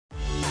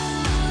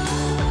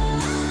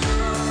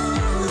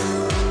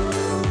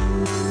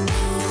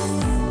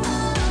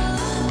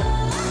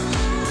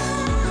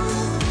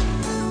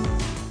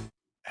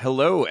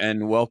Hello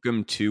and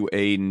welcome to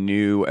a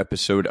new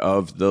episode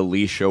of the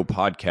Lee Show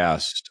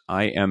podcast.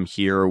 I am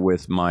here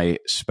with my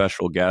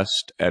special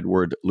guest,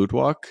 Edward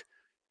Luttwak.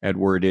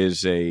 Edward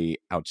is a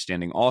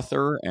outstanding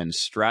author and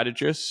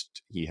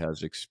strategist. He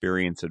has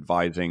experience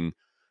advising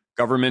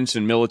governments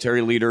and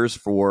military leaders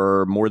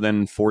for more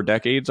than 4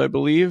 decades, I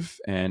believe.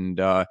 And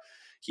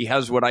he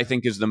has what I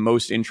think is the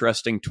most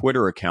interesting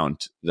Twitter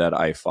account that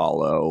I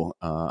follow.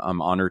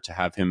 I'm honored to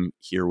have him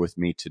here with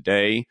me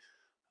today.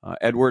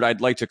 Edward,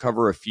 I'd like to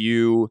cover a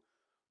few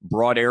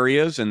broad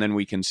areas and then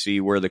we can see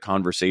where the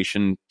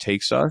conversation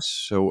takes us.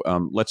 So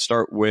let's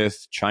start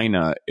with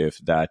China, if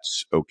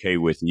that's okay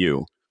with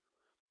you.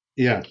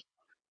 Yeah.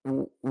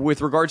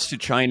 With regards to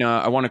China,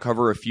 I want to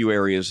cover a few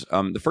areas.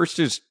 The first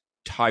is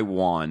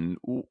Taiwan.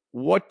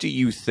 What do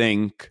you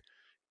think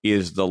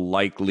is the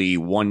likely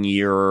 1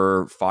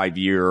 year, 5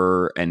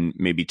 year, and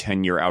maybe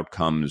 10 year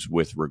outcomes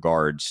with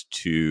regards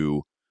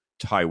to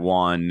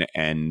Taiwan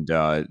and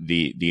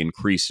the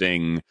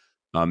increasing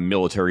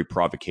military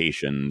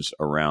provocations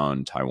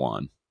around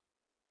Taiwan?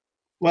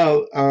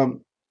 Well,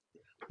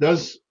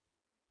 those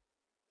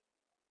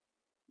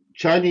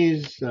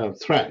Chinese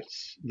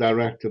threats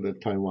directed at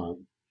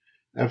Taiwan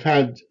have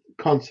had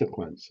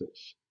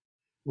consequences.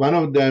 One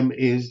of them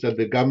is that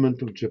the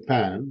government of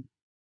Japan,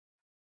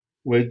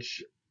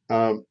 which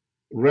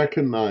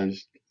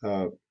recognized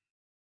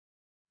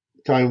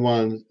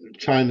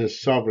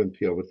China's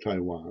sovereignty over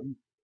Taiwan,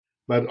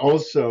 but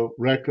also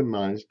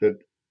recognized that,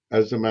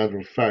 as a matter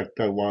of fact,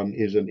 Taiwan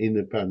is an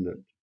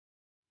independent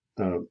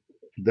uh,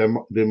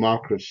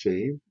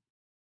 democracy.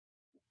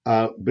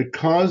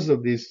 Because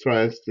of these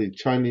threats, the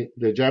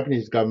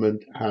Japanese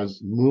government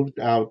has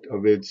moved out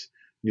of its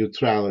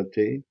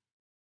neutrality,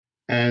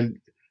 and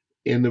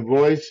in the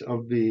voice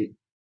of the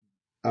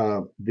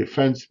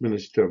defense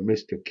minister,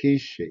 Mr.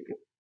 Kishi,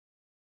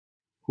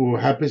 who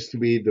happens to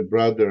be the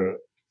brother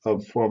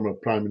of former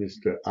Prime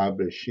Minister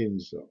Abe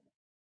Shinzo,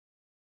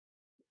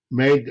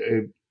 made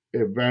a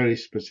very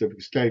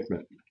specific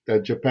statement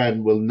that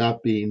Japan will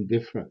not be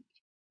indifferent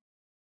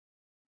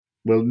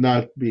to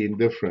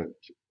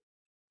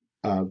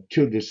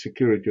the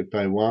security of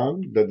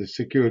Taiwan, that the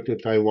security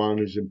of Taiwan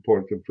is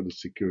important for the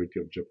security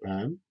of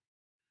Japan,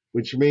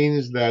 which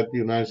means that the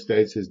United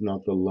States is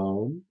not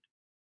alone.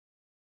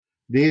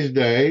 These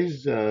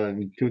days,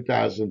 in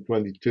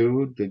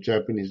 2022, the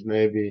Japanese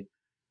Navy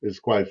is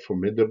quite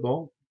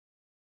formidable.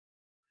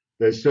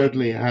 They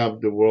certainly have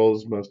the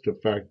world's most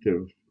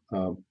effective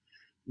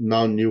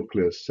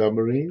non-nuclear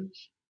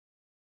submarines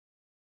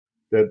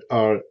that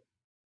are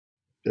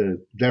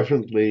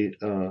definitely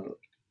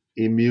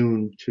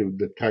immune to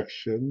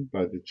detection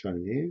by the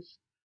Chinese.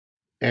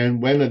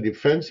 And when a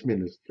defense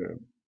minister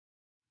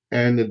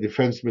and a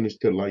defense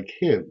minister like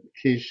him,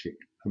 Kishi,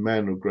 a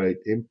man of great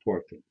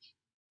importance,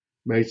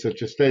 made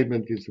such a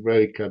statement, it's a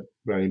very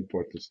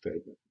important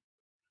statement.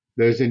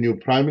 There's a new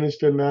prime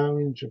minister now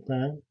in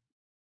Japan,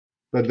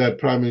 but that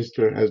prime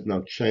minister has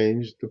not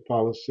changed the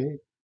policy.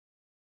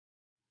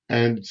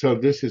 And so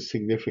this is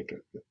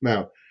significant.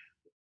 Now,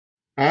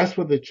 as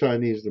for the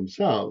Chinese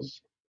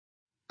themselves,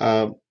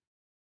 um,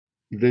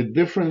 the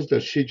difference that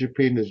Xi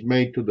Jinping has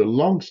made to the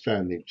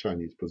long-standing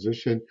Chinese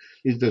position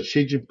is that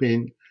Xi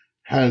Jinping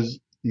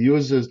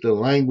uses the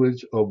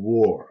language of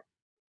war.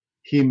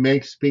 He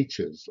makes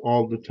speeches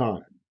all the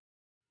time,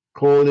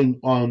 calling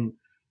on.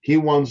 He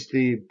wants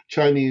the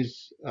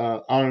Chinese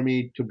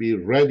army to be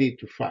ready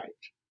to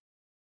fight,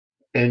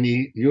 and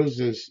he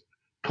uses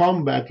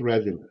combat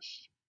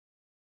readiness.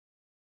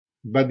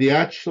 But the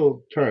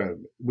actual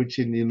term, which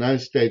in the United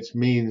States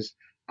means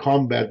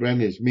combat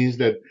readiness, means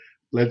that,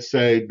 let's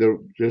say,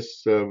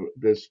 this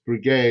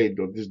brigade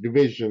or this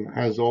division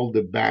has all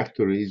the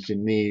batteries it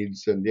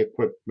needs and the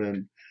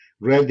equipment.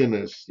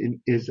 Readiness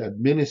is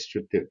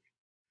administrative.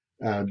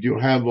 Do you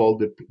have all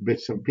the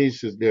bits and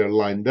pieces there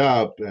lined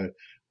up?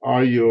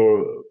 Are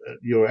your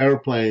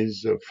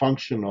airplanes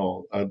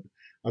functional? Are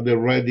they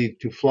ready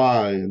to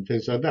fly and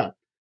things like that?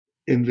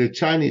 In the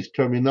Chinese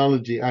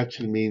terminology,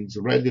 actually means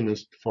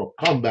readiness for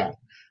combat,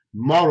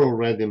 moral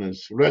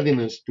readiness,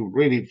 readiness to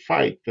really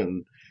fight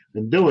and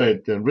do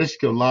it and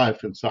risk your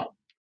life and so on.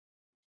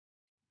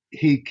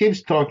 He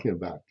keeps talking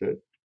about it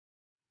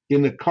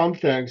in the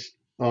context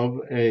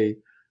of a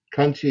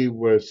country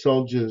where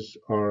soldiers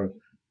are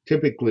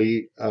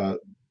typically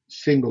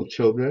single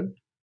children.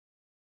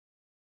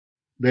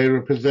 They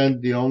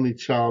represent the only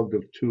child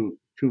of two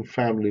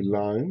family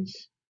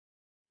lines.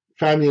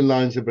 Family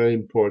lines are very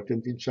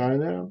important in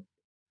China.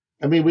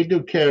 I mean, we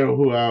do care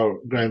who our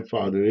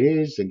grandfather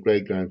is and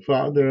great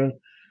grandfather.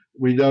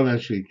 We don't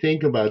actually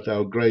think about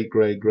our great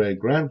great great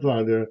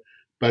grandfather,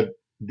 but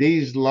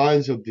these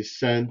lines of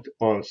descent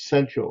are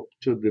central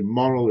to the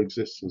moral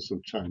existence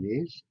of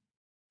Chinese.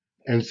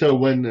 And so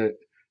when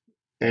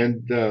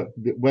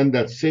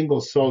that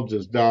single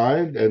soldiers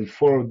died, and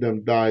four of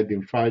them died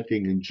in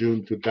fighting in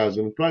June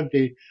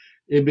 2020,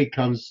 it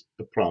becomes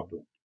a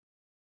problem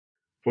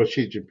for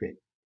Xi Jinping.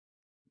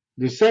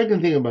 The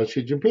second thing about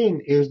Xi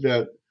Jinping is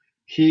that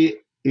he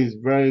is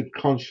very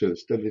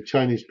conscious that the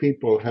Chinese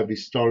people have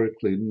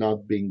historically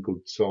not been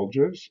good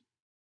soldiers.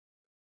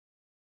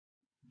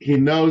 He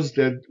knows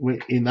that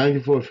in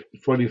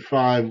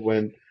 1945,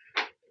 when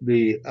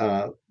the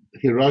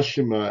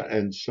Hiroshima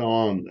and so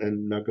on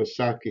and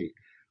Nagasaki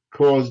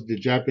caused the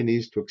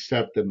Japanese to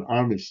accept an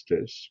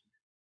armistice,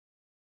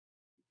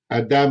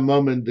 at that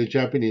moment the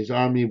Japanese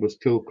army was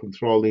still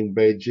controlling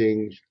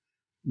Beijing,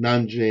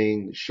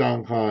 Nanjing,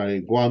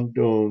 Shanghai,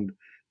 Guangdong,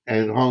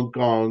 and Hong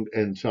Kong,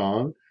 and so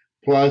on,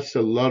 plus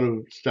a lot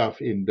of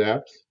stuff in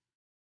depth.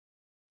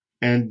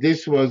 And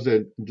this was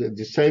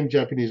the same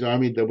Japanese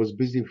army that was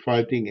busy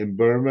fighting in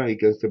Burma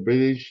against the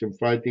British and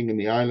fighting in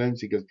the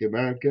islands against the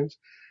Americans.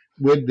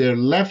 With their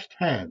left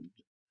hand,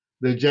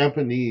 the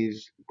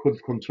Japanese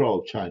could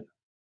control China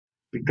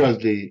because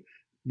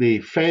the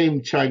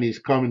famed Chinese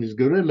communist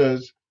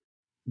guerrillas,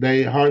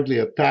 they hardly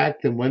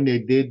attacked, and when they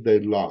did, they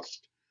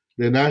lost.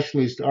 The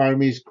nationalist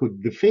armies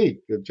could defeat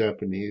the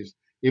Japanese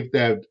if they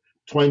had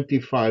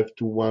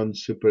 25-1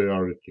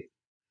 superiority.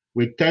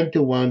 With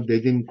 10-1, they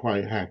didn't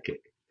quite hack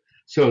it.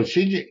 So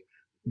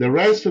the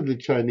rest of the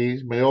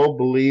Chinese may all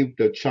believe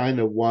that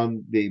China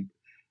won the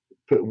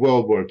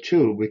World War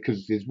II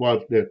because it's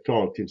what they're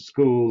taught in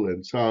school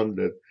and so on,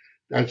 that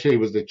actually it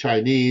was the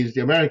Chinese.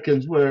 The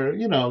Americans were,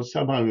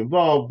 somehow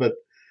involved, but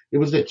it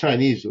was the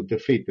Chinese who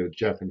defeated the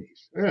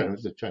Japanese. Yeah, it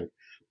was the Chinese.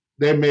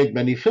 They made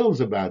many films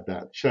about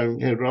that, showing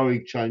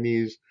heroic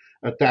Chinese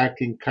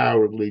attacking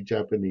cowardly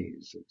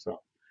Japanese and so on.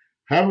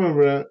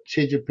 However,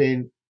 Xi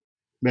Jinping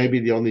may be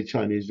the only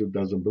Chinese who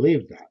doesn't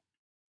believe that.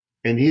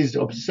 And he's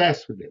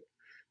obsessed with it.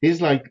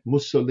 He's like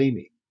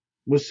Mussolini.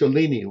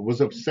 Mussolini was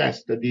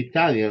obsessed that the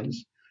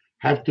Italians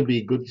have to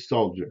be good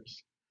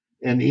soldiers.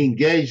 And he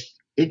engaged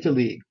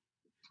Italy.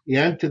 He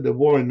entered the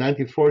war in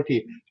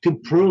 1940 to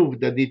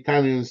prove that the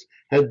Italians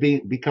had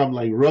become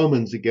like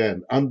Romans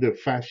again under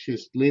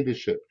fascist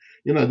leadership.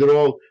 They're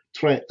all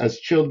as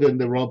children,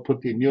 they're all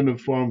put in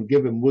uniform,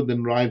 given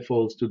wooden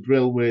rifles to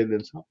drill with,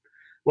 and so on.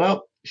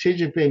 Well, Xi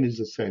Jinping is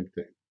the same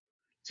thing.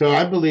 So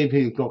I believe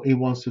he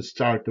wants to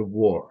start a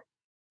war.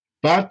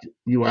 But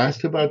you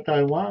asked about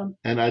Taiwan,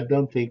 and I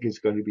don't think it's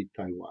going to be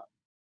Taiwan.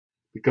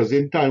 Because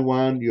in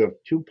Taiwan, you have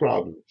two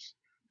problems.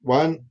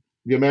 One,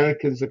 the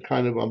Americans are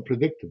kind of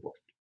unpredictable.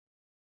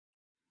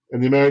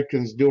 And the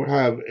Americans do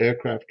have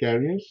aircraft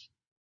carriers.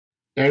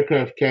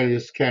 Aircraft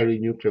carriers carry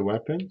nuclear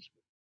weapons.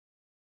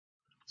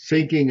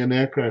 Sinking an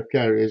aircraft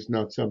carrier is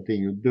not something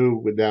you do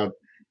without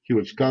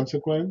huge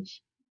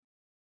consequence.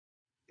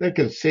 They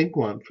can sink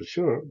one for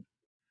sure.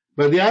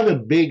 But the other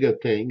bigger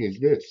thing is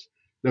this.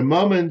 The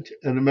moment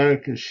an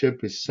American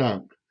ship is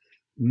sunk,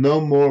 no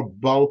more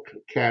bulk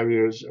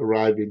carriers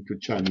arrive into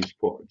Chinese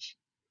ports.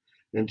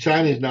 And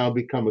China has now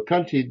become a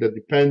country that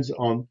depends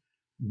on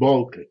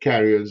bulk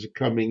carriers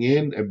coming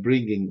in and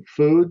bringing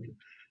food,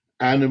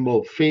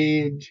 animal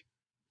feed,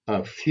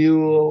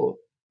 fuel,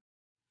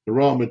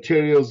 raw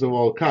materials of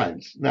all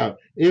kinds. Now,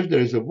 if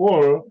there's a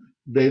war,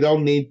 they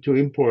don't need to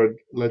import,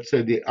 let's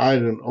say, the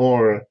iron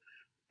ore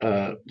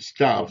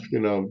stuff,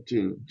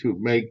 to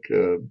make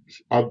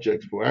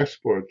objects for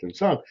export and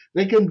so on.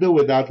 They can do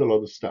without a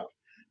lot of stuff.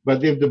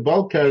 But if the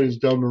bulk carriers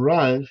don't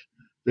arrive,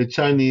 the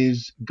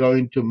Chinese go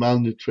into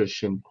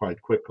malnutrition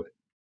quite quickly.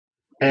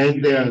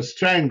 And they are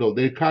strangled.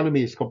 The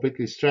economy is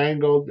completely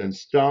strangled and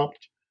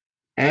stopped,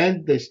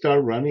 and they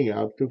start running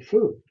out of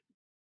food.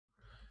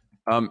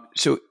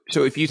 So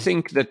if you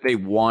think that they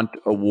want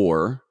a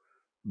war,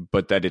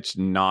 but that it's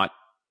not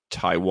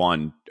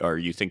Taiwan, are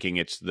you thinking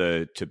it's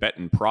the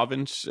Tibetan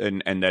province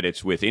and that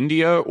it's with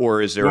India,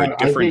 or is there a Well,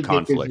 I different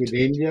think it is with conflict?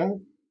 India,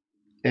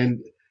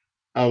 and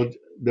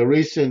the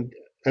recent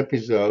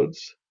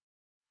episodes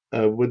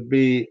would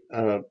be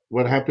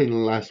what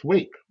happened last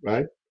week,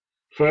 right?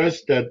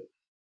 First, that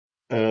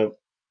uh,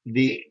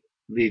 the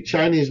the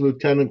Chinese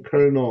lieutenant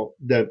colonel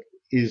that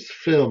is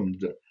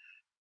filmed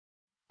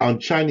on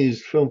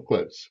Chinese film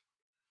clips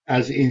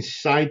as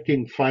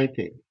inciting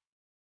fighting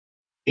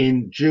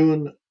in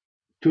June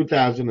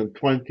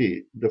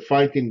 2020, the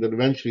fighting that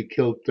eventually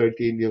killed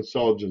 30 Indian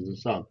soldiers and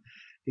so on.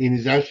 And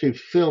he's actually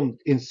filmed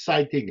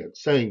inciting it,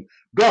 saying,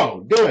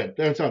 "Go, do it."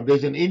 There's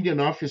an Indian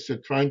officer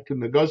trying to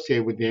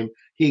negotiate with him.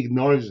 He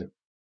ignores him.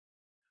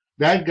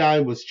 That guy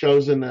was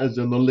chosen as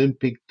an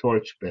Olympic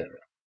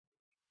torchbearer.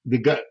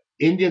 The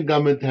Indian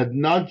government had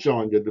not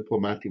joined the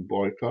diplomatic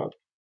boycott.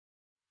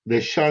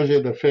 The charge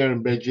d'affaires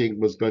in Beijing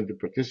was going to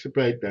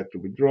participate, they had to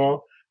withdraw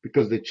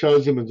because they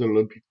chose him as an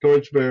Olympic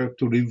torchbearer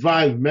to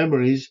revive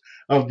memories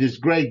of this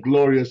great,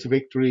 glorious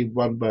victory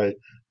won by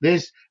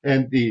this.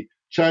 And the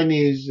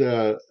Chinese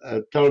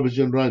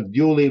television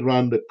duly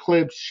run the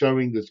clips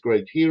showing this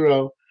great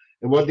hero.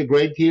 And what the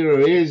great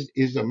hero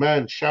is a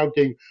man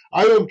shouting,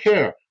 "I don't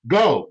care,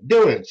 go,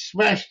 do it,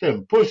 smash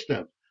them, push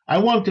them. I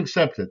won't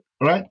accept it."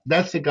 All right?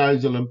 That's the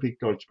guy's Olympic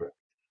torchbearer.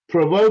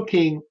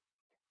 Provoking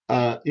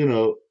you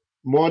know,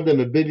 more than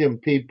 1 billion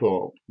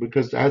people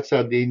because that's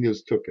how the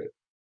Indians took it.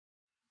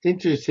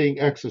 Interesting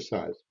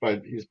exercise by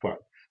his part.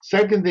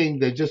 Second thing,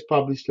 they just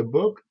published a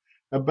book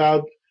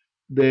about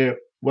their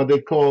what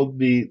they call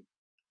the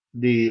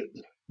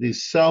the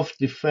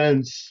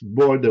self-defense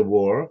border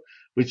war,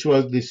 which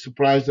was the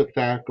surprise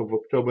attack of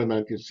October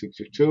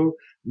 1962,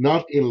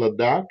 not in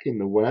Ladakh in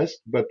the west,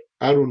 but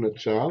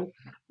Arunachal,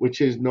 which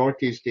is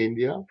northeast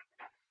India,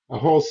 a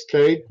whole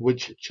state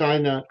which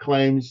China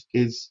claims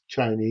is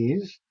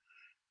Chinese,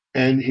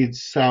 and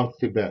it's South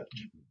Tibet.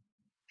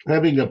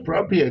 Having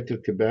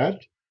appropriated Tibet,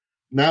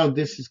 now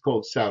this is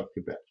called South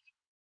Tibet.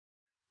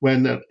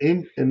 When an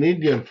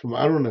Indian from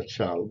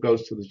Arunachal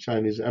goes to the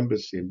Chinese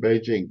embassy in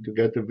Beijing to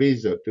get a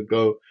visa to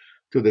go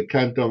to the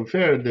Canton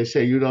Fair, they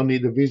say, you don't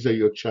need a visa,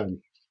 you're Chinese.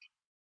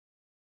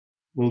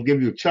 We'll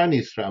give you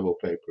Chinese travel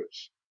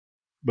papers,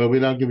 but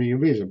we're not giving you a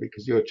visa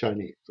because you're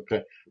Chinese.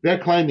 Okay, they're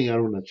claiming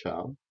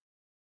Arunachal.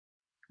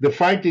 The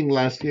fighting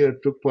last year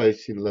took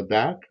place in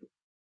Ladakh.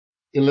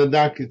 In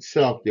Ladakh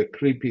itself, they're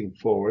creeping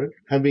forward.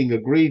 Having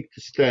agreed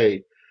to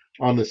stay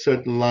on a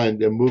certain line,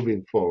 they're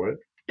moving forward,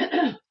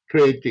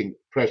 creating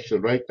pressure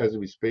right as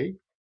we speak.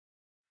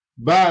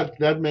 But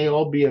that may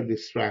all be a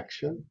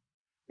distraction,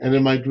 and they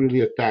might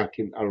really attack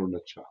in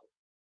Arunachal.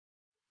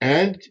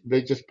 And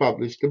they just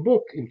published a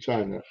book in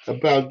China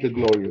about the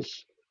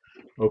glorious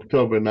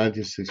October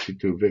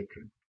 1962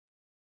 victory.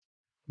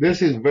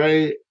 This is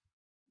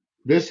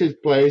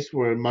place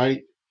where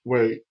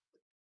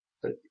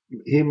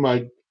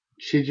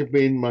Xi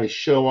Jinping might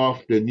show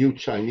off the new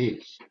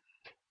Chinese,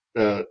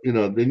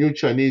 the new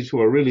Chinese who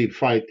are really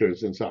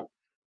fighters and so on.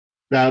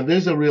 Now,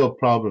 there's a real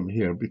problem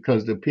here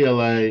because the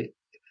PLA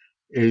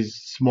is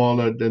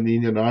smaller than the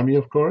Indian Army,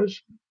 of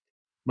course,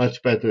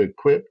 much better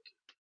equipped.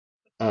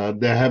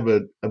 They have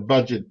a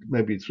budget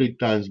maybe 3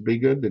 times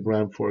bigger, the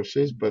ground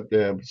forces, but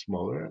they have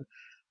smaller.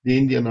 The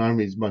Indian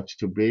Army is much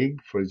too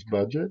big for its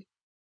budget.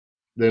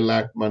 They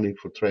lack money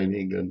for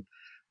training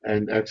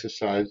and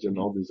exercise and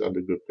all these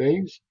other good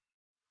things.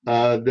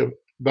 But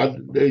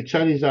the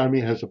Chinese Army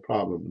has a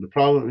problem. The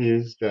problem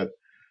is that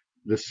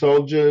the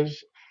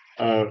soldiers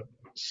are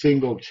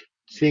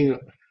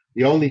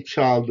the only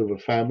child of a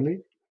family,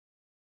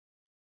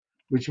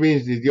 which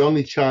means they're the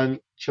only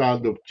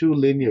child of 2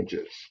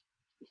 lineages.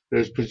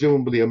 There's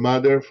presumably a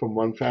mother from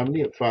one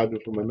family, a father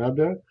from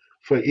another.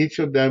 For each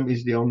of them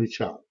is the only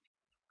child.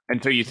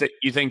 And so you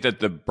think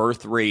that the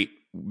birth rate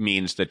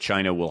means that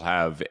China will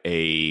have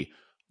a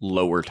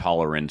lower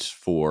tolerance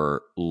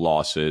for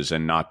losses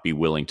and not be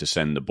willing to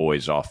send the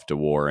boys off to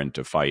war and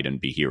to fight and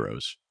be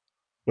heroes?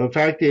 The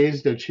fact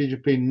is that Xi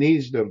Jinping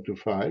needs them to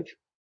fight.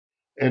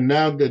 And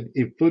now that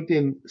if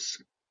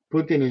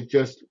Putin has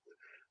just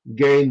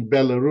gained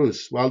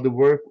Belarus, while the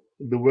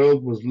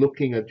world was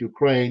looking at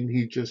Ukraine,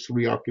 he just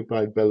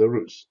reoccupied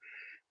Belarus.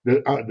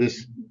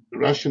 This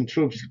Russian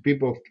troops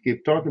people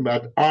keep talking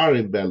about are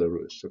in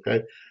Belarus.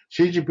 Okay,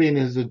 Xi Jinping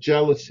has a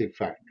jealousy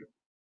factor.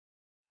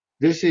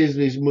 This is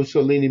his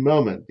Mussolini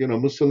moment.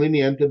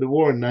 Mussolini entered the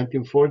war in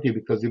 1940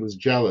 because he was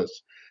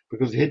jealous,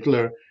 because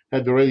Hitler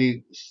had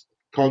already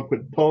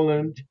conquered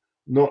Poland,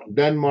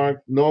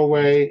 Denmark,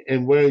 Norway,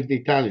 and where is the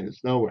Italians?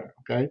 Nowhere.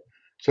 Okay,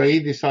 so he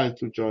decides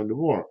to join the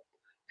war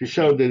to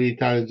show that the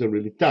Italians are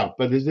really tough.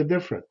 But there's a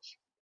difference.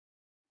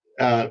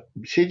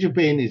 Xi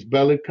Jinping is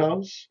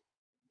bellicose,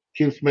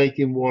 keeps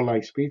making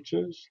warlike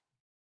speeches.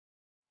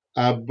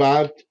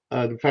 But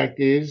the fact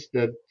is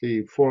that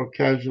the 4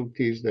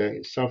 casualties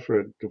they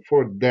suffered, the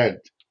 4 dead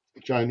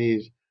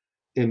Chinese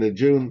in the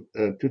June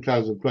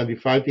 2020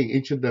 fighting,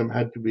 each of them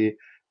had to be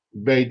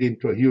made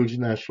into a huge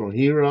national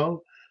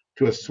hero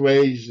to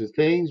assuage the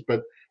things,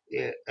 but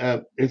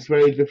it's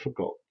very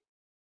difficult.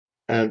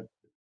 And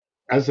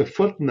as a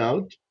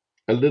footnote,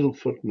 a little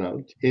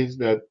footnote, is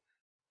that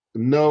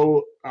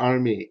no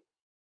army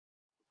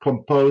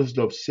composed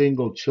of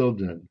single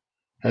children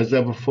has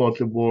ever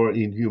fought a war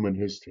in human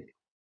history.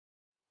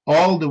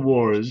 All the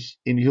wars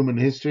in human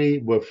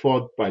history were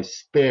fought by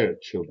spare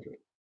children.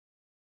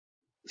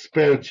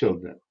 Spare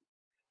children.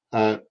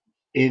 Uh,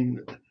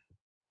 in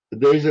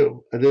there's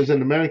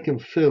an American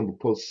film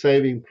called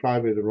Saving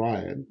Private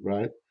Ryan,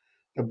 right?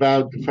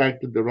 About the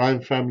fact that the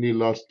Ryan family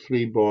lost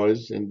 3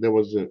 boys and there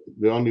was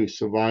the only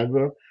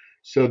survivor.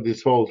 So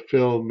this whole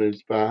film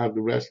is about how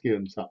to rescue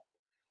himself.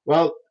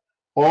 Well,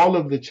 all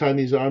of the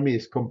Chinese army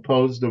is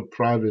composed of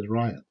Private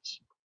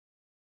Ryans.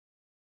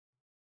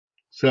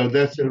 So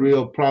that's a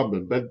real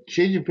problem. But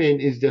Xi Jinping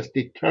is just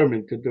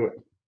determined to do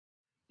it.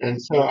 And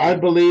so I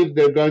believe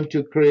they're going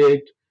to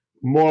create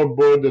more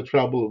border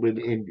trouble with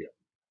India.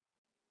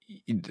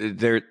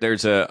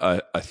 There's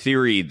a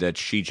theory that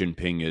Xi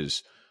Jinping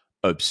is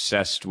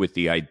obsessed with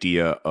the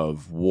idea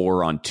of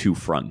war on 2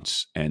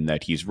 fronts, and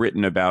that he's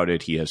written about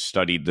it. He has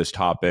studied this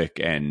topic,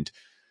 and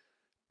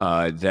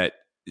that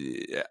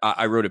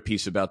I wrote a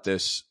piece about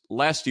this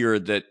last year,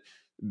 that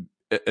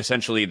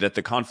essentially that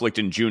the conflict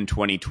in June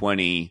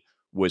 2020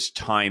 was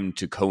timed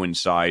to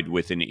coincide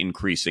with an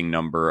increasing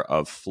number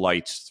of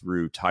flights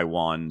through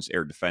Taiwan's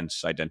air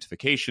defense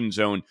identification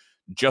zone,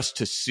 just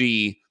to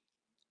see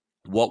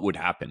what would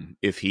happen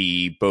if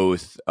he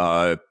both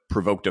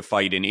provoked a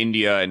fight in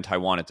India and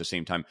Taiwan at the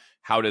same time.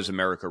 How does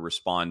America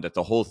respond? That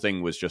the whole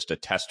thing was just a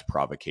test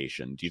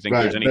provocation. Do you think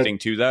there's anything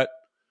to that?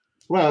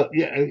 Well,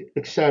 yeah,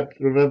 except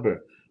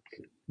remember,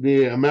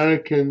 the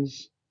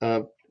Americans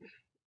uh,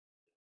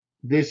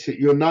 this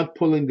you're not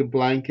pulling the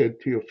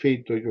blanket to your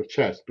feet or your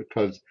chest,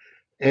 because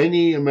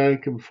any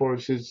American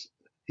forces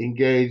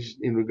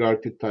engaged in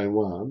regard to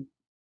Taiwan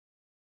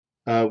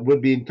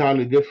would be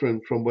entirely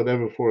different from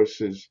whatever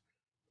forces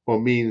or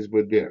means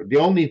were there. The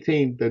only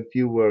thing that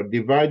you were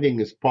dividing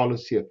is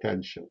policy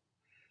attention,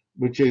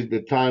 which is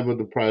the time of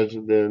the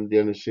president, the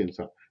energy and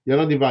so on. You're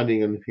not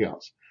dividing anything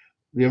else.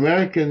 The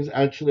Americans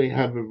actually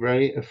have a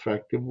very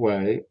effective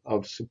way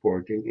of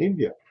supporting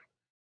India,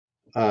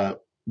 uh,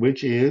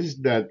 which is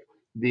that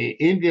the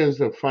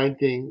Indians are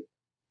fighting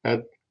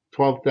at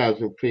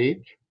 12,000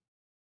 feet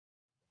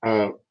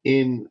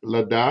in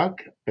Ladakh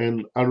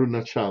and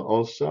Arunachal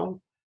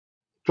also.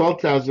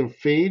 12,000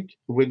 feet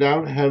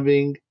without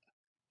having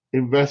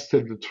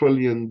invested the $1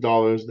 trillion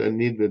they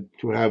needed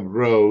to have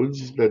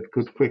roads that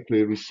could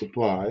quickly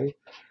resupply.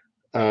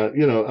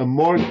 A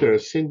mortar, a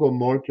single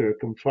mortar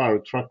can fire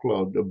a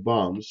truckload of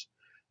bombs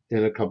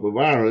in a couple of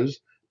hours,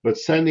 but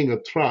sending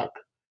a truck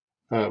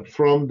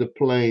from the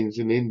plains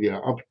in India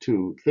up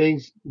to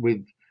things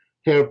with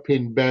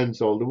hairpin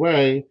bends all the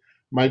way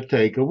might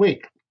take a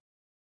week.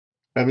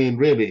 I mean,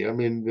 really,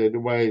 the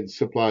way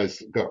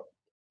supplies go.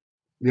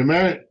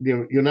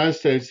 The United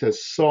States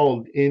has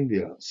sold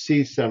India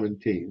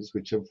C-17s,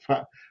 which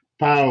are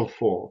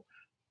powerful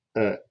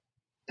uh,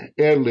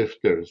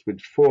 airlifters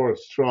with four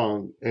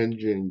strong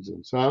engines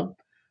and so on.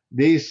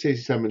 These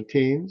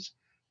C-17s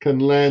can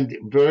land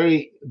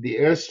the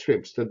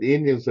airstrips that the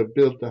Indians have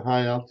built at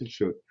high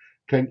altitude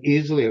can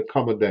easily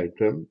accommodate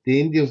them.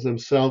 The Indians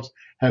themselves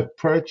have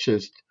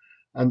purchased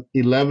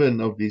 11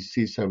 of these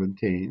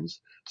C-17s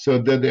so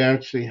that they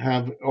actually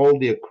have all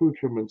the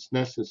accoutrements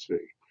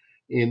necessary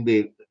in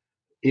the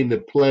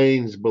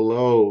plains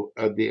below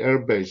the air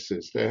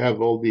bases. They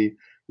have all the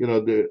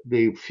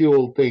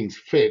fuel things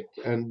fit,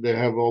 and they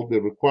have all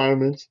the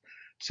requirements.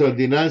 So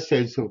the United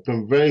States have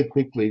come very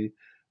quickly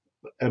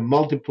and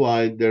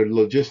multiplied their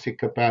logistic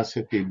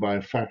capacity by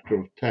a factor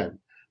of 10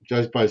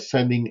 just by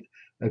sending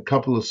a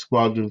couple of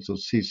squadrons of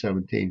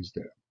C-17s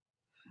there,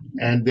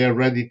 and they're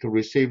ready to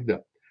receive them.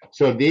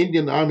 So the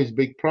Indian Army's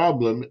big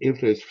problem, if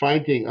there's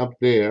fighting up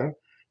there,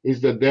 is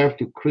that they have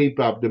to creep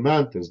up the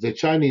mountains. The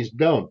Chinese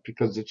don't,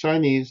 because the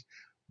Chinese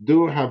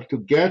do have to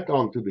get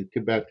onto the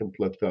Tibetan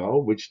Plateau,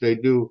 which they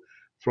do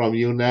from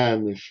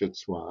Yunnan and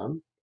Sichuan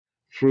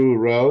through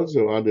roads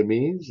or other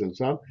means and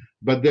so on.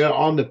 But they're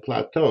on the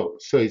plateau,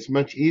 so it's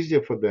much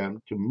easier for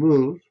them to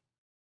move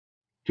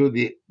to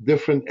the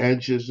different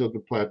edges of the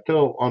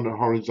plateau on a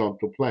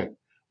horizontal plane,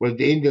 where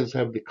the Indians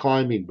have the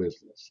climbing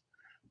business.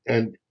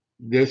 And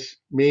this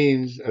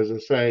means, as I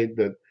say,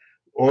 that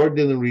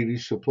ordinary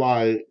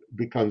resupply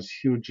becomes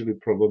hugely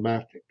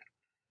problematic.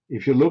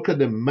 If you look at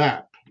the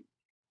map,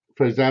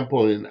 for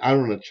example, in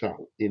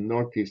Arunachal in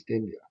northeast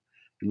India,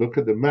 you look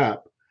at the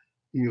map,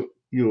 you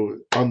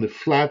on the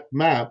flat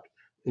map,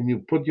 and you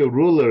put your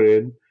ruler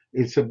in,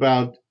 it's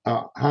about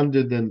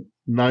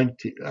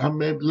 190,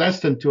 less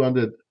than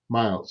 200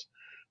 miles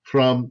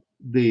from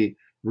the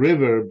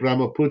river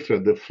Brahmaputra,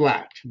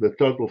 the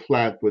total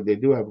flat where they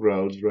do have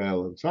roads,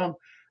 rail, and so on,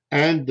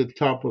 and the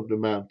top of the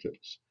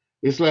mountains.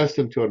 It's less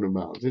than 200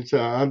 miles. It's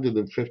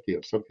 150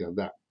 or something like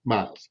that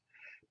miles.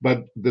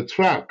 But the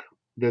truck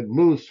that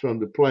moves from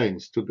the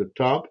plains to the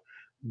top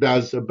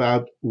does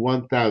about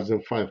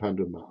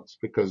 1,500 miles,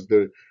 because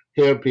the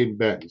hairpin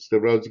bends. The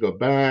roads go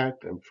back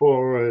and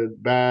forward,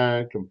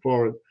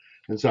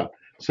 and so on.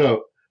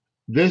 So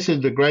this is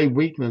the great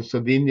weakness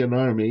of the Indian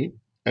Army,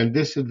 and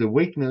this is the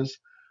weakness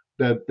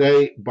that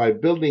they, by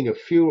building a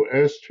few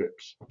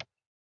airstrips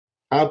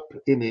up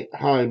in the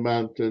high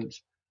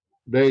mountains,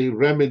 they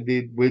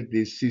remedied with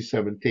these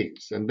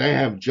C-17s, and they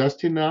have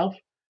just enough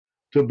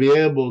to be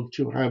able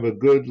to have a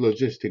good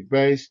logistic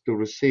base to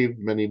receive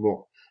many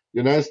more.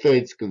 The United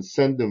States can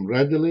send them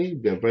readily.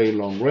 They're very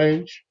long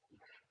range.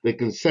 They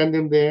can send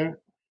them there,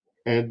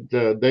 and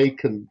they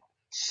can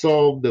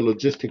solve the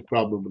logistic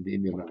problem of the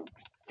Indian Army.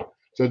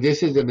 So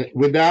this is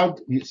without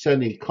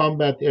sending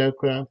combat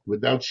aircraft,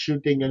 without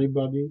shooting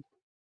anybody.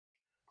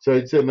 So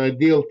it's an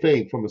ideal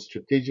thing from a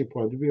strategic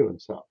point of view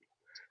and so on.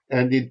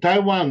 And in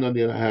Taiwan, on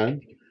the other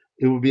hand,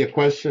 it will be a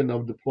question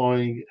of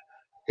deploying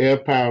air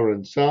power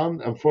and so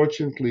on.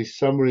 Unfortunately,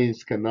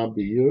 submarines cannot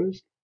be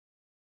used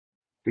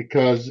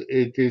because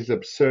it is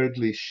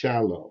absurdly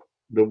shallow.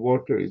 The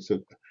water is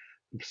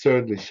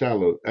absurdly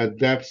shallow. And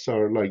depths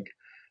are like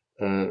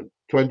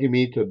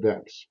 20-meter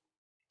depths.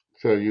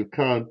 So you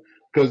can't,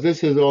 because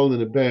this is all in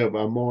the Bay of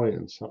Amoy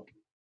and so on.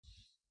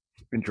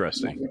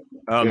 Interesting.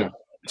 Yeah.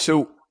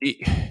 So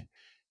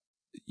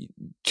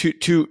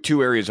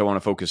two areas I want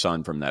to focus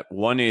on from that.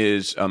 One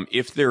is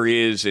if there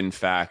is in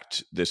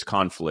fact this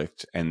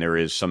conflict and there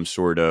is some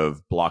sort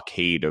of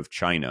blockade of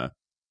China,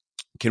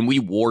 can we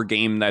war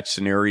game that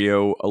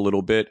scenario a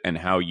little bit, and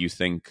how you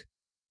think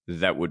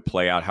that would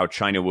play out, how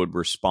China would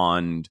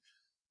respond?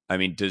 I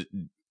mean,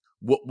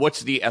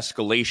 what's the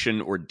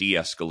escalation or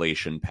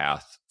de-escalation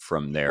path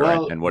from there,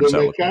 Well, and what the does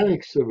that look like?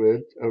 mechanics of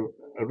it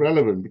are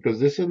relevant, because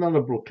this is not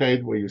a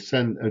blockade where you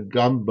send a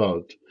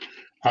gunboat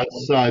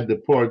outside the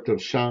port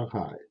of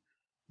Shanghai.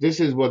 This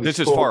is what is This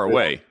is called far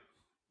away.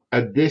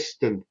 a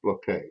distant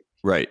blockade.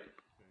 Right.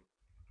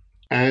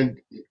 And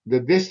the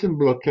distant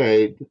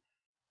blockade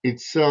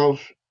itself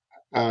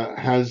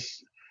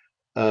has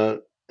uh,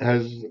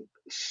 has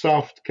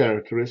soft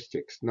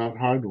characteristics, not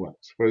hard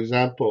ones. For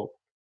example,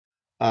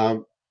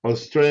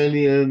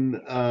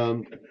 Australian,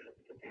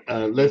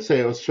 let's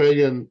say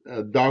Australian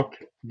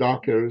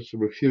dockers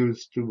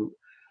refuse to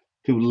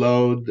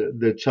load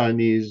the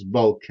Chinese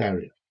bulk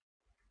carrier.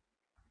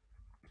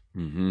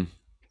 Mm-hmm.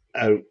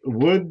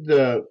 Would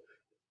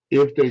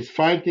if there's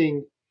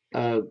fighting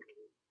uh,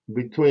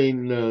 between,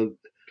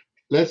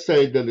 let's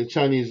say that the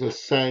Chinese have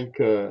sank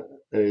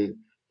the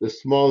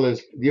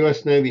smallest. The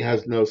U.S. Navy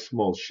has no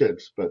small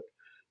ships, but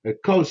a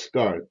Coast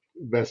Guard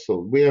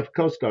vessel. We have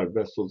Coast Guard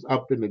vessels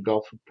up in the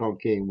Gulf of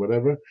Tonkin,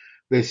 whatever.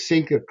 They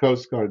sink a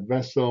Coast Guard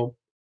vessel.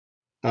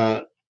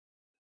 Uh,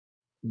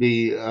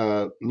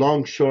 the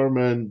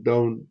longshoremen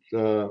don't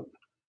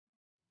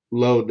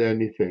load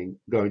anything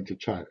going to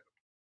China.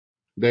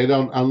 They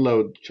don't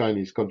unload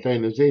Chinese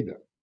containers either.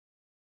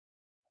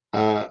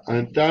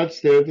 And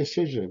that's their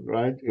decision,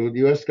 right? The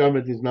U.S.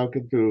 government is not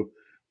going to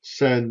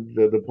send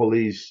the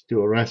police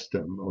to arrest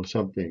them or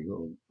something,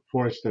 or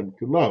force them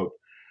to load.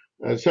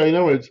 So, in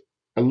other words,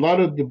 a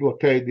lot of the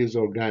blockade is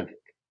organic.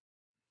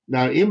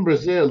 Now, in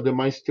Brazil, they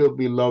might still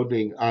be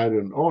loading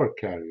iron ore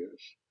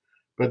carriers,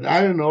 but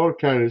iron ore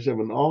carriers have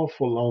an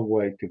awful long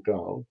way to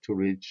go to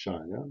reach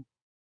China.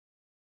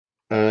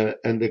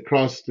 And they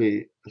cross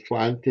the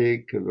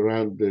Atlantic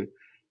around the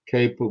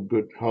Cape of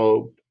Good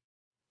Hope,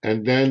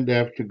 and then they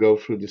have to go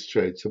through the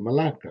Straits of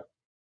Malacca.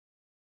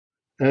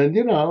 And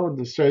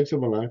the Straits of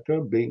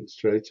Malacca, being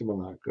Straits of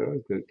Malacca,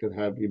 they can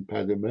have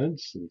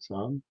impediments and so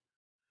on.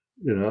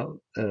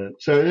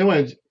 So,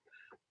 anyways,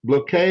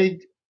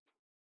 blockade,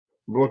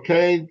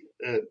 blockade.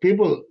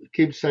 People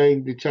keep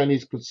saying the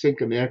Chinese could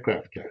sink an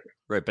aircraft carrier.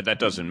 Right, but that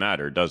doesn't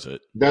matter, does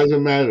it?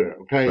 Doesn't matter.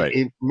 Okay, Right.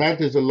 it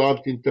matters a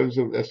lot in terms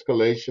of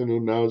escalation. Who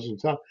knows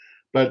and so on.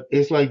 But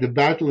it's like the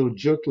Battle of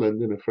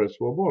Jutland in the First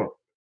World War.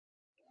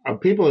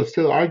 And people are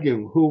still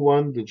arguing who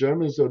won, the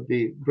Germans or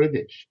the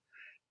British.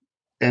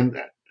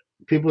 And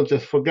people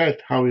just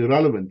forget how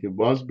irrelevant it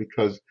was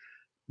because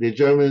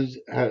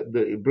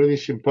the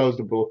British imposed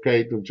a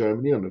blockade on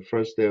Germany on the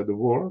first day of the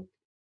war.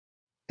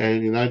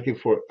 And in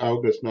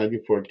August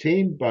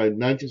 1914, by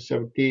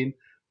 1917,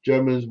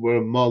 Germans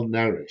were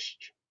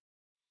malnourished.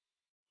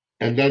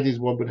 And that is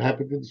what would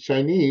happen to the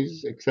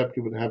Chinese, except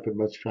it would happen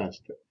much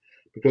faster.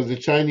 Because the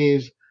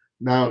Chinese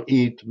now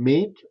eat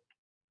meat,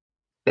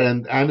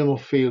 and animal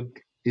feed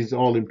is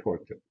all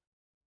important.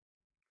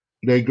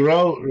 They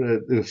grow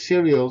the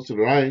cereals,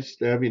 rice,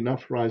 they have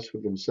enough rice for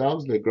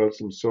themselves. They grow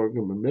some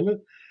sorghum and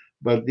millet,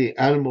 but the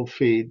animal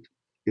feed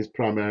is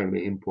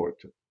primarily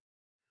imported.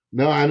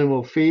 No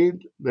animal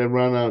feed, they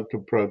run out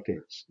of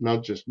proteins,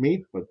 not just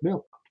meat, but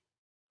milk.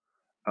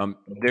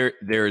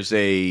 There's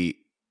a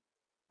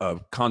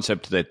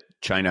concept that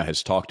China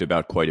has talked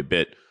about quite a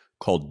bit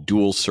called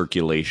dual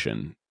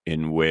circulation,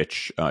 in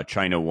which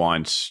China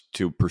wants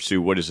to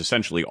pursue what is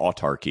essentially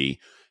autarky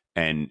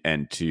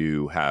and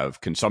to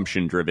have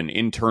consumption driven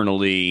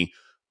internally,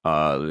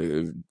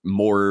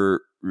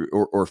 more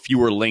or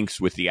fewer links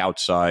with the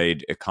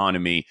outside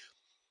economy.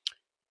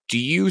 Do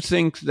you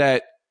think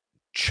that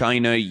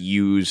China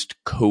used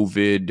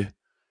COVID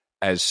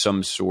as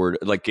some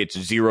sort, like its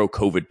zero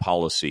COVID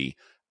policy,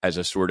 as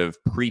a sort of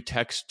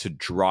pretext to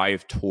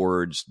drive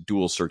towards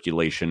dual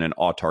circulation and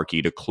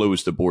autarky, to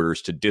close the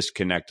borders, to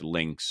disconnect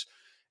links?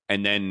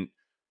 And then,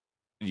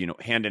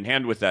 hand in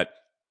hand with that,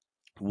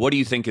 what do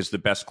you think is the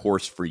best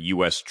course for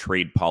U.S.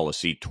 trade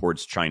policy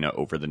towards China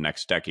over the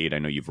next decade? I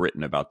know you've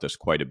written about this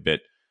quite a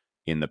bit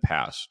in the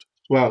past.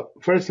 Well,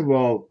 first of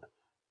all,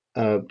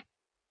 uh,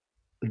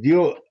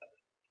 dual,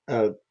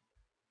 uh,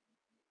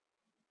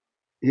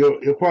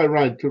 you're quite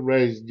right to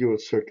raise dual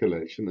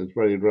circulation. It's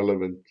very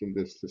relevant in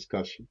this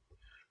discussion.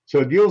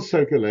 So dual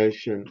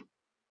circulation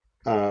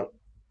uh,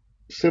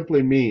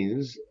 simply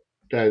means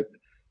that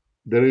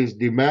there is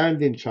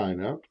demand in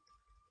China.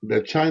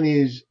 The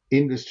Chinese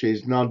industry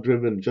is not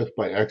driven just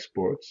by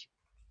exports.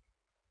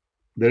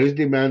 There is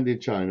demand in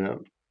China,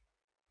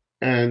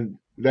 and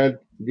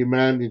that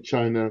demand in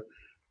China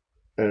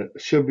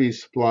should be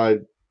supplied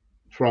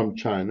from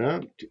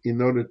China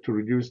in order to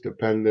reduce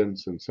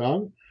dependence and so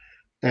on.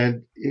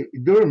 And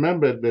do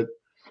remember that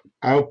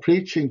our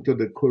preaching to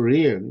the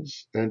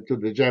Koreans and to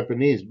the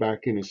Japanese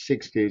back in the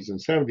 60s and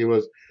 70s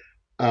was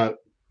uh,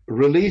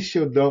 release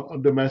your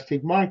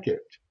domestic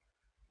market.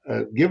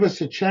 Give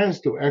us a chance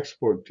to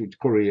export to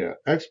Korea,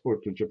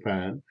 export to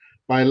Japan,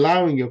 by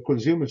allowing your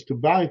consumers to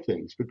buy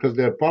things, because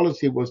their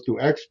policy was to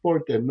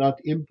export and not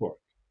import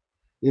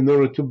in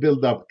order to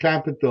build up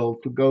capital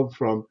to go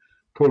from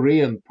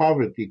Korean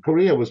poverty.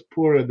 Korea was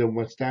poorer than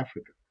West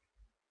Africa.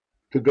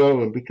 To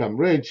go and become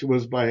rich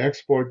was by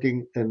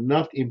exporting and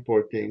not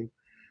importing,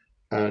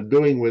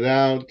 doing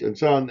without, and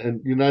so on.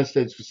 And the United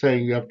States was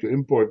saying you have to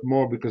import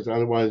more because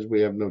otherwise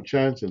we have no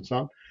chance, and so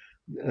on.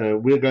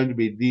 We're going to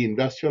be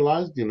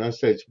deindustrialized. The United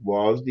States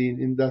was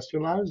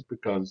deindustrialized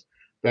because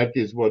That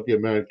is what the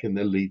American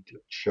elite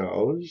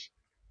chose.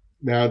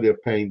 Now they're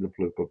paying the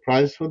political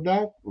price for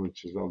that,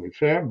 which is only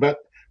fair. But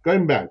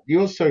going back,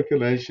 dual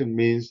circulation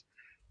means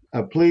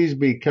please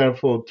be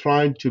careful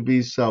trying to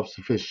be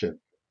self-sufficient.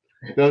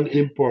 Don't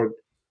import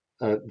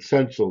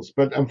essentials.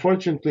 But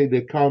unfortunately,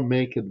 they can't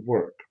make it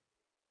work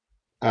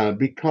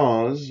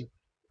because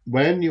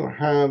when you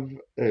have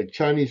a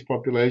Chinese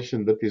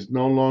population that is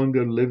no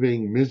longer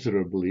living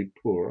miserably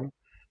poor,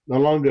 no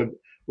longer.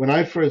 When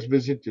I first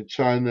visited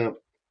China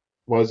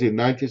was in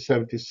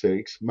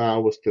 1976,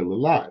 Mao was still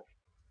alive,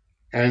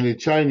 and the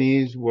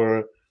Chinese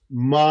were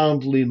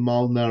mildly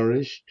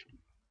malnourished.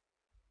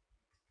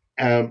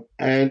 And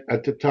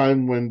at the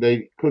time when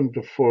they couldn't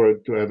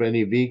afford to have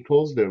any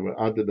vehicles, there were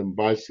other than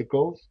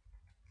bicycles.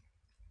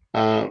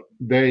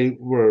 They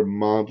were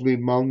mildly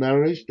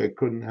malnourished. They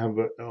couldn't have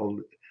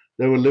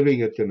they were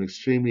living at an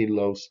extremely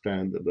low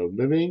standard of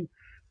living.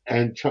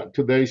 And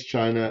today's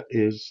China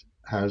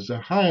has a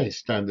high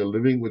standard of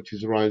living, which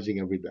is rising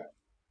every day.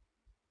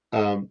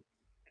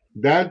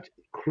 That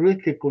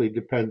critically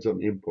depends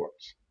on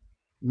imports,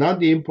 not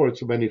the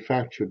imports of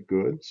manufactured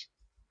goods,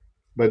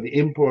 but the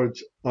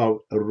imports of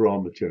raw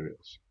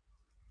materials.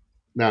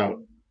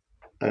 Now,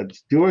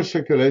 dual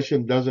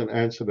circulation doesn't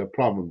answer the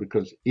problem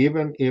because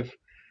even if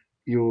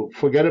you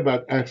forget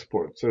about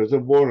exports, there's a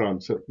war on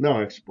no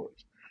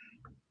exports.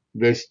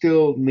 They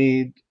still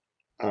need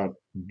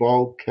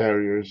bulk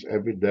carriers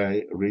every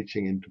day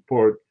reaching into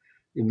port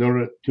in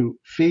order to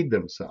feed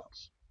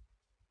themselves.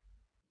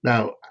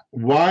 Now,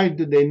 why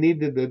do they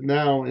need it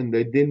now and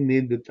they didn't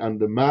need it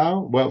under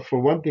Mao? Well, for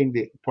one thing,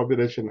 the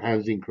population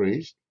has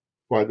increased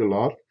quite a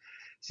lot.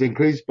 It's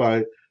increased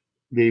by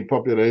the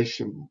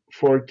population,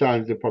 4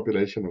 times the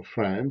population of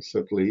France,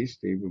 at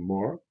least, even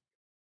more.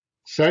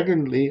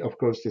 Secondly, of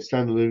course, the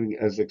standard of living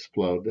has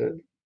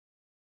exploded.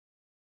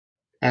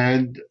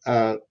 And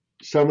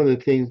some of the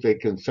things they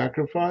can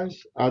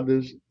sacrifice,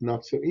 others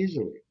not so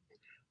easily.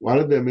 One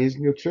of them is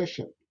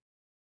nutrition.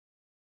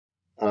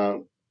 Uh,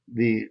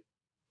 the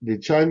the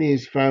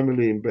Chinese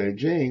family in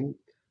Beijing,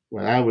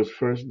 when I was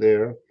first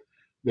there,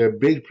 their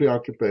big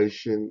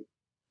preoccupation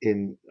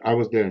I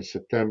was there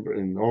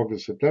in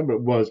August, September,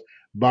 was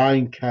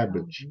buying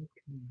cabbage.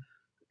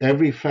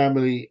 Every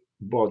family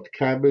bought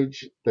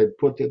cabbage. They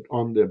put it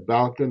on their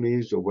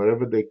balconies or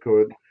wherever they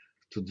could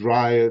to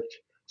dry it.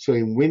 So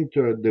in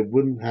winter, they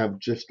wouldn't have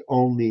just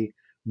only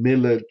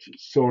millet,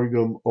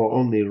 sorghum, or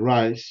only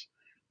rice,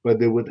 but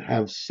they would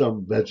have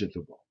some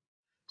vegetable.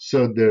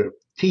 So their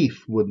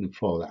teeth wouldn't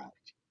fall out.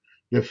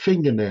 Their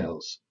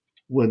fingernails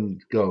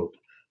wouldn't go.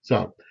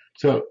 So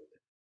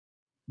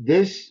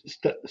this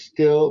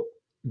still,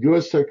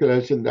 dual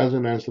circulation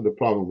doesn't answer the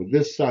problem. With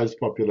this size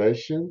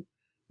population,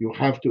 you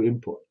have to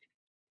import.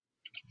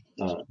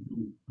 Uh,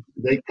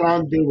 they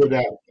can't do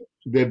without.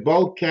 The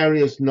bulk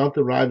carriers not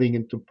arriving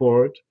into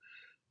port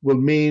will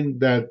mean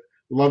that a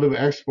lot of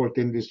export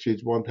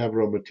industries won't have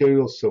raw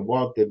materials. So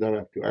what? They don't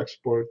have to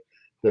export.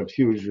 They have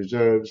huge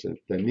reserves if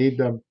they need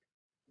them,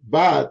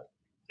 but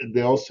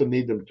they also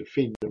need them to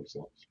feed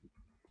themselves.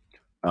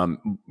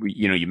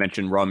 You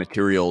mentioned raw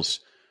materials.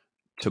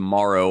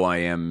 Tomorrow I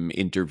am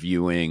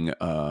interviewing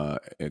a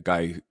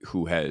guy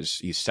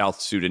he's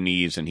South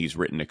Sudanese and he's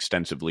written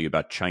extensively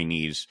about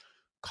Chinese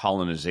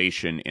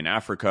colonization in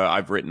Africa.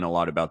 I've written a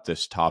lot about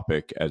this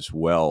topic as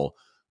well.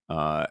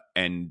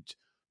 And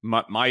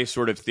my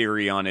sort of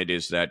theory on it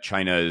is that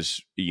China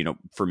is,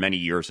 for many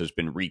years has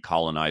been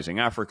recolonizing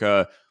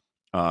Africa,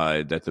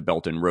 that the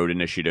Belt and Road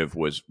Initiative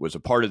was a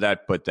part of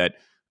that, but that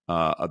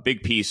a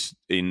big piece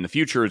in the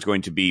future is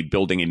going to be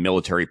building a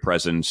military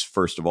presence,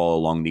 first of all,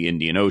 along the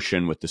Indian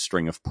Ocean with the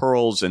String of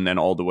Pearls, and then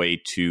all the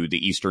way to the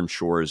eastern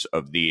shores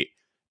of the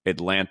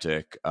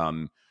Atlantic.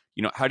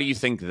 How do you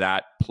think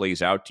that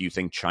plays out? Do you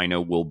think China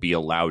will be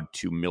allowed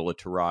to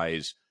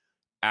militarize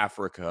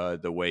Africa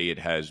the way it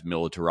has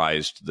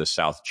militarized the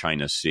South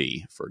China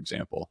Sea, for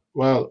example?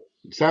 Well,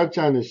 South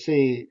China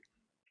Sea,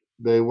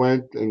 they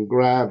went and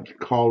grabbed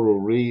coral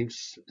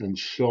reefs and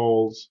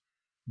shoals,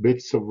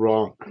 bits of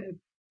rock,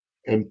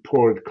 and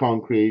poured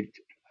concrete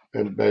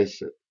and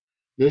based it.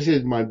 This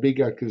is my big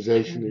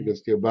accusation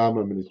against the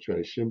Obama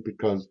administration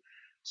because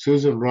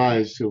Susan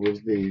Rice, who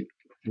was the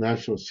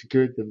national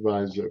security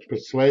advisor,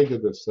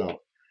 persuaded herself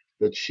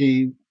that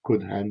she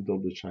could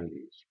handle the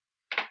Chinese.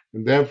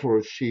 And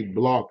therefore, she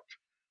blocked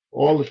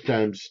all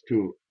attempts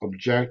to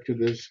object to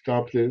this,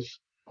 stop this,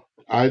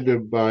 either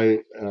by,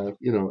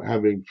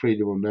 having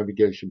freedom of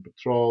navigation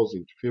patrols,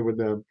 interfere with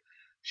them.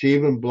 She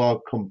even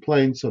blocked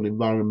complaints on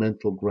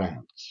environmental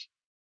grounds.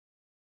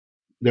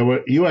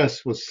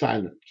 U.S. was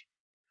silent.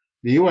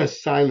 The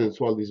U.S. silence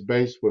while these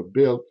bases were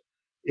built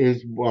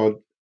is what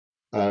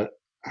uh,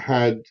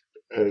 had,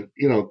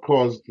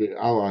 caused the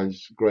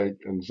Allies great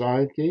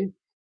anxiety,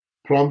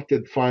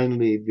 prompted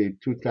finally the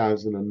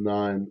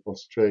 2009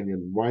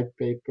 Australian White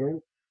Paper,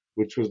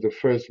 which was the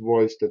first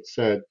voice that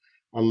said,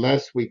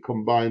 unless we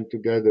combine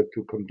together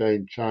to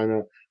contain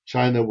China,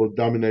 China will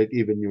dominate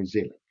even New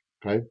Zealand.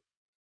 Okay,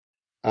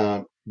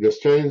 the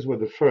Australians were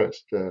the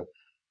first.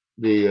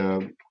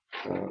 The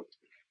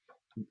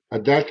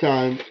At that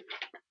time,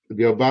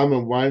 the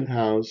Obama White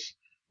House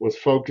was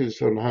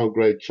focused on how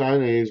great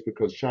China is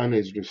because China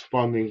is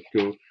responding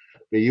to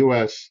the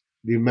U.S.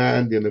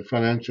 demand in the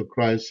financial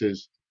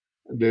crisis,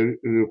 the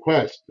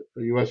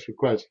U.S.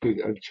 request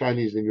to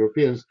Chinese and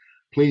Europeans,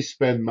 please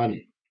spend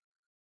money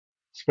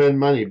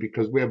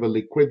because we have a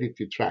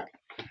liquidity trap.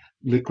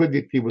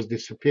 Liquidity was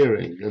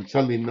disappearing, and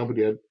suddenly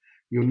nobody had.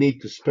 You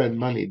need to spend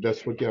money.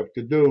 That's what you have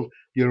to do.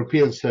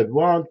 Europeans said,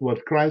 "What?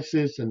 What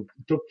crisis?" And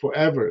it took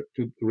forever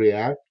to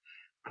react,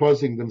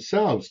 causing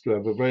themselves to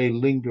have a very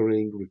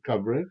lingering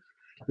recovery.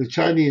 The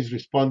Chinese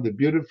responded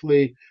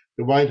beautifully.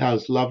 The White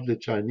House loved the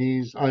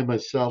Chinese. I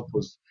myself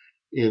was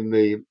in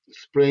the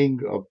spring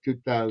of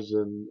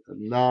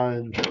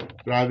 2009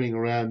 driving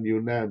around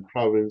Yunnan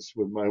province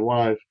with my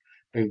wife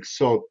and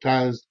saw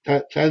tens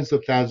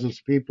of thousands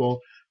of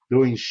people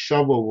doing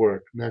shovel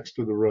work next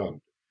to the road.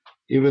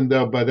 Even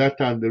though by that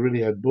time they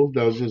really had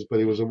bulldozers, but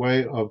it was a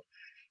way of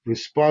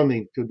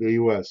responding to the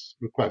U.S.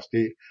 request.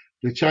 The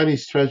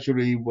Chinese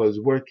Treasury was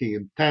working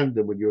in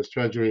tandem with U.S.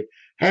 Treasury,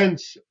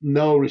 hence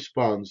no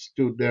response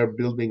to their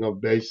building of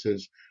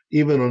bases,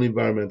 even on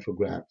environmental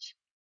grounds.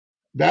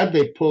 That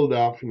they pulled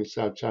off in the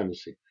South China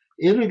Sea.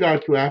 In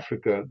regard to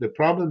Africa, the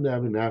problem they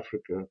have in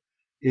Africa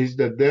is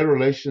that their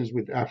relations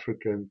with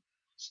African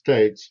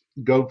states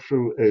go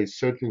through a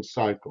certain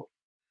cycle.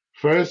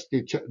 First,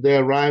 they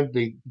arrive,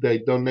 they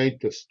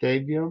donate a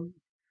stadium,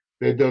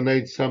 they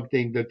donate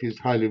something that is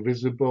highly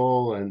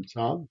visible and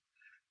so on.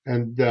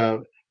 And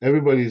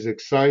everybody's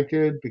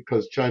excited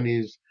because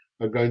Chinese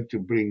are going to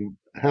bring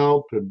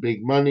help and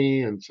big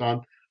money and so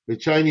on. The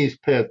Chinese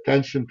pay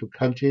attention to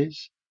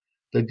countries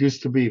that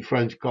used to be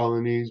French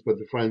colonies, but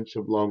the French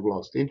have long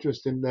lost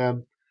interest in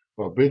them,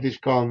 or British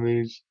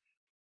colonies,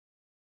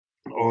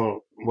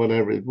 or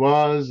whatever it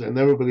was, and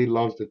everybody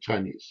loves the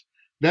Chinese.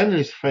 Then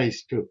there's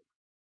phase two,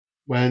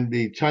 when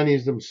the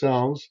Chinese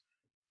themselves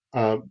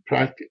are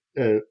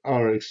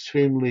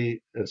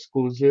extremely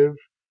exclusive.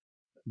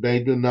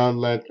 They do not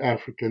let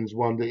Africans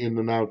wander in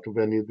and out of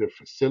any of their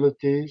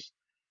facilities.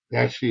 They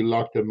actually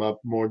lock them up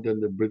more than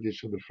the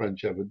British or the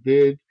French ever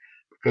did,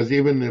 because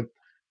even if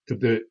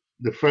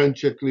the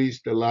French at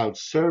least allowed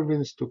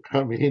servants to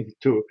come in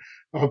to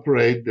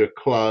operate their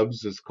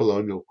clubs as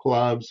colonial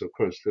clubs. Of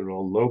course, they're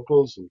all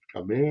locals who would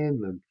come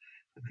in and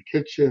the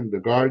kitchen, the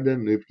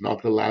garden, if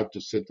not allowed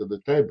to sit at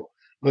the table.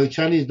 Well, the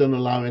Chinese don't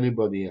allow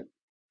anybody in.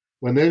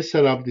 When they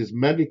set up these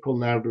medical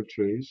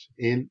laboratories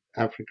in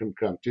African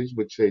countries,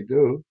 which they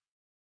do,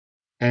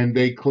 and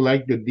they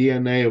collect the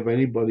DNA of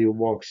anybody who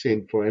walks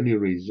in for any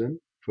reason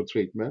for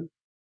treatment.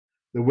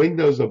 The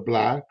windows are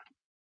black,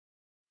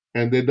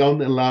 and they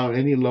don't allow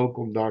any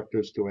local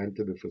doctors to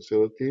enter the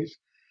facilities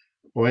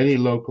or any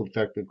local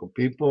technical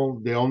people.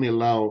 They only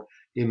allow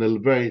in a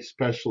very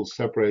special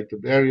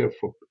separated area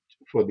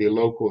for the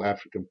local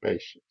African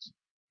patients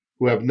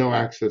who have no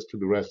access to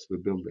the rest of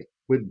the building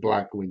with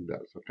black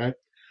windows. Okay,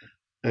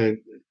 and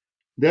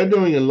they're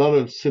doing a lot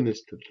of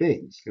sinister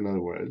things, in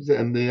other words,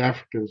 and the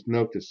Africans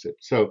notice it.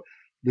 So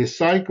the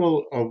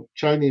cycle of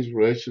Chinese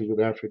relations with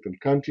African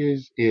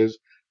countries is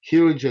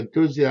huge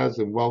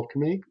enthusiasm,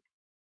 welcoming.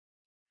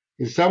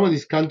 In some of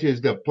these countries,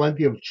 there are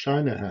plenty of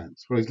China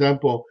hands. For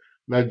example,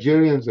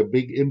 Nigerians are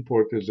big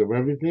importers of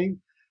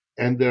everything,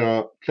 and there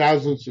are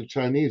thousands of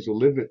Chinese who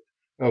live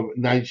of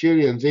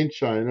Nigerians in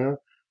China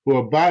who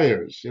are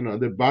buyers.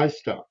 They buy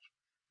stuff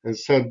and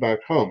send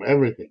back home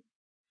everything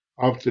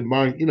off the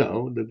mark.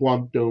 The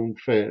Guangdong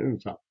Fair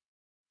and so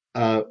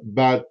on.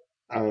 But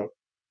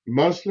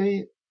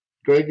mostly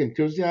great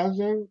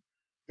enthusiasm.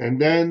 And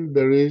then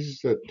there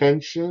is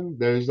tension,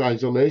 there is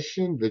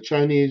isolation. The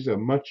Chinese are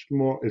much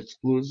more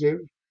exclusive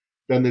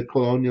than the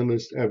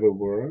colonialists ever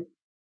were.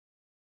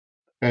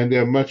 And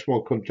they're much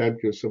more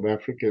contemptuous of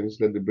Africans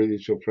than the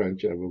British or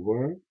French ever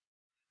were.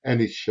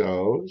 And it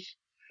shows.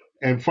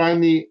 And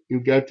finally,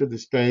 you get to the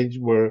stage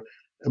where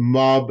a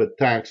mob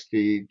attacks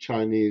the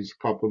Chinese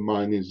copper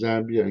mine in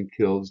Zambia and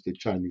kills the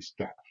Chinese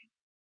staff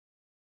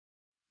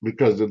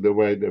because of the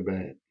way they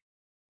behave.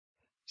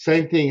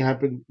 Same thing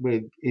happened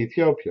with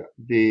Ethiopia.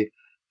 The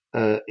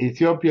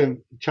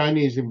Ethiopian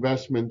Chinese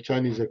investment,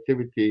 Chinese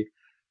activity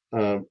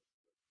uh,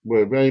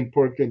 were very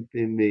important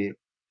in the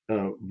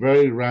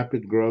very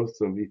rapid growth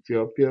of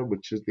Ethiopia,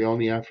 which is the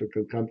only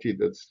African country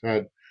that's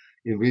had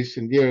in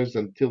recent years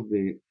until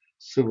the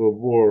civil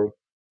war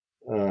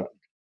uh,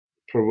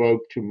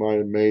 provoked to my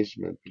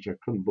amazement, which I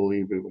couldn't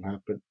believe it would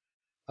happen.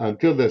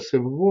 Until the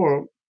civil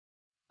war,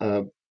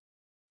 uh,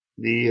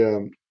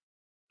 the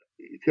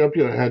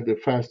Ethiopia had the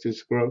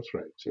fastest growth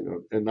rates,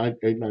 and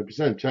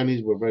 89%.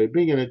 Chinese were very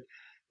big in it.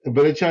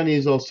 But the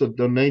Chinese also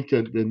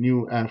donated the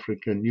new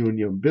African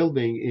Union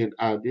building in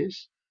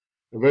Addis,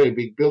 a very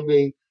big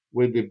building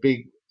with the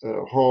big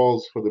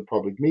halls for the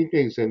public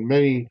meetings and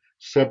many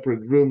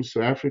separate rooms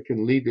so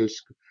African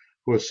leaders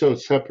who are so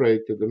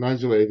separated and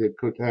isolated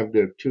could have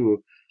their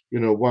two,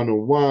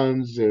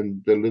 one-on-ones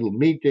and the little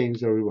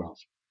meetings everywhere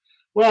else.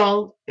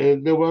 Well,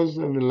 there was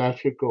an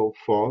electrical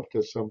fault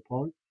at some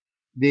point.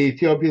 The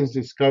Ethiopians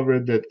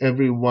discovered that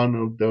every one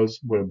of those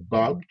were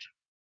bugged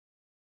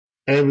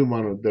Every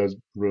one of those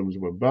rooms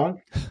were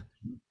bugged,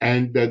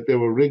 and that they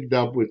were rigged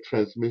up with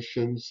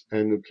transmissions,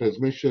 and the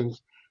transmissions,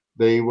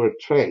 they were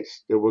traced.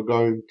 They were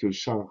going to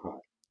Shanghai.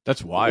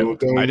 That's They were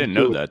wild. I going didn't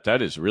know to that.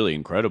 That is really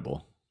incredible.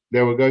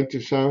 they were going to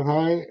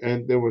Shanghai, and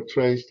they were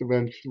traced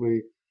eventually.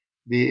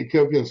 The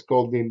Ethiopians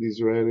called in the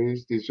Israelis.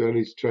 The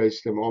Israelis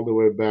traced them all the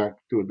way back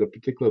to the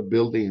particular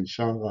building in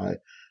Shanghai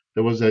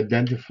that was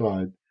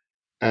identified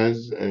as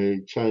a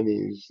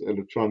Chinese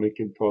electronic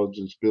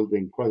intelligence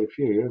building quite a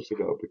few years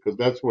ago, because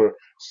that's where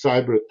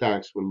cyber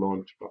attacks were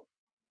launched from.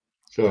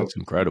 So, That's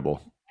incredible.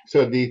 so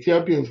the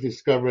Ethiopians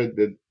discovered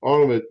that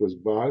all of it was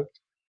bugged.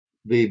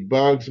 The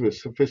bugs were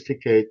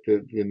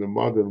sophisticated in a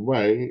modern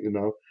way,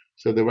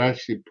 so they were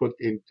actually put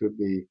into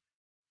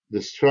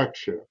the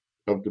structure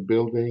of the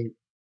building.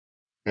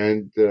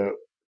 And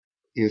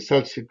in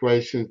such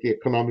situations, the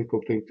economical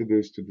thing to do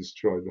is to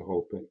destroy the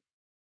whole thing.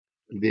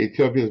 The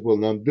Ethiopians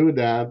will not do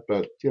that,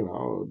 but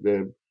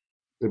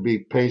there'll be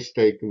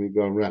painstakingly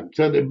go around.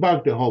 So they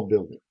bugged the whole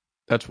building.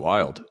 That's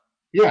wild.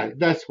 Yeah,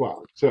 that's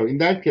wild. So in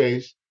that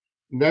case,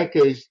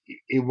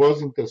 it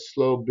wasn't a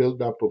slow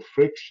buildup of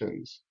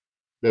frictions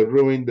that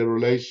ruined the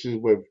relations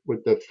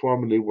with that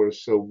formerly were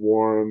so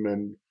warm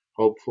and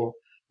hopeful.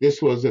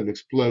 This was an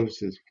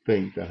explosive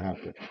thing that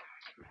happened.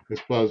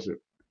 Explosive.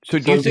 So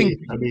So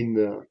I mean,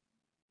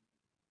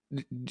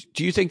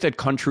 do you think that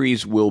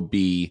countries will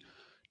be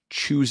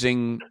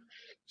choosing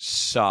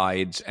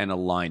sides and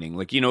aligning?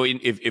 Like,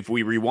 if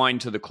we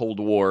rewind to the Cold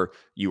War,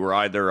 you were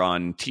either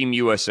on Team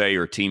USA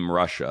or Team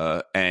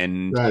Russia.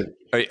 And right.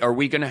 are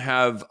we going to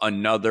have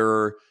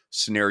another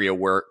scenario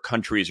where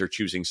countries are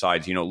choosing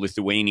sides?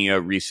 Lithuania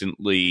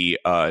recently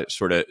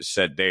sort of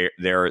said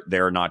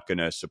they're not going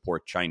to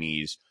support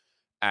Chinese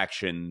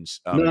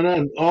actions. No,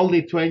 no. All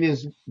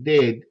Lithuanians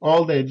did,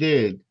 all they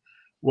did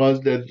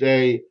was that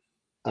they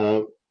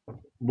uh,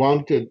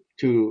 wanted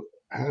to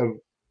have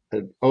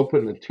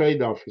open a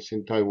trade office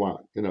in Taiwan.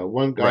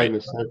 One guy Right, in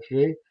a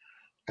secretary,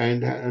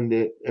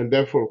 and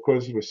therefore, of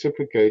course,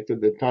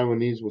 reciprocated. The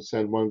Taiwanese would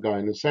send one guy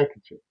in a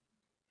secretary.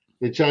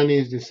 The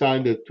Chinese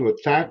decided to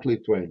attack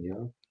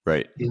Lithuania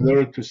right, in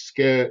order to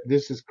scare.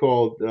 This is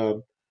called,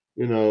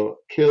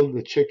 kill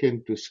the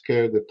chicken to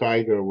scare the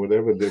tiger, or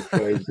whatever the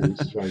phrase is,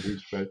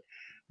 Chinese phrase.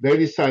 They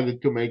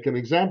decided to make an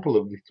example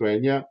of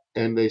Lithuania,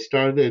 and they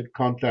started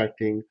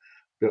contacting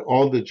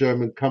all the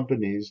German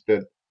companies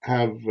that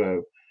have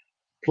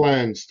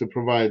plans to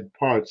provide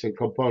parts and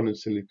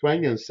components in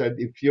Lithuania, and said,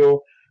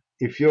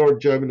 if your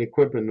German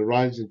equipment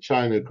arrives in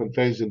China and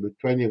contains a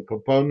Lithuanian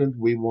component,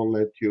 we won't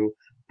let you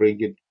bring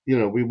it.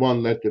 We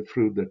won't let it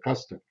through the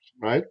customs,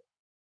 right?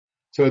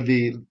 So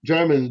the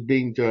Germans,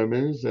 being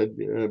Germans,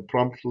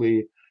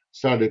 promptly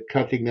started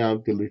cutting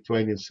out the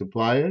Lithuanian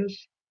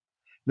suppliers.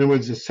 There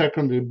was a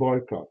secondary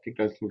boycott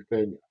against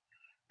Lithuania.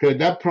 Okay,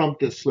 that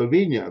prompted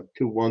Slovenia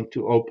to want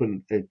to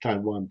open a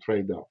Taiwan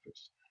trade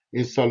office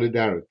in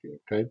solidarity.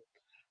 Okay,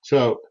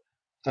 so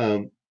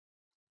um,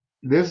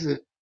 this is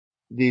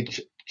the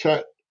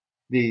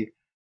the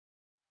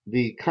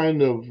the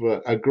kind of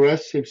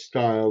aggressive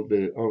style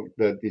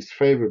that is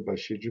favored by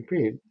Xi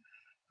Jinping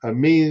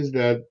means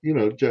that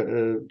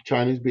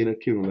China's been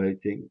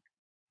accumulating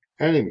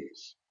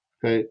enemies.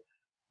 Okay,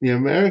 the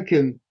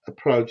American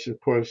approach, of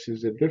course,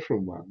 is a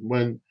different one.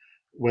 When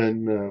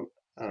when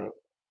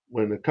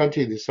a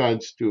country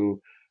decides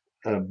to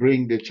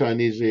bring the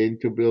Chinese in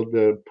to build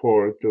a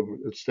port or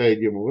a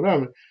stadium or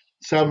whatever,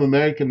 some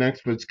American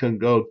experts can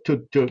go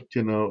toot toot,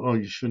 oh,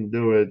 you shouldn't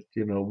do it,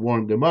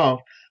 warn them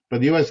off. But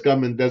the U.S.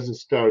 government doesn't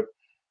start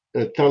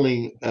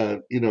calling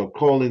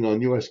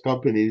on U.S.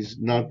 companies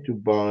not to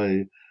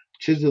buy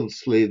chisel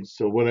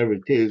slits or whatever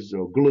it is,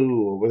 or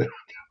glue or whatever.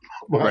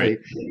 right.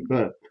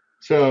 Why?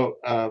 So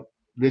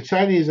the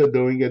Chinese are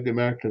doing it, the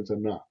Americans are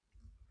not.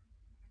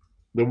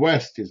 The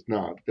West is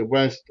not. The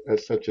West,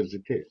 as such as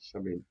it is. I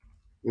mean,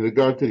 in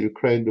regard to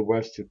Ukraine, the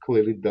West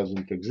clearly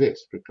doesn't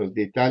exist, because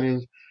the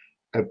Italians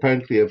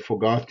apparently have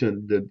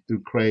forgotten that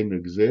Ukraine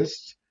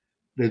exists.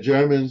 The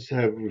Germans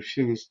have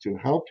refused to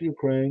help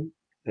Ukraine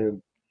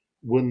and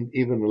wouldn't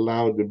even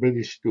allow the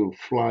British to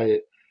fly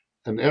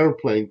an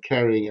airplane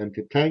carrying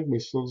anti-tank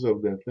missiles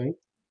of their thing.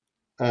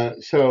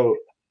 So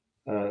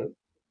uh,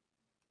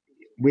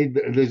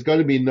 there's going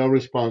to be no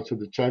response to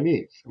the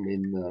Chinese. I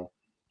mean,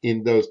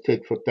 in those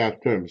tit for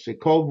tat terms, the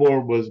Cold War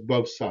was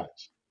both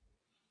sides.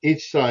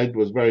 Each side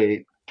was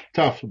very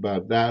tough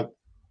about that.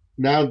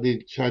 Now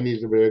the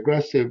Chinese are very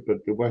aggressive, but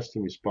the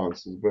Western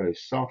response is a very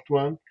soft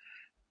one.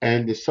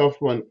 And the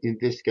soft one in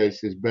this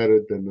case is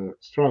better than the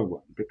strong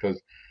one,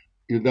 because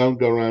you don't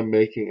go around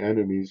making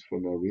enemies for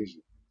no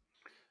reason.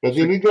 But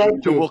So, in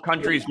regard so to, will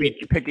countries be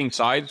picking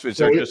sides? Is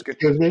there sorry, just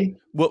excuse me?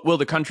 will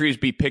the countries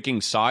be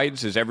picking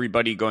sides? Is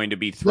everybody going to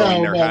be throwing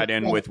No, their no, hat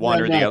in no, with one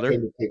they're or the not other?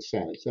 going to take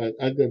sides.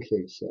 I don't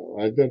think so.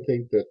 I don't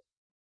think that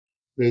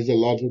there's a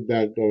lot of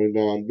that going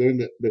on. During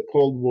the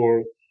Cold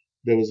War,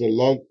 there was a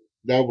lot,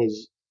 that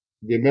was,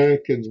 the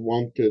Americans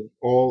wanted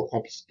all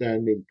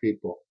upstanding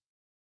people,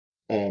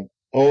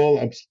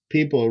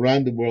 people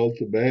around the world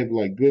to behave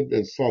like good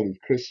and solid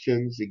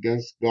Christians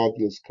against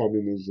godless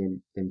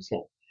communism and so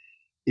on.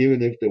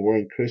 even if they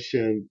weren't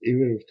Christian,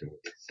 even if they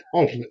were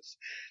thoughtless.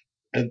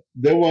 And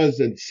there was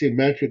a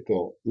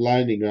symmetrical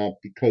lining up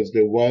because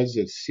there was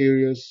a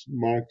serious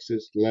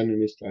Marxist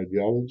Leninist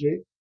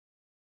ideology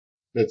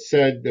that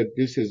said that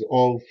this is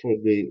all for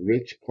the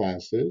rich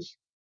classes.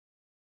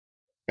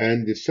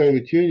 And the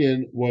Soviet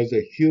Union was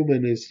a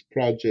humanist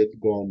project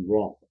gone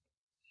wrong.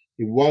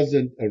 It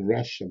wasn't a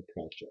Russian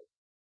project.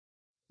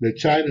 The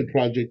China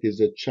project is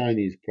a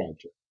Chinese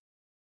project.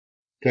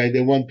 Okay, they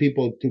want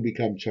people to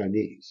become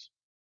Chinese,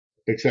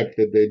 except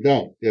that they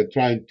don't. They're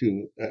trying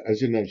to,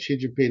 as you know, Xi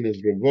Jinping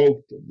has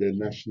revoked the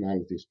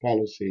nationalities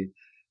policy.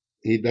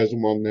 He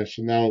doesn't want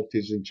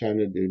nationalities in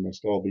China. They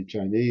must all be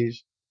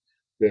Chinese.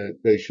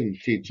 They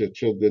shouldn't teach their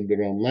children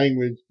their own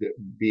language,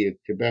 be it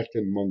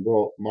Tibetan,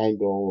 Mongol,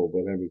 or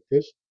whatever it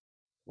is,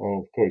 or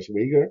of course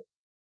Uyghur.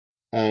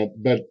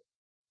 But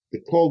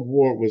the Cold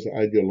War was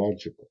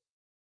ideological.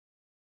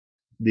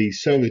 The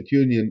Soviet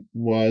Union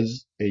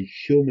was a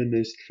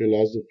humanist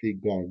philosophy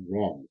gone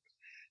wrong.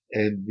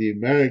 And the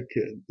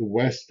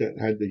West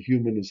had the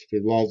humanist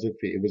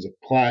philosophy. It was a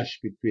clash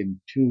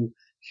between two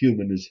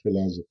humanist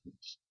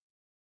philosophies.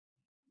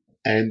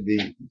 And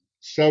the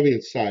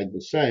Soviet side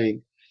was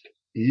saying,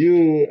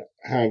 you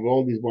have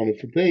all these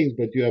wonderful things,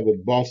 but you have a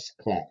boss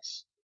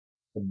class.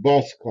 A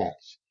boss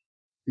class.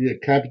 Yeah,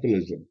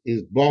 capitalism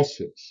is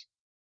bosses.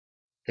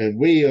 And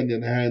we, on the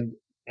other hand,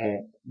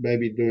 are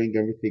maybe doing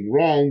everything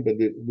wrong, but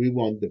we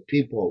want the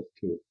people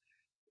to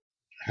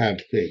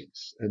have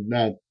things and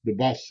not the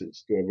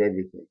bosses to have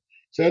everything.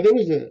 So there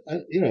was a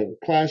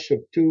clash of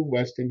two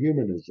Western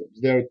humanisms.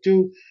 There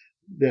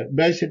are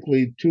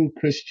basically two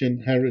Christian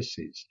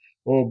heresies,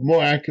 or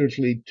more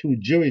accurately, two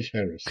Jewish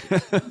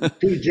heresies.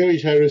 Two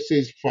Jewish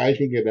heresies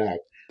fighting it out.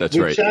 That's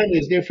With right. China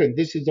is different.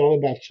 This is all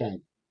about China.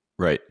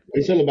 Right.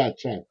 It's all about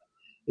China.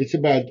 It's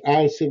about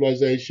our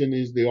civilization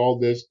is the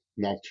oldest,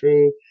 not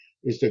true.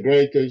 It's the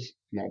greatest,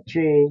 not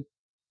true,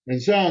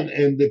 and so on.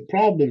 And the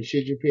problem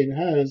Xi Jinping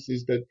has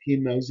is that he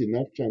knows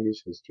enough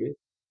Chinese history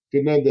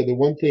to know that the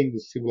one thing the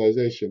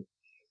civilization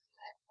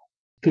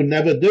could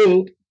never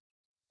do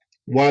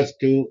was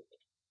to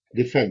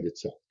defend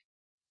itself.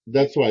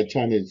 That's why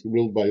China is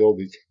ruled by all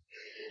these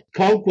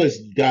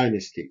conquest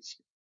dynasties.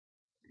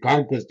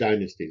 Conquest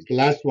dynasties. The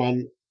last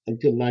one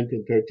until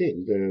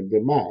 1913, the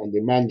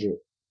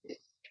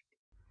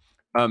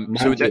So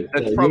Manchu,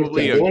 that's Yurchen.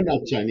 probably They were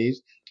not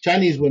Chinese.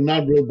 Chinese were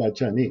not ruled by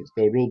Chinese.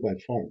 They were ruled by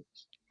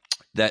foreigners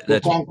who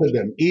that's conquered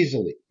them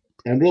easily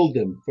and ruled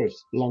them for a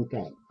long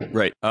time.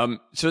 right.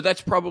 So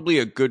that's probably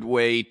a good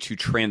way to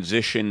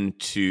transition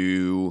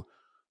to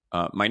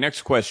my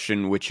next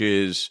question, which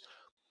is,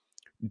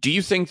 do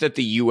you think that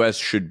the U.S.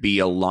 should be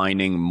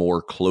aligning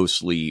more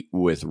closely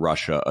with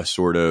Russia, a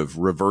sort of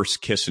reverse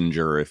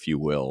Kissinger, if you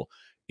will,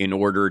 in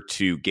order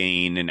to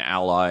gain an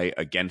ally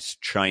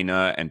against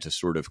China and to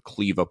sort of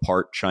cleave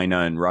apart China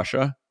and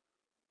Russia?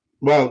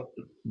 Well,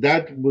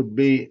 that would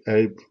be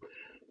a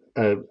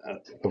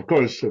of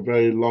course, a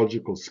very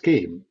logical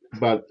scheme,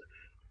 but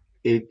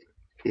it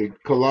it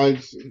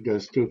collides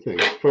against two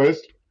things.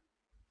 First,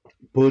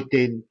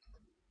 Putin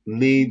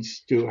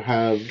needs to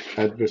have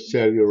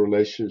adversarial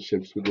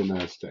relationships with the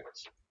United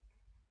States.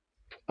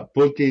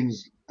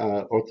 Putin's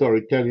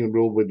authoritarian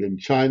rule within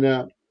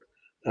China,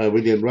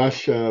 within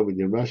Russia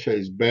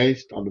is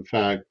based on the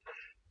fact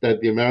that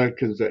the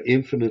Americans are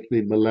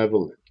infinitely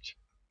malevolent,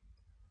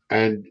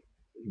 and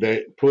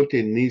that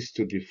Putin needs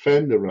to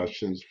defend the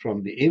Russians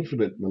from the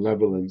infinite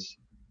malevolence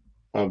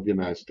of the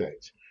United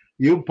States.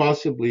 You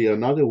possibly are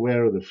not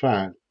aware of the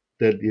fact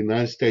that the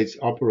United States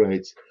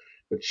operates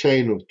a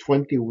chain of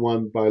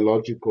 21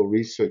 biological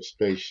research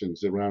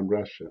stations around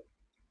Russia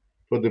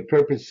for the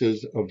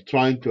purposes of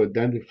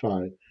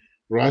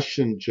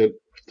Russian,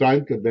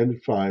 trying to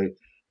identify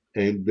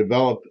and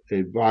develop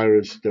a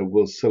virus that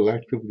will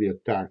selectively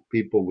attack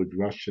people with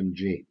Russian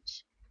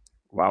genes.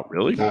 Wow,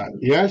 really?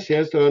 Yes,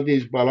 there are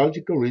these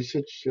biological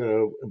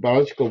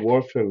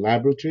warfare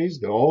laboratories.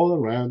 They're all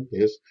around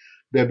this.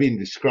 They've been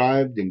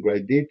described in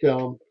great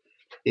detail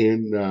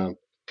in,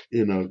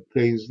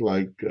 things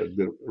like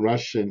the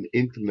Russian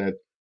internet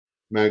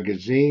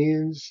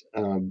magazines.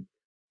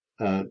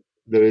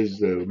 There is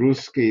the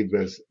Ruski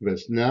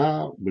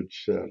Vesna,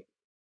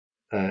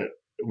 uh,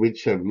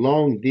 which have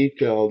long,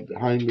 detailed,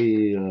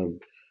 highly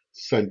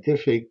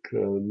scientific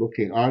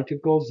looking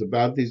articles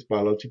about these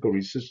biological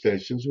research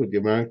stations with the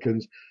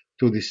Americans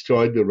to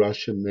destroy the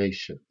Russian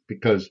nation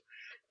because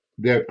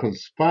they're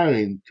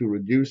conspiring to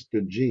reduce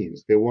the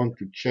genes. They want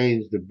to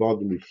change the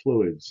bodily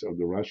fluids of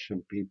the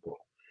Russian people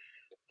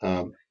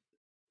um,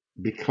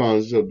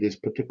 because of this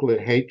particular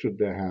hatred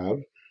they have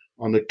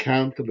on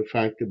account of the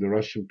fact that the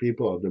Russian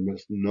people are the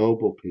most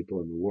noble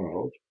people in the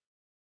world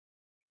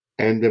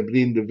and they've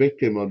been the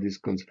victim of these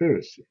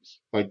conspiracies,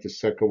 like the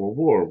Second World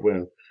War,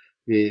 where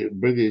the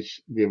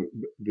British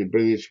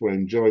were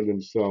enjoying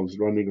themselves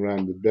running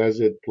around the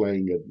desert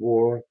playing at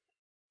war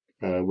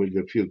with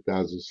a few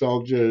thousand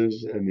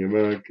soldiers, and the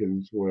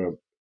Americans were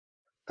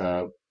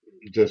uh,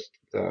 just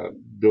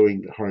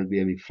doing hardly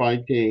any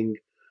fighting,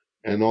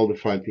 and all the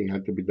fighting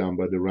had to be done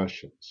by the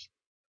Russians.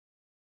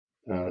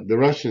 The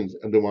Russians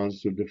are the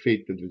ones who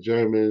defeated the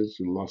Germans,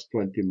 who lost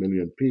 20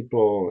 million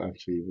people,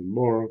 actually even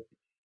more.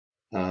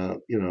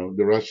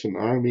 The Russian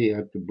army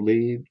had to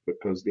bleed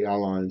because the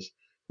Allies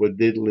were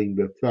diddling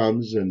their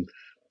thumbs, and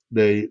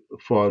they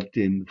fought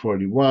in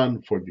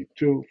 41,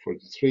 42,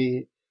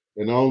 43,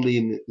 and only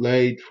in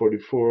late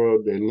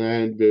 44 they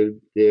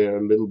landed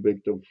their little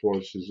bit of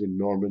forces in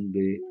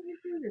Normandy,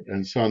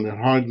 and Sun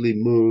hardly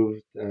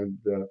moved, and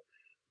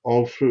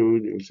all through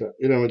it was,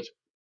 it's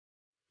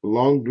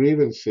long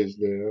grievances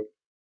there,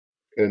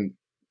 and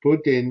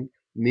Putin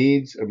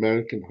needs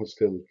American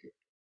hostility.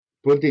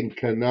 Putin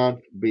cannot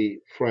be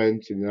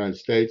friends in the United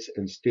States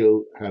and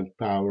still have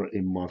power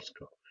in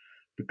Moscow,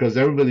 because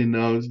everybody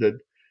knows that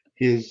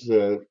his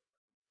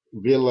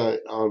villa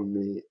on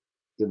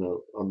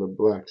the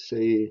Black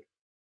Sea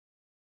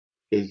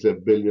is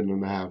 $1.5 billion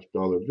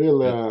It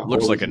villa.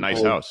 looks All like his a nice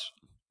land. house.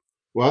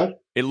 What?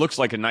 It looks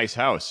like a nice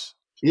house.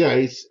 Yeah,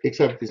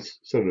 except it's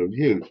sort of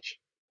huge.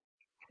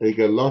 He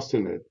got lost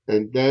in it,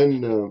 and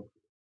then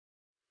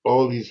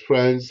all his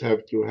friends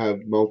have to have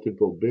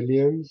multiple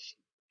billions,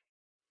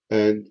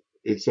 and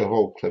it's a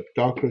whole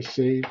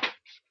kleptocracy.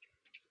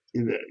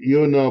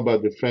 You know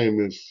about the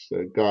famous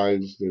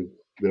guys, the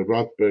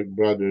Rothberg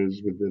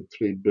brothers with the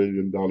 $3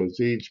 billion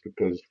each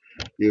because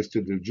they used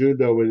to do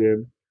judo with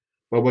him.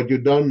 But what you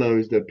don't know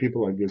is that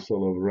people like this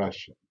all over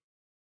Russia.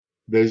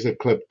 There's a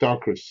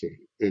kleptocracy.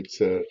 It's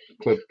a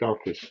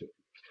kleptocracy.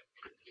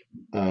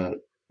 Uh,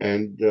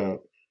 and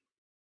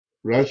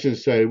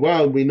Russians say,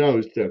 well, we know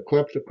it's they're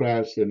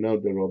kleptocrats, they know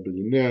they're all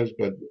billionaires,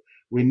 but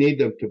we need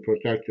them to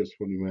protect us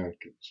from the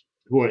Americans,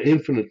 who are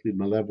infinitely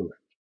malevolent.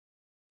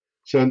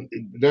 So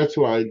that's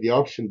why the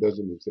option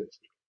doesn't exist.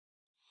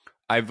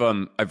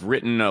 I've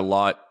written a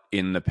lot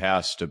in the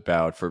past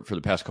about for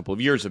the past couple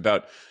of years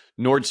about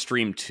Nord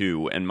Stream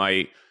 2, and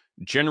my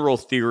general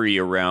theory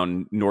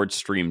around Nord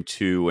Stream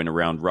 2 and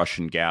around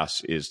Russian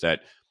gas is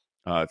that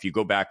if you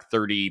go back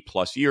 30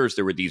 plus years,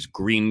 there were these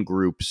green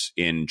groups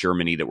in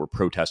Germany that were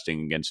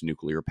protesting against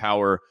nuclear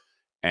power.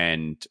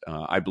 And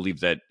I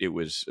believe that it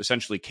was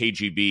essentially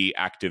KGB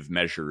active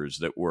measures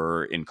that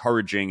were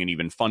encouraging and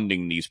even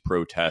funding these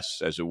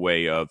protests as a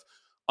way of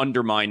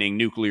undermining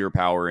nuclear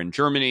power in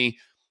Germany,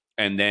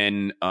 and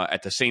then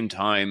at the same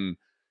time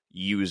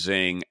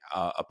using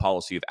a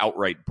policy of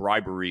outright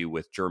bribery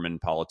with German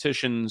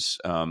politicians,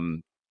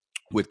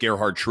 with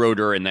Gerhard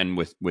Schroeder, and then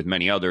with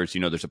many others.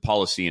 There's a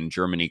policy in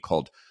Germany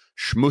called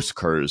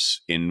Schmuskers,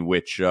 in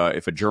which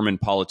if a German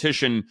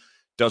politician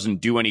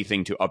doesn't do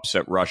anything to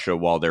upset Russia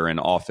while they're in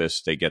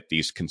office, they get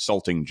these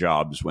consulting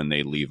jobs when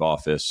they leave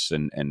office,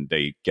 and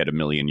they get €1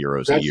 million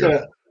a That's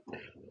year.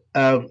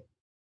 uh,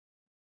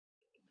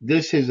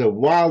 this is a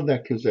wild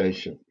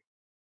accusation.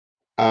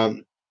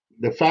 Um,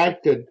 the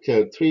fact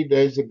that 3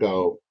 days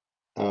ago,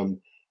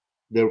 um,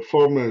 the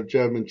former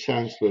German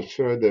Chancellor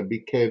Schroeder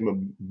became a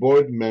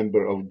board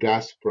member of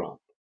Gazprom,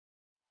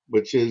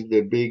 which is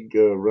the big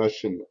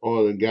Russian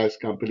oil and gas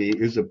company,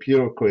 is a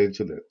pure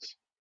coincidence.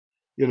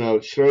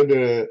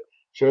 Schroeder,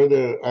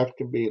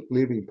 after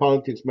leaving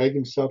politics, made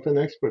himself an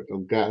expert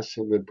on gas,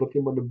 and then put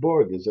him on the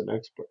board as an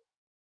expert.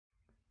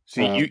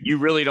 See, you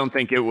really don't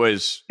think it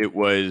was No,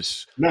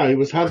 it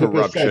was 100% what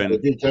corruption,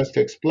 you just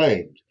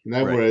explained. In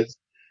other right? words,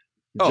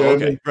 Oh,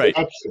 German okay, right.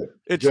 corruption.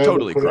 It's German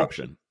totally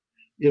corruption.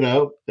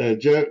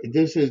 corruption.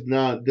 This is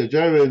not the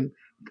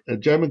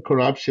German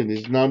corruption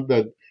is not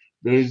that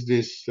there is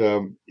this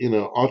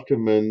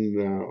Ottoman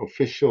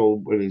official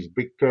with his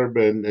big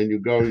turban, and you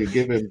go and you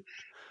give him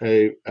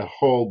a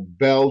whole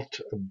belt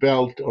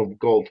of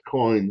gold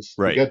coins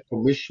to Right. get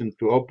permission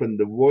to open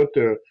the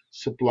water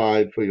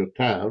supply for your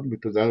town,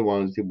 because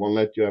otherwise he won't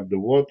let you have the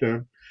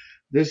water.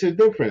 This is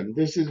different.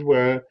 This is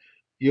where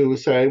you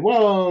say,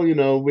 well, we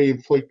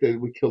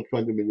killed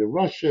 20 million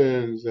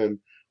Russians, and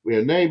we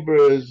are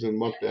neighbors, and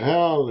what the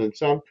hell,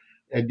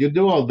 and you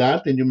do all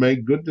that, and you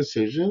make good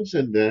decisions,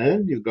 and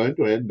then you're going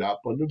to end up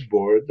on the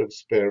board of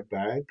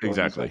Sberbank or these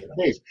Exactly. other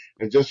things.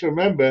 And just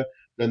remember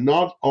that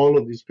not all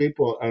of these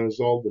people are as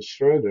old as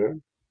Schroeder.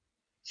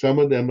 Some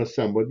of them are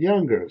somewhat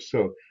younger.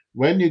 So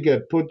when you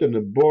get put on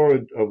the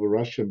board of a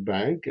Russian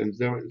bank, and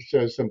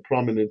there's some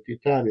prominent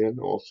Italian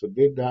also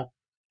did that,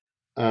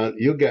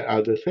 you get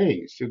other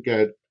things. You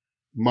get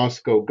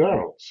Moscow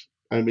girls.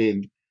 I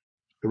mean,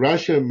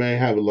 Russia may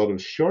have a lot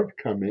of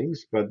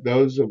shortcomings, but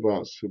those of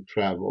us who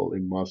travel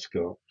in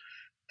Moscow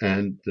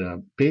and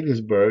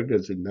Petersburg,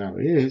 as it now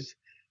is,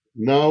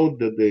 know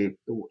that the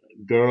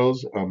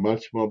girls are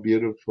much more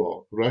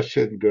beautiful.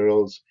 Russian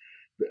girls,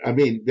 I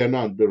mean, they're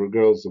not the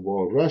girls of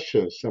all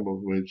Russia, some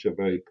of which are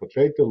very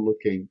potato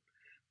looking,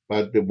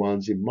 but the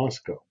ones in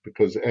Moscow,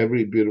 because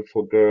every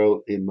beautiful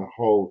girl in the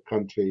whole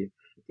country,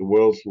 the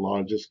world's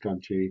largest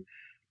country,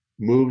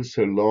 moves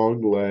her long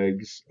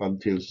legs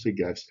until she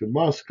gets to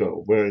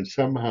Moscow, where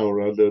somehow or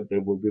other they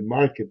will be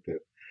marketed,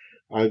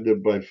 either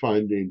by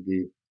finding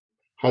the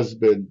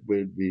husband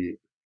with the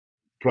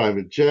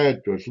private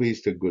jet, or at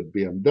least a good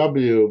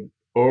BMW,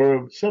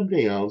 or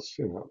something else,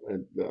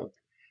 And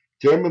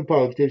German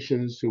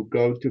politicians who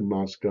go to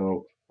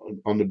Moscow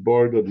on the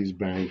board of these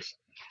banks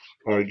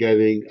are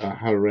getting a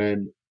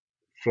harem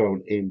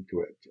thrown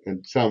into it,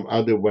 and some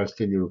other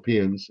Western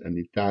Europeans and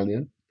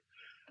Italian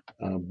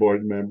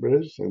board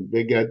members, and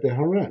they get the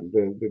harem,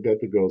 they get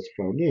the girls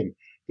thrown in.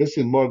 This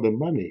is more than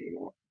money.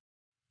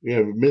 We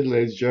have a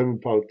middle-aged German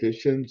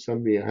politician.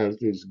 Somebody has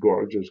these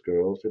gorgeous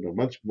girls,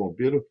 much more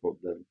beautiful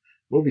than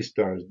movie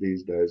stars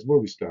these days.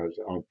 Movie stars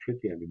aren't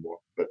pretty anymore,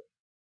 but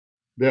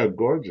they are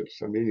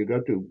gorgeous. I mean, you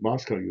go to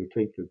Moscow, you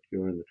think that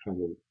you're in a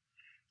kind of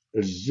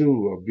a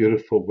zoo of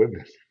beautiful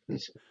women.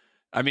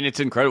 I mean, it's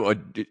incredible.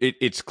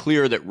 It's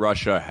clear that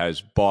Russia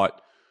has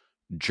bought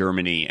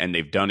Germany, and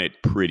they've done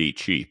it pretty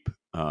cheap.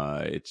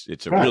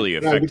 It's a Right, really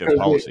right, effective because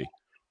policy.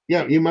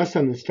 yeah, you must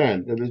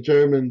understand that the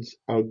Germans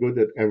are good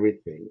at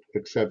everything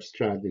except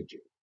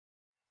strategy.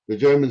 The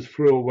Germans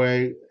threw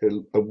away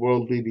a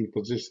world-leading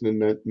position in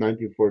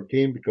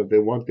 1914 because they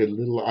wanted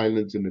little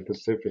islands in the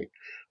Pacific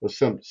or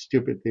some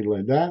stupid thing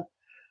like that.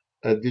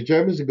 The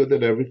Germans are good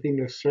at everything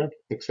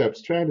except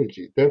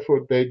strategy.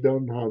 Therefore, they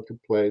don't know how to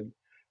play.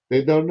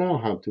 They don't know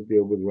how to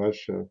deal with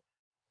Russia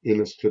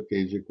in a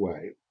strategic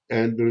way,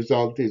 and the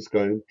result is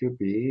going to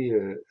be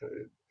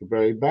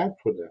very bad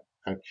for them,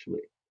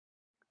 actually,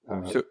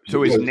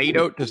 So is because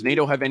NATO? Does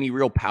NATO have any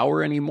real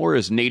power anymore?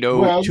 Is NATO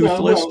well, well,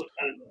 toothless? well,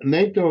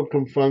 NATO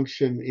can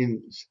function in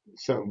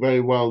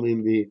very well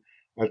in the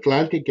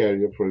Atlantic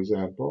area, for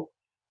example,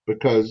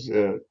 because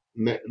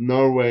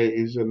Norway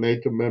is a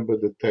NATO member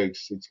that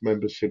takes its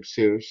membership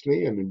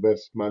seriously and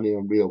invests money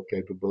on real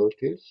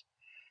capabilities.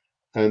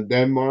 And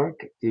Denmark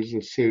is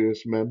a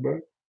serious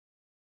member.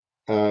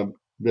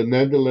 The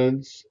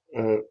Netherlands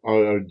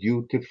are a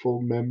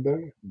dutiful member.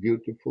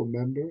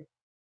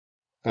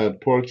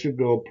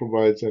 Portugal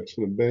provides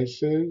excellent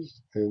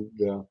bases,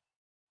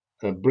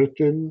 and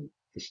Britain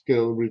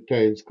still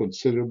retains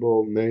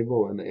considerable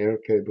naval and air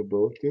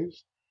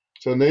capabilities.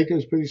 So NATO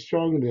is pretty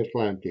strong in the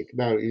Atlantic.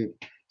 Now, in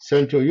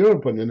Central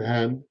Europe, on the other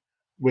hand,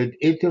 with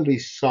Italy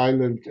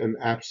silent and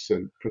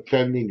absent,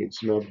 pretending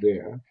it's not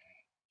there,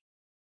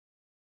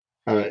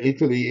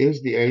 Italy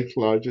is the eighth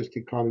largest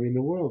economy in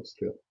the world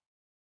still.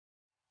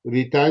 With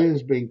the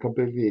Italians being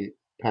completely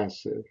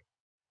passive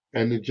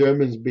and the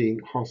Germans being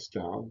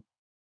hostile,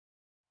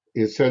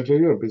 in Central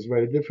Europe is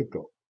very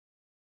difficult.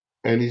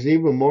 And it's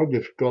even more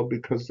difficult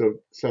because of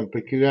some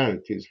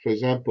peculiarities. For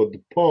example,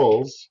 the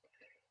Poles,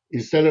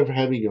 instead of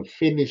having a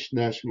Finnish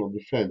national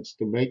defense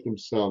to make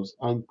themselves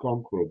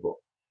unconquerable,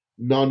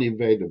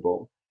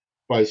 non-invadable,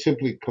 by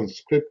simply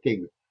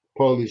conscripting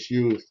Polish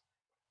youth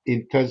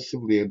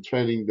intensively and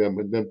training them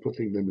and then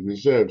putting them in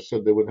reserve, so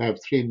they would have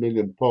 3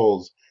 million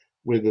Poles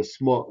with a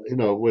small,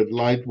 with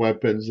light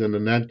weapons and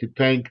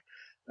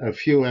a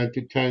few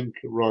anti-tank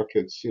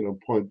rockets,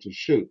 point to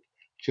shoot,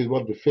 which is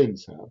what the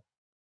Finns have.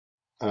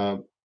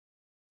 Um,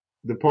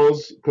 the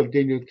Poles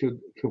continue to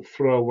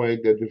throw away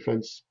their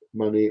defense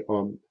money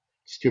on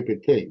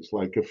stupid things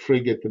like a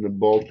frigate in the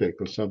Baltic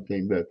or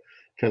something that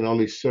can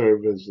only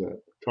serve as a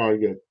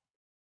target,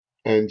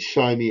 and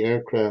shiny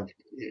aircraft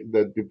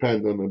that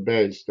depend on a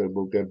base that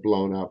will get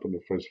blown up in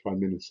the first 5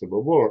 minutes of a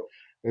war,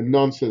 and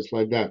nonsense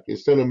like that.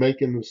 Instead of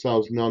making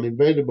themselves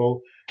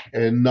non-invadable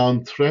and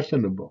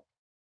non-threatenable,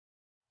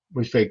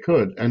 which they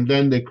could, and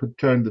then they could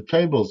turn the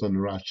tables on the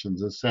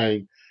Russians and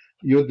saying,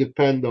 you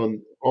depend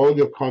on all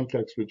your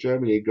contacts with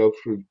Germany go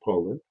through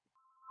Poland,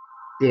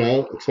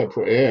 except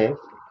for air,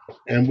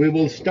 and we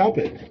will stop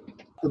it.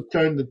 To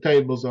turn the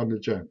tables on the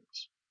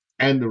Germans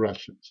and the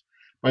Russians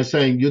by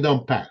saying you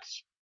don't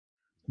pass.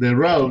 The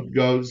road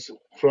goes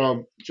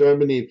from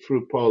Germany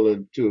through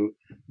Poland to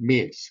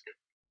Minsk.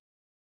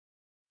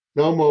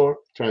 No more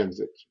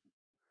transit.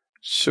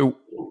 So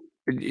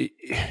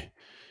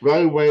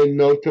Right away,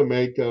 no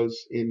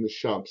tomatoes in the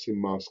shops in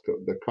Moscow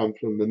that come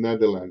from the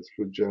Netherlands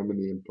through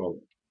Germany and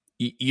Poland.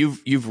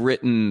 you've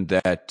written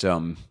that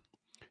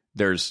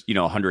there's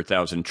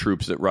 100,000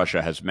 troops that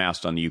Russia has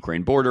massed on the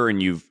Ukraine border,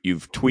 and you've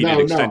tweeted No, no,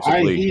 I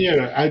extensively.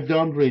 hear, I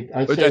don't read.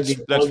 I But say that's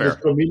on this fair.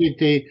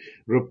 community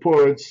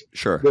reports,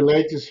 Sure, the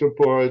latest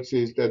reports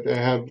is that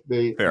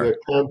they're fair.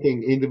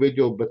 counting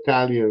individual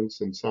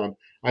battalions and so on.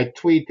 I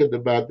tweeted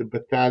about the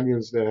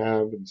battalions they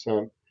have and so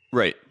on.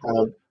 Right.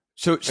 Um,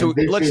 So and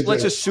this let's is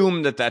let's a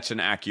assume that that's an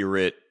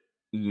accurate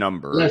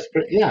number. let's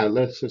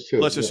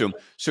assume, Let's yeah. assume.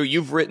 So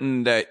you've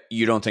written that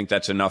you don't think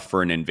that's enough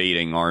for an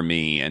invading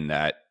army, and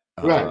that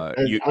Right.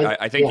 And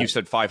I think you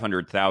said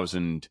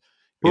 500,000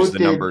 is the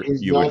Putin number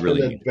is you would not an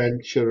really need.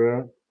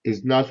 adventurer,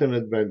 is not an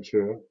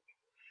adventurer.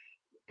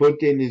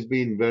 Putin is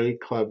being very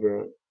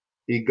clever.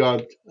 He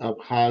got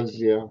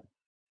Abkhazia,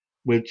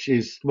 which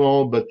is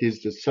small but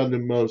is the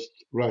southernmost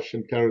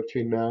Russian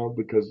territory now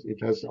because it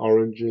has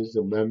oranges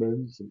and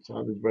lemons and so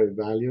on. It's very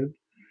valued.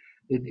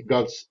 It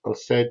got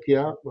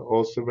Ossetia,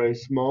 also very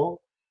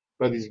small,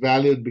 but it's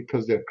valued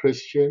because they're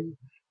Christian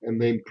and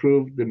they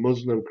improved the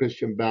Muslim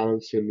Christian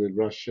balance in the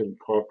Russian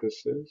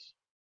Caucasus.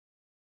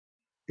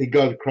 It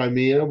got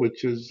Crimea,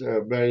 which is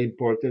very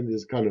important.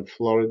 It's kind of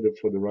Florida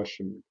for the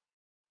Russian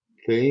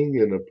thing,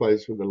 in a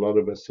place with a lot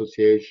of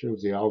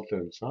associations, the Alta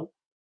and so on.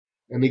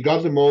 And he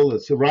got them all.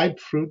 It's a ripe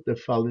fruit that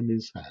fell in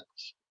his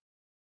hands.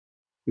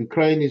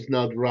 Ukraine is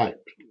not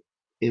ripe.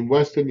 in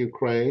Western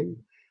Ukraine,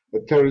 a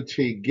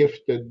territory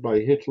gifted by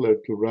Hitler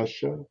to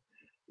Russia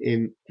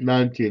in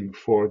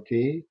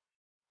 1940.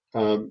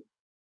 Um,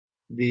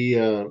 the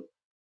uh,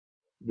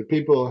 the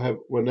people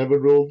were never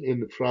ruled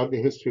throughout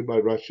the history by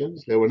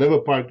Russians. They were never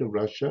part of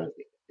Russia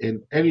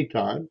in any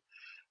time.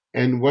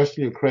 And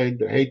Western Ukraine,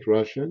 they hate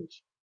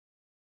Russians.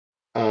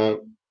 Uh,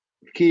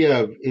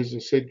 Kiev is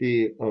a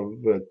city of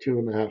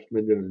 2.5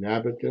 million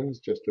inhabitants,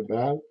 just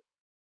about.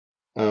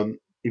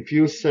 If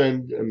you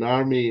send an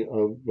army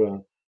of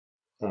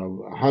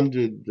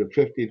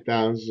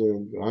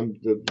 150,000,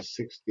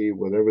 160,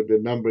 whatever the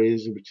number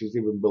is, which is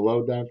even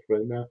below that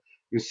right now,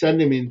 you send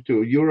them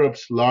into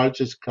Europe's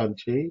largest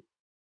country,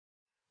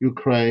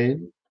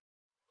 Ukraine,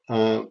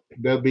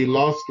 they'll be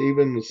lost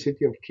even in the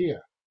city of Kiev.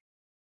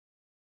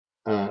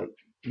 Uh,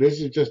 this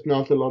is just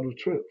not a lot of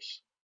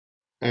troops.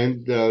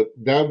 And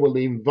that will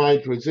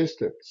invite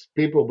resistance.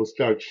 People will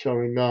start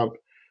showing up,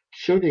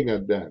 shooting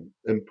at them,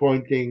 and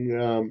pointing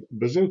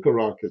bazooka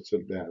rockets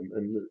at them,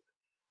 and the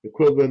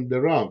equivalent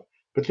thereof.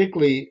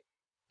 Particularly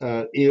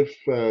if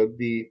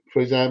for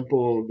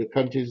example, the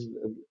countries,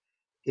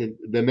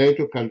 the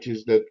NATO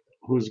countries that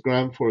whose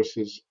ground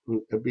forces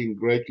have been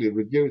greatly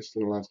reduced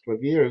in the last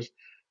 20 years,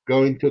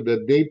 go into the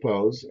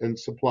depots and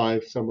supply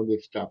some of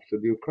this stuff to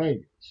the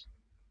Ukrainians.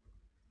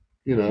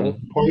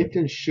 Point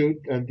and shoot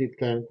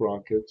anti-tank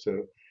rockets.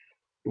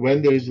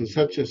 When there is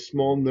such a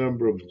small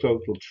number of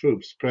total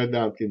troops spread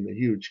out in a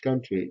huge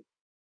country,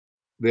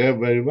 they are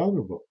very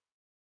vulnerable.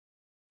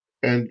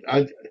 And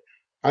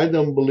I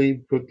don't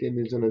believe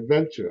Putin is an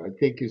adventurer. I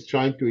think he's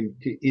trying to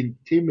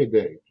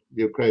intimidate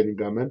the Ukrainian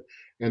government.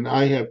 And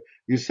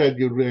you said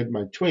you read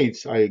my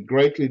tweets. I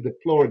greatly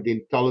deplore the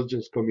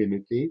intelligence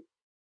community,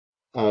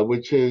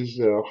 which is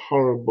a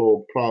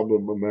horrible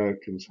problem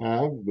Americans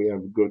have. We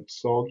have good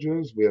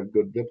soldiers, we have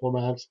good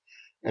diplomats,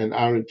 and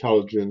our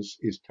intelligence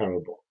is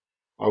terrible.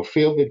 Our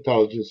field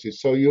intelligence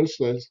is so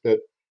useless that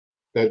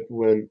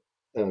when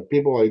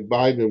people like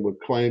Biden were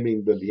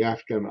claiming that the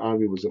Afghan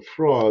army was a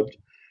fraud,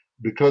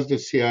 because the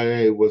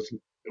CIA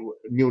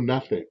knew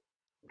nothing.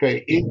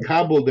 Okay, in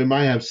Kabul, they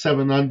might have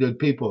 700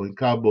 people in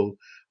Kabul,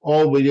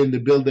 all within the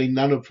building,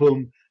 none of whom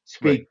Right.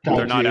 speak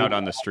They're not Tajik out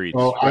on the streets.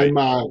 or Right.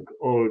 Aimaq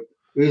or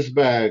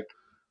Uzbek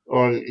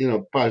or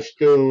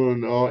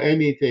Pashtun or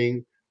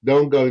anything.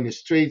 Don't go in the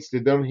streets.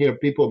 They don't hear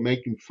people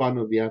making fun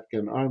of the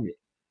Afghan army.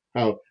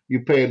 How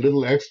you pay a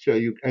little extra,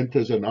 you enter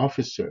as an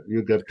officer,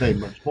 you get paid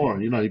much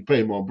more. You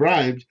pay more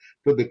bribes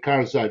to the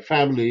Karzai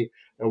family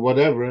or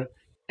whatever,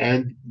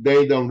 and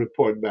they don't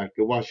report back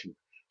to Washington.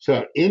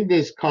 So in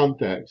this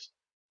context,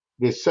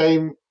 the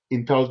same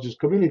intelligence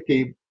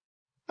community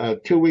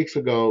 2 weeks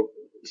ago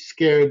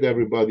scared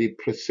everybody,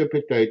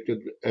 precipitated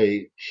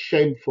a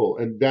shameful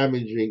and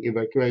damaging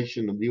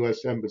evacuation of the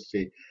U.S.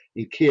 Embassy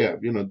in Kiev,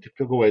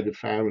 took away the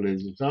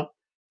families and stuff.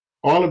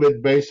 All of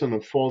it based on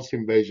a false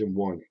invasion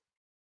warning.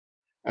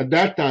 At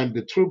that time,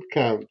 the troop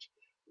count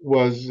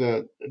was,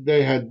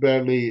 they had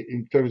barely,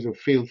 in terms of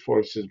field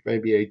forces,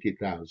 maybe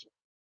 80,000.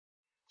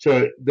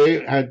 So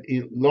they had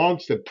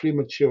launched a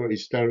premature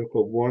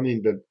hysterical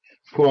warning that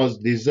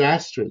caused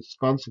disastrous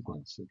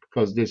consequences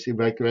because this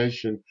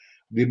evacuation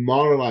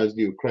demoralized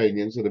the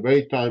Ukrainians at the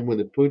very time when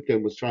the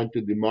Putin was trying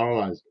to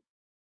demoralize them.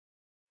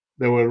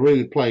 They were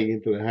really playing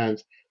into their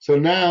hands. So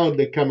now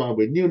they come out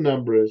with new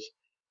numbers,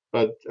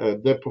 but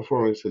their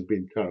performance has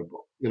been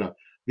terrible.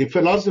 The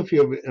philosophy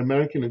of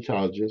American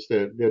intelligence,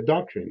 their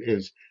doctrine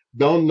is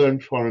don't learn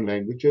foreign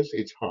languages,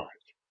 it's hard.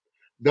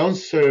 Don't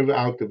serve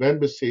out of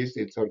embassies,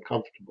 it's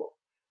uncomfortable.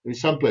 In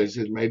some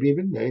places, maybe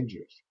even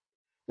dangerous.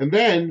 And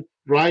then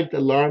write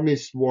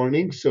alarmist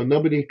warnings so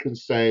nobody can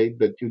say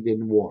that you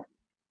didn't warn.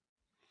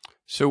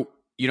 So,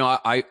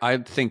 I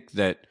think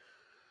that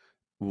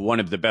one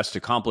of the best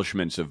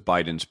accomplishments of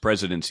Biden's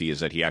presidency is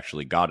that he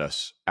actually got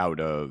us out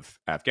of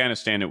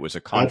Afghanistan. It was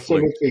a conflict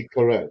Absolutely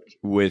correct.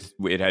 with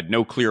it had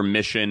no clear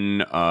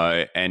mission,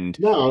 and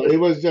No, it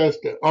was just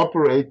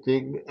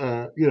operating,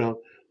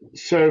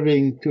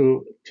 serving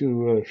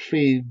to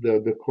feed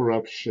the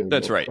corruption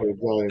that's of right.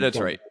 Karzai and That's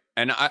company. right.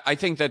 And I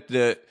think that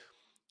the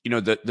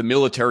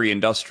military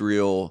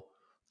industrial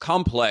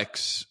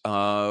complex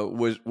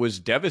was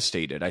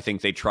devastated. I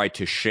think they tried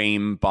to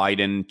shame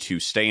Biden to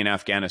stay in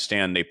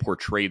Afghanistan. They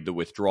portrayed the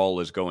withdrawal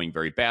as going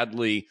very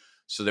badly,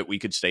 so that we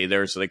could stay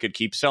there, so they could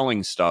keep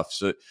selling stuff.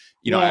 So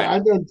No, I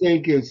don't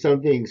think it's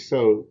something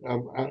so.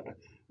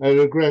 I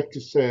regret to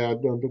say I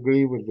don't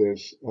agree with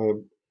this.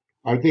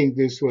 I think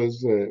this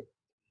was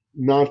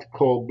not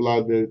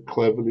cold-blooded,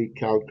 cleverly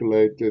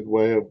calculated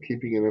way of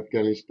keeping in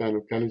Afghanistan.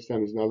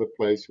 Afghanistan is not a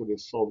place where they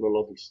sold a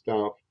lot of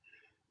stuff.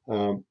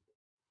 Um,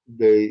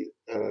 they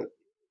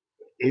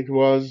It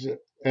was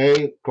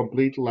a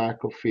complete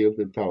lack of field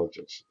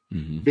intelligence.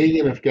 Mhm. Being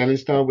in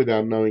Afghanistan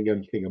without knowing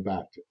anything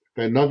about it,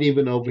 and not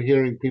even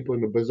overhearing people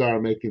in the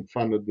bazaar making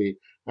fun of the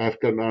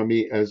Afghan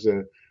army as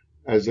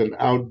an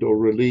outdoor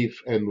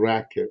relief and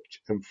racket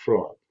and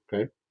fraud.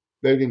 Okay,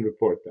 they didn't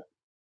report that.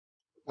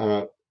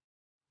 Uh,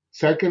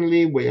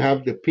 Secondly, we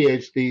have the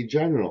PhD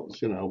generals.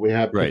 We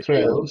have Right.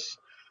 Petraeus,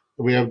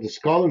 we have the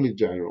scholarly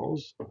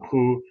generals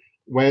who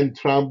when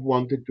Trump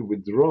wanted to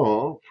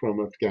withdraw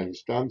from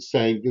Afghanistan,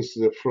 saying this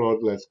is a fraud,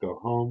 let's go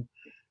home.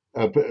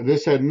 But they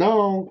said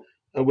no.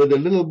 With a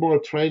little more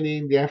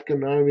training, the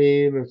Afghan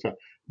army,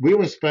 we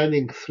were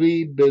spending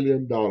 $3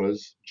 billion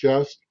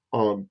just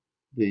on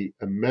the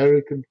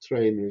American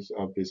trainers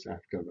of this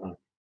Afghan army.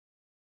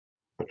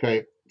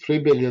 Okay,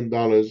 $3 billion,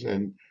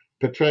 and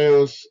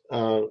Petraeus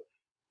uh,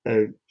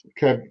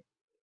 kept,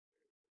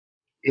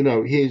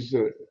 he's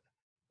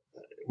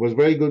was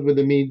very good with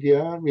the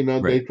media. They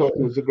Right. thought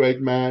he was a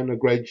great man, a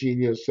great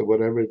genius, or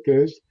whatever it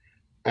is.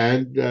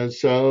 And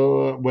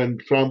so when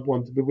Trump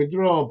wanted to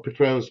withdraw,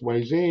 Petraeus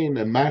weighs in,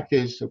 and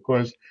Mattis, of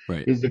course,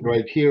 Right. is the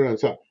great hero. And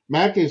so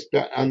Mattis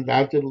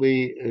undoubtedly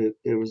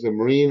it was a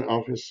Marine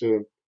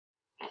officer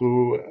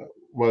who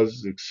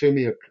was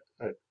extremely,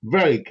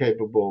 very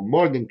capable,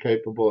 more than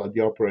capable at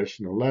the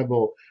operational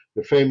level.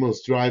 The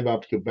famous drive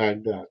up to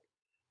Baghdad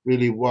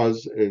really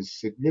was a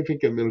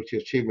significant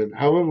military achievement.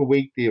 However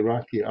weak the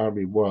Iraqi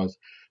army was,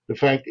 the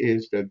fact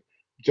is that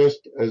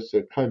just as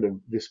a kind of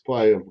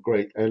display of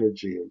great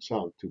energy and so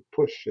on to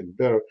push and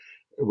bear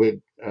with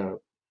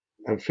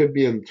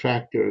amphibian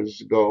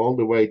tractors go all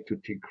the way to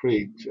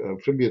Tikrit.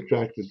 Amphibian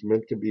tractors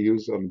meant to be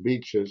used on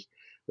beaches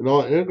and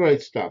all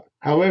great stuff.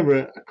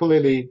 However,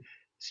 clearly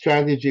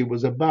strategy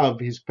was above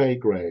his pay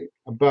grade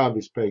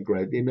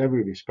in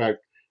every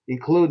respect,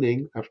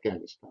 including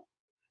Afghanistan,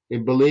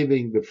 in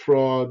believing the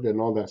fraud and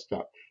all that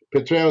stuff.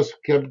 Petraeus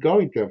kept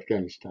going to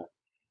Afghanistan.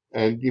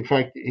 And in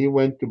fact, he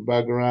went to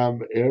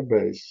Bagram Air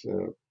Base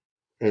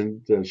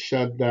and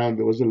shut down.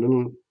 There was a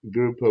little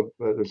group of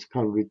this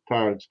kind of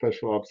retired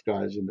special ops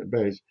guys in the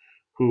base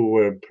who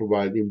were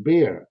providing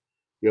beer,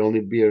 the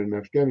only beer in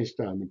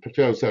Afghanistan. And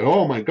Patel said,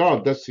 "Oh my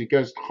God, that's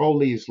against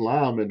Holy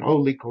Islam and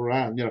Holy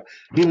Quran."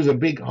 He was a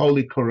big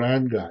Holy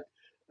Quran guy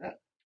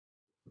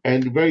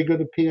and very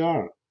good at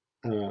PR.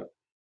 Uh,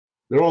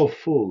 they're all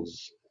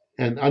fools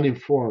and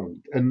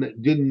uninformed and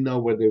didn't know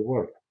where they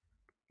were.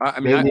 I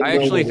They mean, didn't I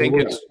know actually where they think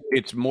were.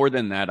 it's more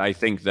than that. I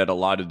think that a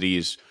lot of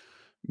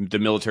the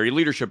military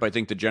leadership, I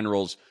think the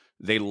generals,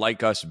 they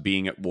like us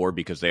being at war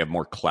because they have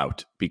more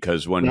clout.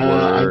 Because when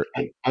we're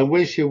I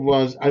wish it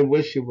was. I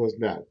wish it was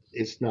that.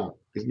 It's not.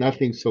 It's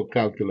nothing so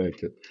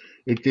calculated.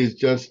 It is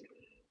just,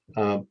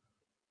 um,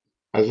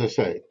 as I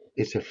say,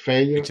 it's a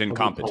failure it's of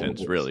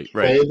incompetence, intelligence. really,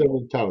 right? Failure of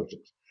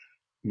intelligence.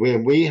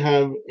 When we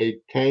have a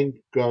tank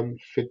gun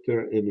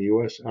fitter in the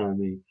U.S.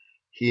 Army,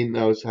 he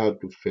knows how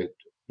to fit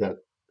that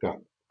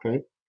gun.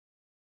 Okay.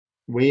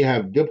 We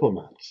have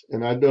diplomats,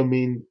 and I don't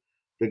mean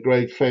the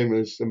great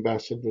famous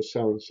ambassador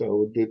so and so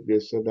who did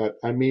this or that.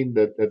 I mean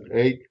that at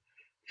 8,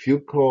 if you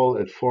call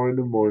at 4 in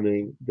the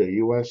morning the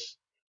U.S.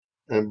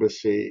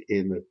 embassy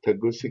in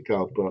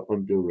Tegucigalpa,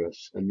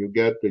 Honduras, and you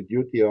get the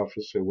duty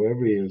officer,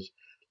 wherever he is,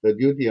 the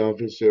duty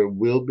officer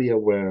will be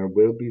aware,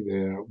 will be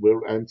there,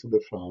 will answer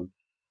the phone,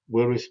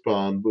 will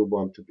respond, will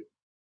want to do.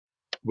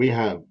 We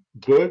have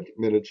good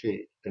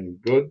military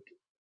and good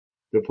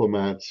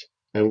diplomats,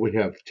 and we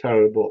have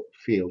terrible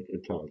field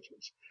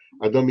intelligence.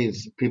 I don't mean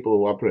people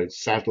who operate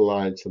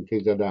satellites and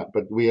things like that,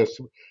 but we are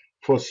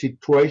for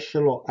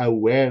situational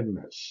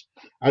awareness.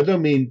 I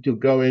don't mean to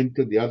go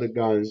into the other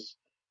guy's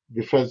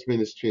defense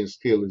ministry and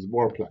steal his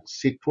war plan.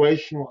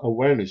 Situational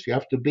awareness. You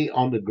have to be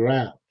on the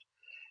ground.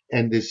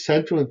 And the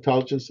Central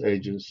Intelligence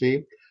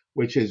Agency,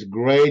 which is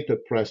great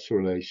at press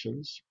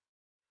relations,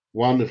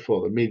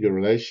 wonderful at media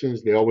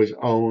relations. They always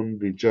own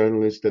the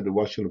journalist at the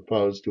Washington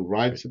Post who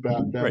writes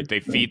about Right. them They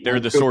feed. They're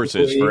the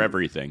sources for uncritically.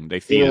 everything. They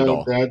feed it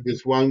all. They had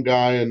this one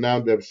guy, and now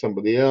they have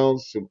somebody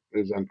else who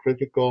is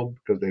uncritical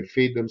because they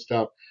feed them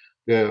stuff.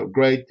 They're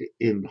great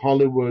in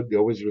Hollywood. They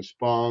always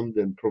respond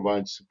and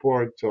provide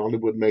support. So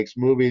Hollywood makes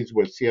movies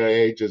where CIA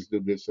agents do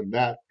this and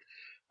that.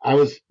 I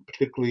was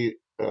particularly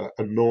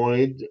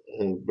annoyed,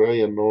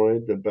 very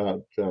annoyed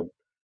about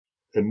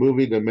a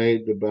movie they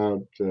made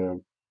about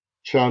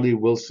Charlie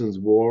Wilson's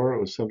War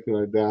or something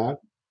like that,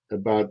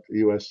 about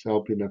U.S.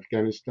 help in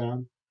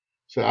Afghanistan.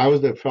 So I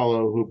was the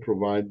fellow who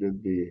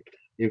provided the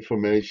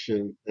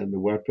information and the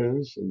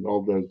weapons, and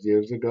all those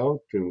years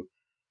ago to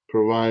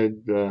provide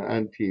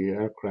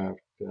anti-aircraft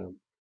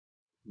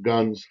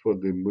guns for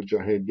the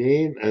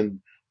Mujahideen. And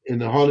in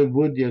the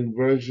Hollywoodian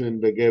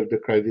version, they gave the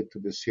credit to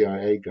the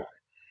CIA guy,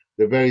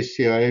 the very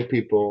CIA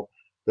people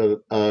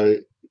that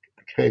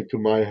came to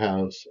my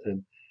house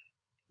and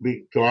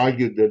to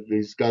argue that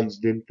these guns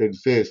didn't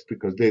exist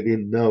because they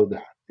didn't know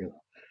that.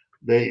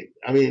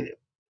 I mean,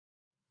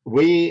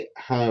 we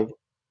have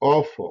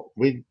awful.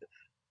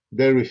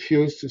 They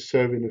refuse to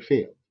serve in the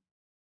field.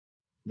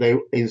 They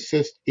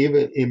insist,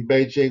 even in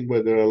Beijing,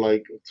 where there are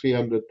like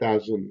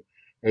 300,000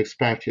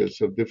 expatriates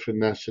of different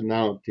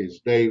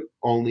nationalities, they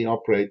only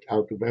operate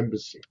out of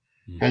embassy.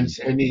 Mm-hmm. Hence,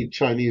 any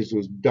Chinese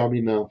who's dumb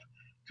enough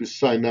to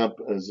sign up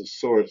as a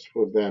source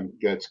for them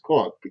gets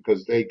caught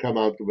because they come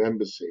out of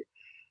embassy,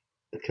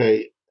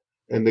 okay,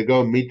 and they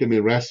go meet them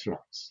in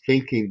restaurants,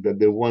 thinking that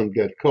they won't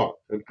get caught.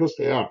 And of course,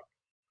 they are.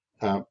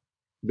 Uh,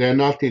 they're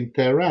not in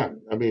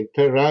Tehran. I mean,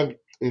 Tehran,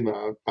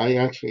 I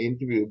actually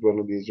interviewed one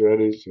of the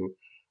Israelis who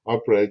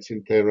operates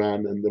in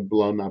Tehran, and they've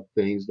blown up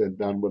things. They've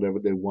done whatever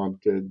they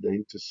wanted. They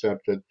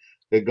intercepted.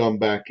 They've gone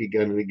back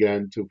again and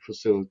again to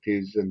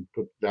facilities and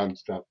put down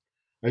stuff.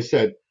 I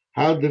said,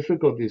 how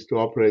difficult is it to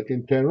operate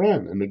in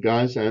Tehran? And the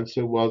guy's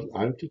answer was,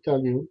 I have to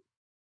tell you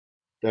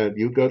that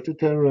you go to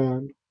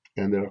Tehran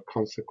and there are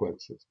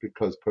consequences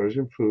because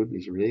Persian food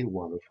is really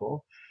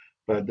wonderful,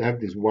 but they have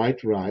this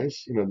white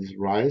rice, this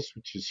rice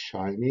which is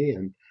shiny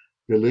and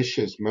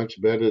delicious,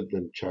 much better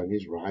than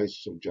Chinese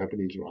rice or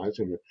Japanese rice,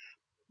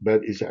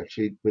 but it's.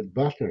 With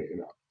butter.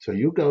 So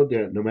you go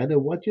there, no matter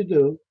what you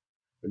do,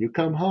 when you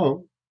come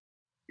home,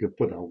 you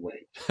put on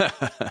weight.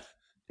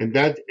 And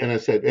I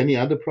said, any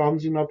other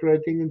problems in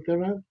operating in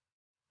Tehran?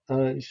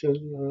 He says,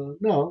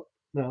 no,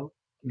 no.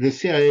 The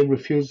CIA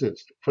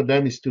refuses. For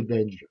them, it's too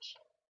dangerous.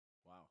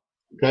 Wow.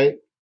 Okay?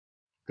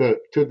 Good,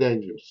 too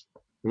dangerous.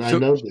 And I So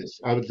know this.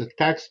 I was a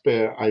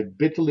taxpayer. I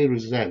bitterly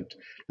resent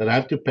that I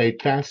have to pay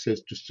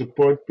taxes to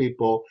support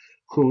people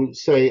who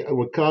say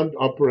we can't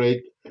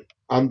operate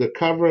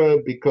undercover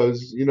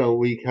because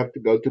we have to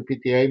go to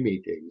PTA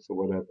meetings or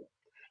whatever.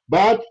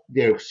 But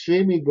they're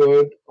extremely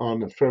good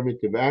on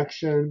affirmative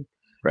action,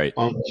 right,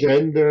 on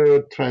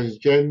gender,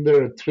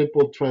 transgender,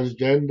 triple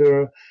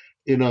transgender,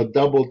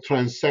 double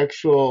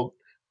transsexual.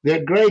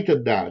 They're great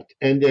at that,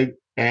 and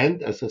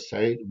as I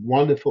say,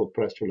 wonderful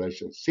press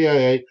relations.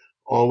 CIA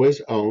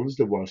always owns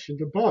the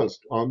Washington Post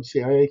on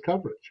CIA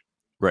coverage.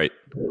 right.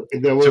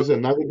 There So was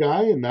another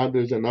guy, and now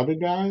there's another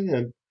guy,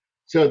 and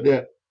so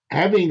they're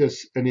having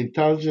an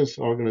intelligence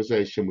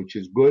organization which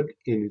is good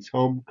in its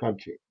home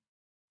country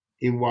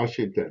in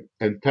Washington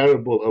and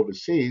terrible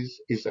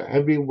overseas is a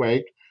heavy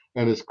weight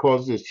and has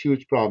caused us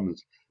huge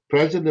problems.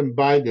 When President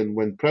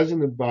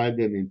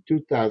Biden in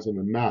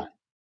 2009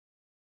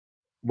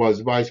 was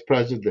vice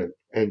president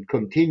and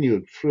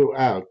continued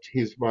throughout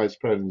his vice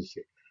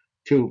presidency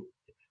to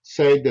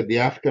say that the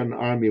Afghan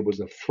army was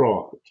a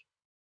fraud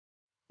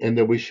and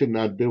that we should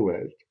not do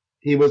it.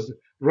 He was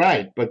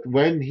right, but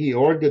when he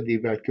ordered the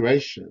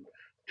evacuation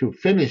to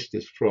finish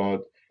this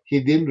fraud,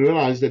 he didn't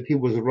realize that he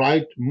was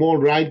right, more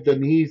right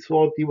than he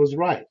thought he was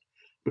right,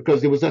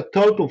 because it was a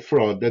total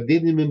fraud. They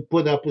didn't even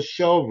put up a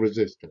show of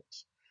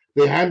resistance.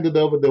 They handed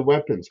over the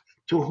weapons.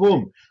 To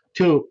whom?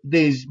 To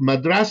these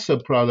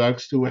madrasa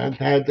products who had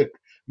had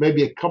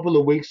maybe a couple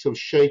of weeks of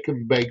shake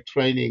and bake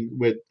training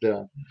with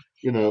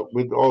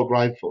all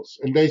rifles,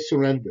 and they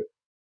surrendered.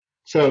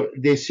 So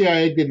the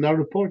CIA did not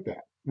report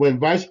that. When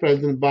Vice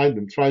President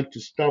Biden tried to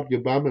stop the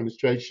Obama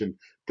administration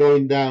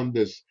going down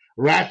this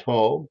rat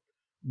hole,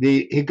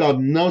 he got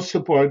no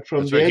support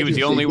from that's the right. He was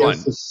the agency only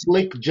against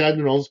one.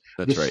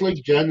 the That's right.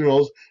 slick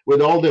generals with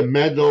all the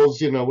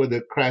medals, with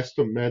the crest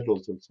of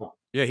medals and so on.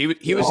 Yeah, he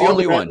was the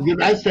only one. The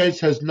United States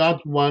has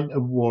not won a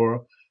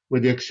war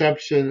with the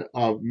exception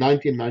of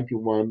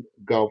 1991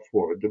 Gulf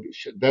War, the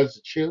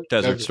Desert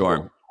Desert Storm,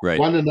 Storm. Right.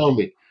 one and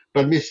only.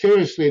 But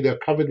mysteriously, they're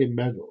covered in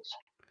medals.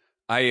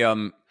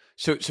 I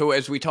so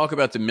as we talk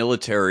about the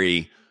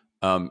military,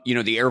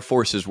 the Air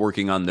Force is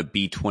working on the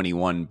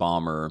B-21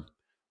 bomber.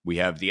 We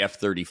have the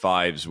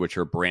F-35s, which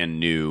are brand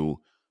new,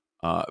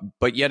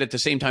 but yet at the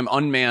same time,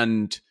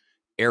 unmanned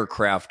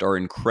aircraft are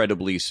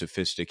incredibly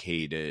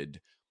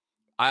sophisticated.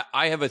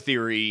 I have a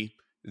theory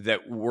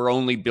that we're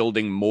only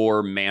building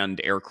more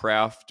manned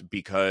aircraft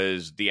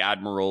because the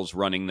admirals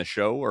running the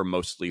show are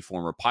mostly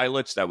former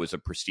pilots. That was a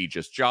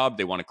prestigious job.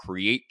 They want to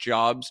create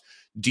jobs.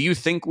 Do you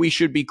think we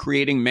should be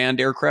creating manned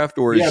aircraft,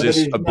 or is Yeah, but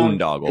this a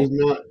boondoggle? it's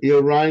not,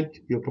 you're right,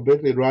 you're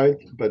completely right,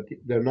 but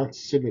they're not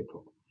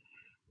cynical.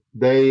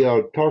 They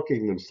are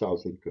talking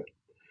themselves into it.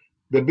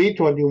 The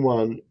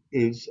B-21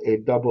 is a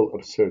double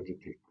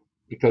absurdity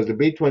because the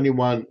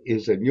B-21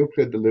 is a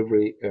nuclear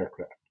delivery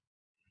aircraft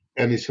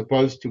and is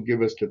supposed to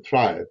give us the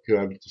triad. You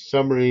have the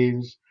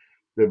submarines,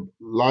 the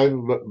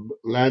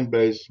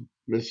land-based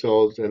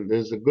missiles, and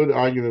there's a good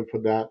argument for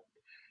that,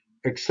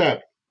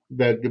 except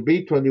that the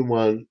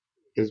B-21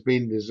 is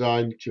being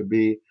designed to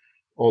be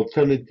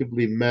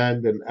alternatively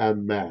manned and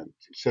unmanned.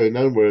 So in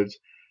other words,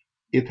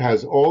 it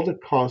has all the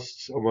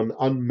costs of an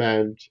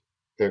unmanned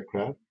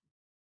aircraft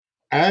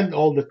and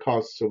all the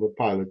costs of a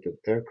piloted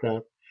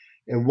aircraft.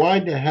 And why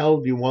the hell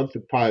do you want to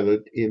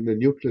pilot in the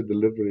nuclear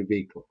delivery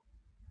vehicle?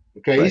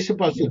 Okay, Right. he's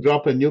supposed to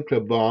drop a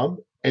nuclear bomb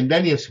and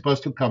then he's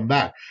supposed to come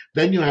back.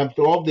 Then you have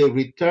all the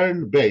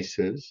return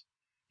bases.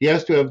 He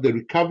has to have the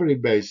recovery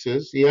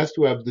bases. He has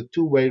to have the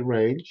two-way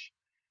range,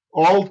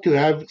 all to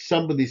have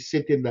somebody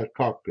sit in that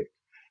cockpit.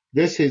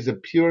 This is a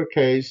pure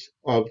case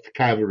of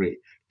cavalry.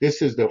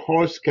 This is the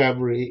horse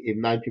cavalry in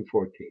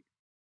 1914.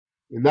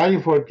 In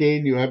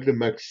 1914, you have the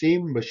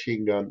Maxim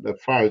machine gun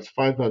that fires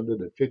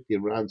 550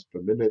 rounds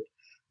per minute,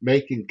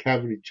 making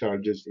cavalry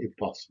charges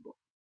impossible.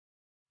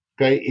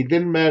 Okay, it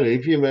didn't matter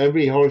if you have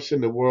every horse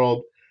in the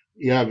world,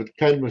 you have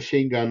 10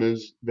 machine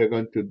gunners, they're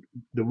going to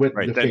Right.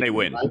 Then defeat they you,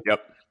 win. right?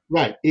 Yep.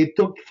 Right. It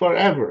took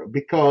forever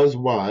because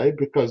why?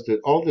 Because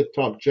all the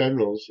top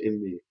generals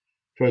in the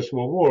First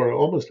World War,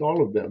 almost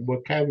all of them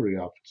were cavalry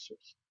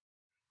officers.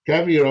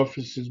 Cavalry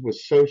officers were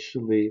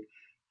socially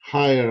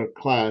higher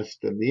class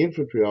than the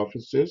infantry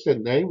officers,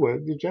 and they were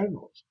the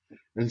generals.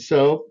 And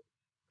so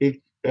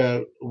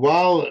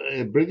while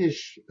the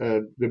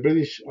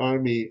British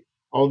Army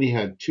only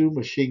had 2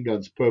 machine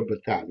guns per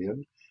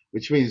battalion,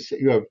 which means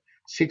you have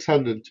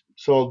 600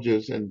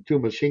 soldiers and 2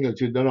 machine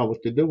guns, you don't know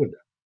what to do with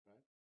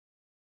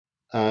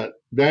them.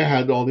 They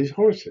had all these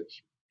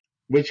horses,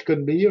 which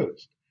couldn't be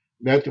used.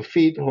 They had to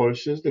feed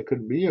horses that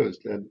couldn't be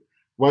used. And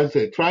once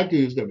they tried to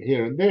use them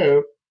here and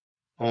there,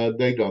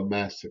 they got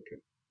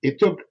massacred. It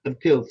took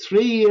until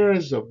 3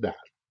 years of that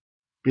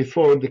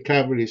before the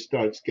cavalry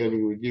starts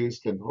getting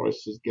reduced and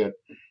horses get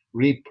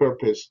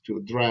repurposed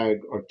to drag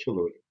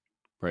artillery.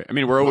 Right. I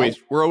mean, Right.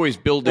 we're always So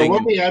what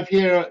building. we have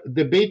here,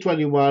 the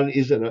B-21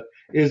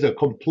 is a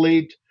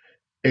complete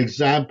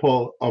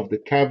example of the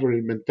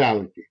cavalry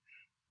mentality.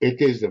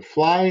 It is a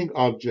flying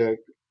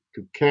object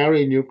to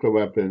carry nuclear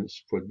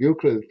weapons for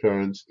nuclear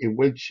deterrence, in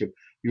which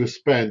you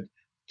spend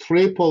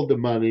triple the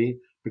money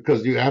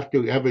because you have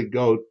to have it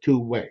go 2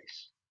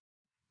 ways.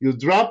 You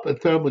drop a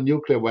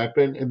thermonuclear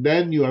weapon, and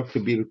then you have to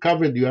be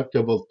recovered. You have to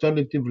have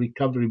alternative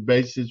recovery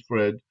bases for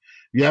it.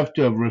 You have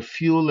to have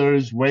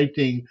refuelers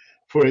waiting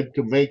for it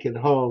to make it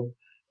home.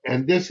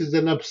 And this is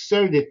an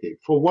absurdity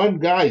for one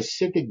guy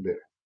sitting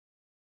there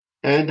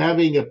and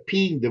having a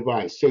peeing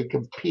device so he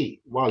can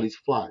pee while he's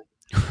flying.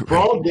 For Right.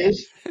 all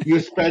this, you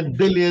spend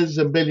billions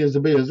and billions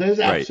and billions. There's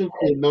Right.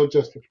 absolutely no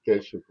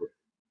justification for it.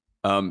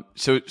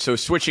 So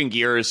switching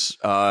gears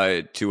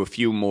to a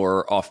few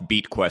more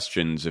offbeat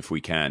questions, if we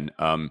can.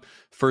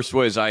 First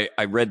was I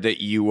read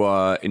that you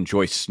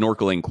enjoy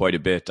snorkeling quite a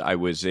bit. I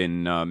was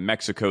in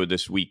Mexico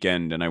this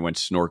weekend, and I went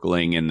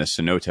snorkeling in the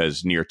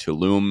cenotes near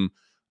Tulum.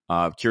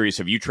 Curious,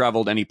 have you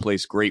traveled any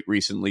place great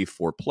recently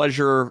for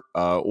pleasure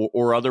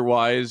or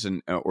otherwise,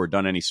 and or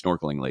done any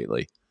snorkeling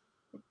lately?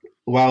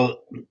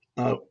 Well,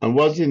 I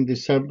was in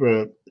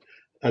December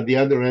at the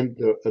other end,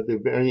 at the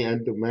very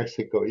end of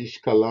Mexico,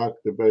 Ixcalac,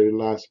 the very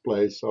last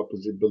place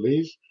opposite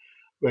Belize.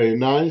 Very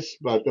nice,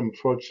 but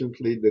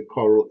unfortunately the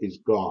coral is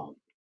gone.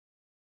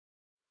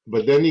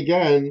 But then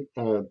again,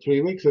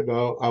 3 weeks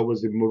ago, I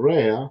was in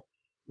Moorea,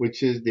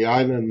 which is the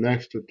island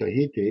next to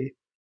Tahiti,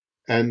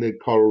 and the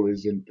coral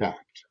is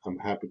intact, I'm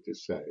happy to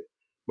say.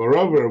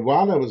 Moreover,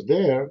 while I was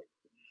there,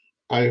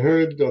 I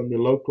heard on the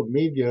local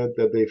media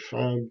that they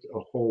found a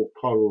whole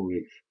coral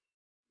reef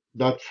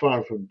not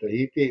far from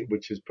Tahiti,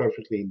 which is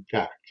perfectly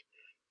intact.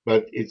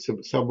 But it's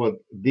somewhat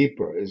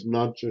deeper. It's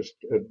not just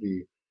at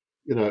the,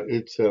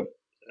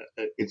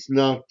 it's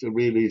not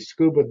really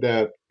scuba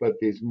depth, but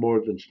it's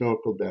more than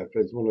snorkel depth.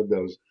 It's one of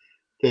those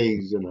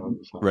things,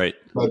 So. Right.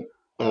 But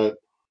uh,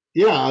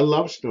 yeah, I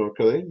love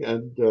snorkeling,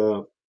 and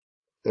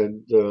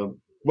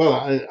well,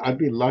 I've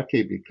been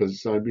lucky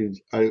because I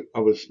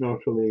was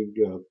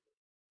snorkeling.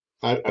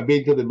 I've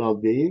been to the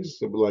Maldives,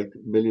 like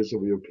millions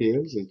of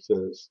Europeans.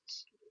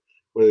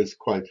 Well, it's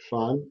quite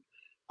fun.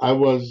 I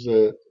was,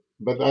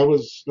 but I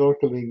was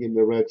snorkeling in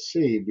the Red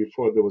Sea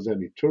before there was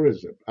any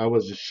tourism. I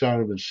was in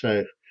Sharm el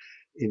Sheikh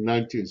in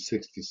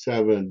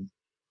 1967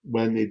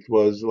 when it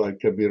was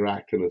like a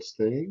miraculous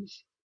thing,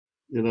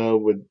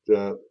 with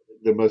the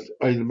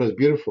most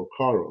beautiful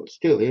coral,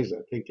 still is,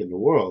 I think, in the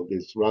world,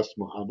 is Ras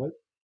Mohammed,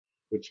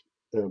 which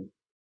um,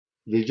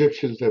 the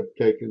Egyptians have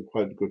taken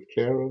quite good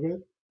care of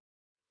it.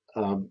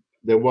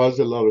 There was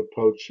a lot of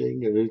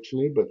poaching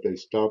originally, but they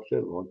stopped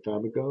it a long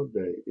time ago.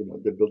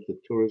 They built the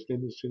tourist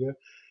industry there.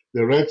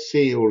 The Red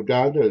Sea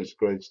Hurghada is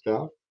great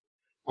stuff.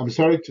 I'm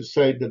sorry to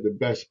say that the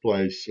best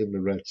place in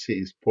the Red Sea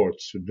is Port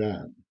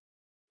Sudan,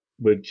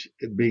 which,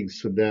 being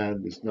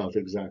Sudan, is not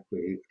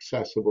exactly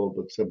accessible,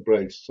 but some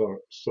brave sort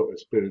of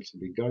spirits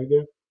have been going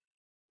there.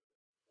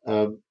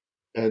 Um,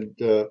 and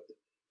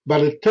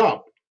But at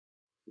top,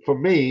 for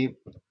me,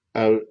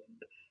 uh,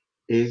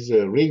 is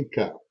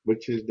Rinca,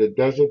 which is the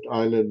desert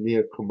island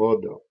near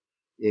Komodo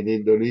in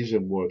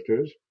Indonesian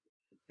waters.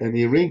 And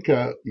in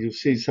Rinca, you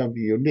see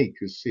something unique.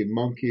 You see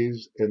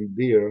monkeys and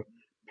deer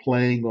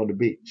playing on the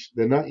beach.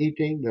 They're not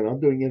eating, they're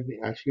not doing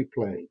anything, actually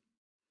playing.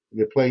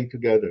 They're playing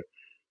together.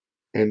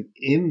 And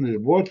in the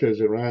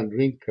waters around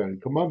Rinca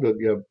and Komodo,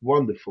 you have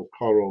wonderful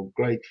coral,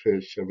 great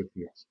fish,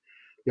 everything else.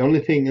 The only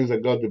thing is, I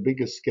got the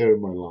biggest scare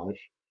of my life.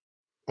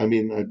 I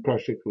mean, I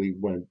practically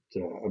went,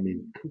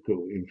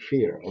 cuckoo in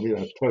fear. I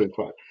was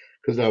terrified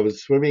because I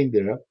was swimming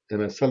there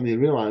and I suddenly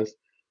realized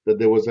that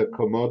there was a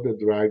Komodo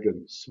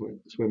dragon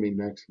swimming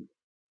next to me.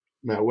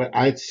 Now,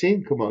 I'd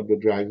seen Komodo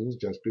dragons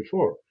just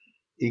before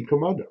in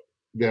Komodo.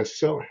 They're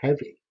so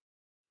heavy.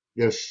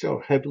 They're so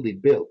heavily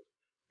built.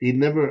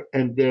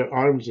 And their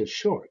arms are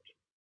short,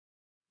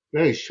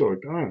 very short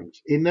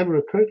arms. It never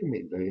occurred to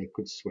me that they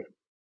could swim.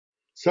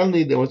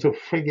 Suddenly there was a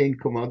frigging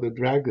Komodo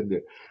dragon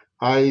there.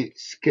 I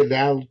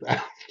skedaddled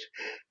out.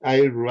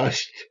 I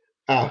rushed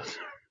out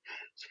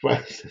as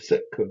fast as I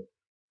could.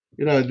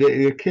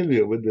 They kill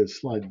you with a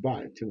slight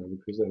bite,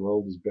 because they have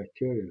all this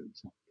bacteria and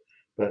stuff.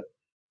 But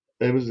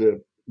it was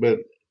but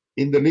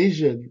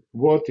Indonesian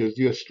waters,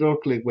 you're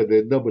snorkeling where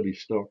there's nobody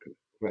snorkeling,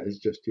 right? It's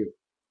just you.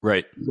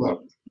 Right.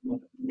 So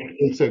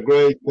it's a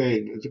great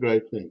thing. It's a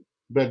great thing.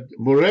 But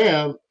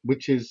Moorea,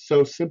 which is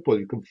so simple,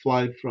 you can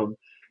fly from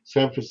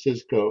San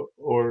Francisco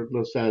or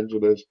Los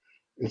Angeles,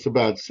 It's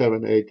about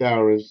 7, 8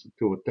 hours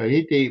to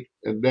Tahiti,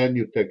 and then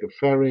you take a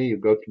ferry, you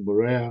go to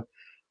Moorea,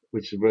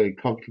 which is very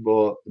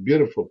comfortable, a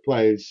beautiful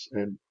place.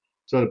 And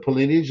so the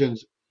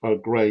Polynesians are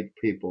great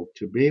people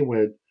to be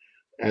with.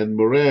 And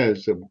Moorea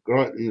is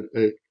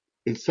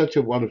it's such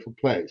a wonderful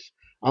place.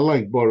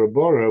 Unlike Bora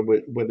Bora,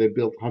 where they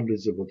built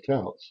hundreds of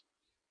hotels.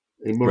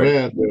 In Right.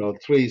 Moorea, there are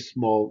three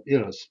small,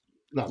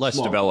 not Less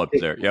small, developed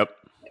there. Yep.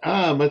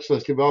 much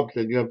less developed,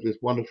 and you have this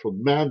wonderful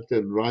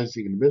mountain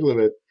rising in the middle of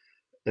it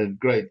and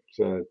great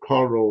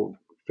coral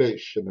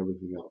fish and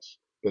everything else.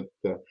 But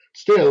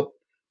still,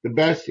 the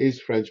best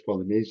is French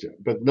Polynesia.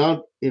 But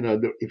not,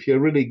 if you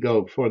really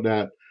go for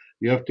that,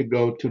 you have to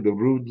go to the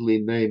rudely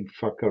named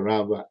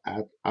Fakarava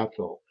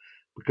Atoll.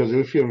 Because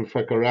if you're in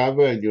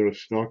Fakarava and you're a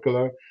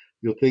snorkeler,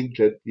 you'll think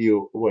that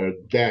you were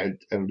dead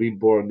and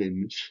reborn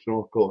in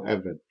snorkel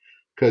heaven.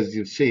 Because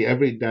you see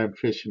every damn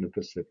fish in the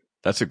Pacific,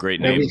 That's a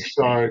great every name.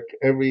 shark,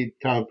 every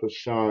type of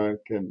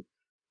shark, and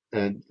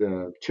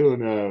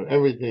tuna,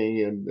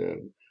 everything,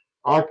 and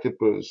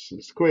octopus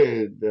and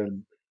squid,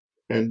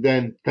 and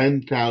then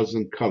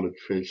 10,000 colored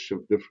fish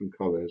of different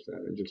colors.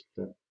 Just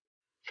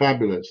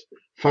fabulous.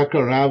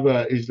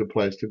 Fakarava is the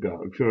place to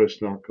go if you're a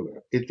snorkeler.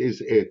 It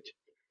is it.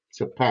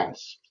 It's a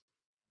pass.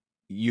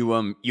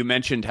 You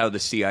mentioned how the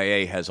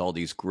CIA has all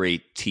these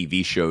great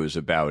TV shows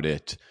about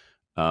it.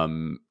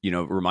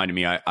 Reminded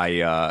me,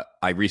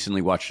 I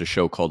recently watched a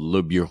show called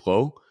Le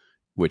Bureau,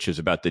 which is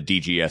about the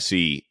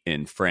DGSE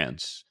in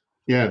France,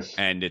 Yes.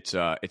 and it's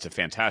a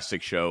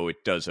fantastic show.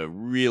 It does a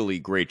really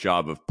great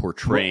job of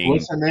portraying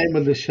What's the name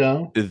of the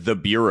show? the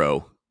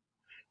bureau.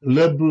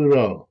 Le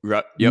Bureau.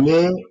 Yep,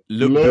 Le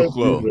Le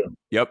Bureau. Bureau.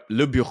 Yep,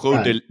 Le Bureau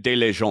Right. des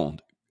Légendes,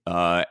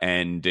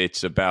 and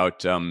it's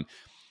about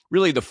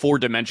really the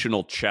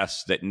four-dimensional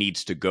chess that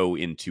needs to go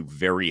into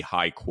very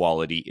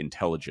high-quality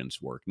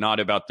intelligence work. Not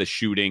about the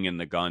shooting and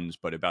the guns,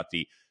 but about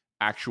the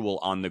actual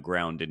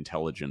on-the-ground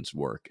intelligence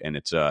work. And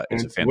it's a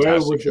And where fantastic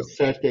was the show.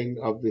 setting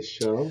of this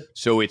show?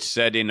 So it's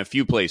set in a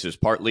few places,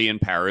 partly in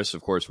Paris,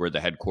 of course, where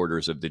the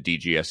headquarters of the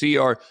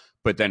DGSE are,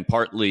 but then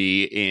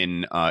partly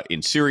in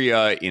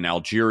Syria, in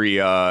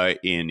Algeria,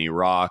 in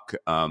Iraq,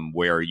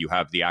 where you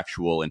have the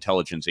actual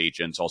intelligence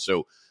agents,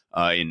 also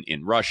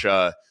in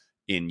Russia,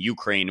 in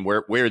Ukraine,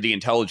 where the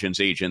intelligence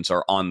agents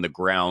are on the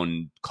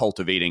ground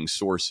cultivating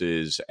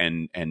sources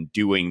and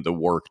doing the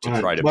work to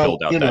Right. try to Well,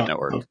 build out that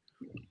network.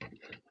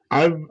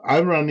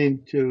 I've run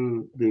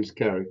into these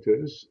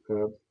characters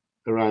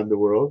around the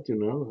world,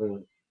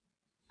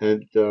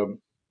 and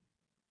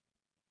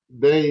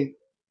they,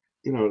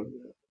 you know,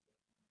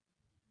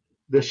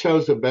 the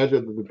shows are better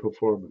than the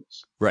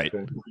performance. Right.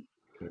 Okay.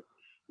 Okay.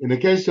 In the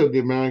case of the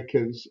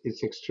Americans,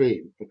 it's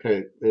extreme.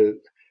 Okay.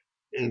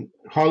 In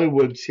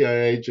Hollywood,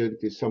 CIA agent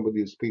is somebody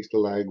who speaks the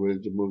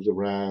language, moves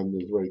around,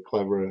 is very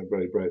clever and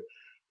very bright.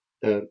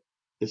 Uh,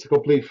 it's a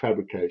complete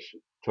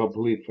fabrication.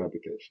 Complete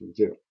fabrication.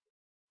 Zero.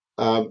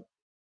 Um,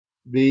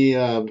 the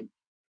um,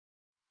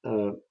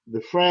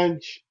 the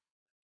French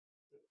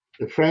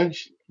The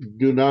French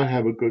do not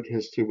have a good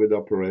history with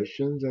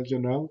operations, as you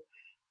know.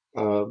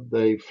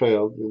 They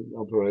failed in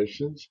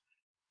operations.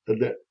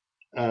 The-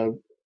 uh,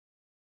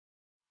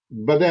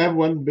 but they have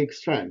one big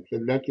strength,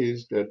 and that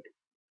is that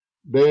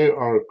they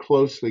are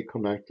closely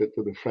connected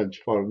to the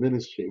French Foreign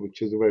Ministry,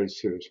 which is a very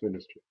serious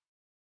ministry.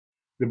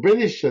 The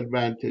British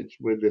advantage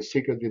with the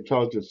Secret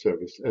Intelligence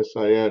Service,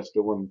 SIS,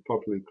 the one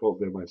popularly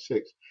called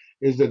MI6,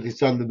 is that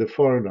it's under the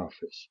Foreign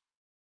Office.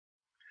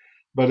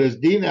 But as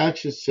Dean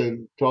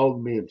Acheson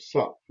told me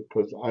himself,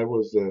 because I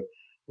was a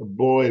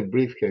boy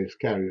briefcase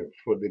carrier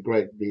for the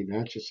great Dean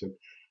Acheson,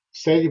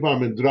 State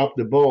Department dropped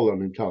the ball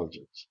on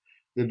intelligence.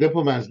 The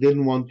diplomats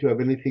didn't want to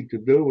have anything to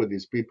do with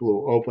these people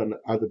who open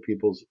other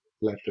people's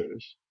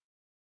letters,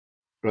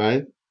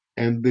 right?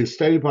 And the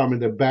State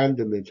Department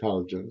abandoned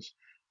intelligence.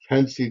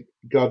 Hence, it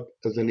got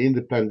as an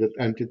independent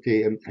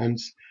entity, and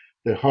hence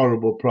the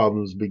horrible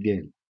problems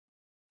begin.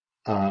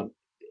 Uh,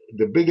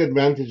 the big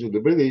advantage of the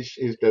British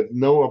is that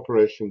no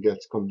operation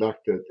gets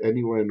conducted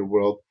anywhere in the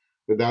world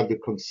without the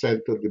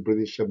consent of the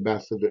British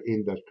ambassador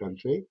in that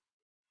country,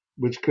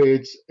 which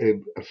creates a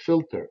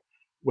filter.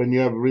 When you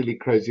have really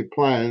crazy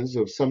plans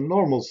of some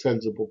normal,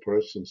 sensible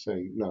person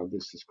saying, "No,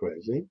 this is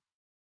crazy,"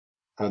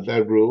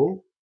 that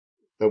rule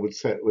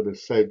would have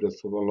saved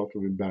us a lot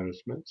of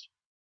embarrassments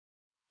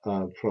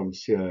from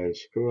CIA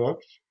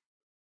screw-ups,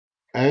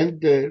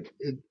 and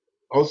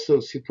also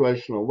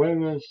situational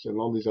awareness and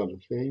all these other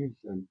things.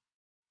 And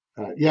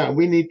yeah,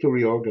 we need to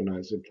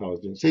reorganize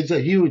intelligence. It's a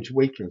huge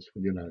weakness for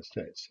the United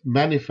States,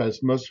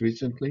 manifest most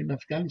recently in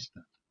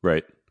Afghanistan,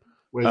 Right.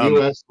 where the Um,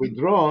 U.S.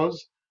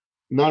 withdraws,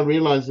 not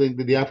realizing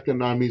that the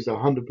Afghan army is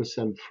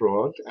 100%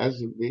 fraud,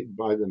 as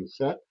Biden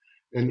said.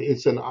 And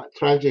it's a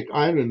tragic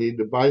irony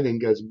that Biden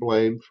gets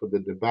blamed for the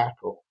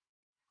debacle,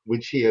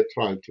 which he had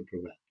tried to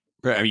prevent.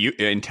 right. I mean,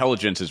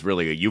 intelligence is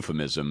really a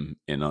euphemism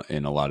in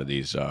a lot of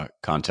these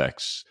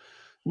contexts.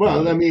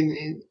 Well, I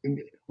mean,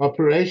 in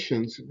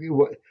operations,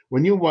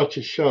 when you watch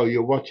a show,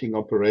 you're watching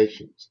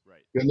operations.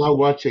 Right. You're not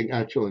watching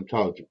actual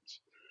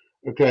intelligence.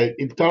 Okay,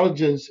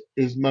 intelligence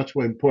is much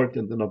more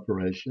important than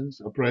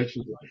operations.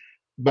 Operations,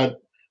 but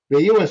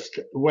the U.S.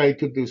 way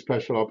to do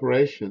special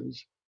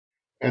operations,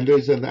 and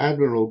there's an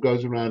admiral who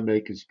goes around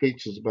making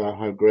speeches about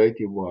how great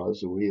he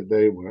was or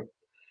they were,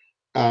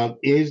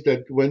 is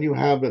that when you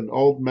have an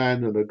old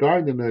man and a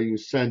gardener, you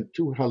send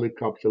two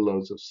helicopter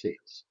loads of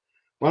seals.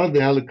 One of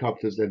the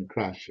helicopters then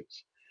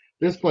crashes.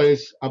 This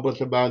place,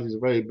 Abbottabad, is a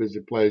very busy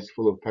place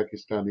full of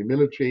Pakistani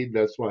military.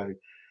 That's why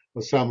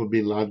Osama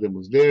bin Laden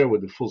was there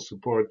with the full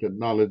support and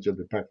knowledge of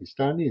the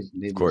Pakistanis, Of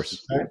needless to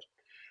course. say.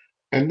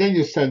 And then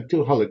you send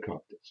two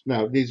helicopters.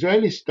 Now, the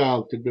Israeli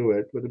style to do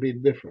it would have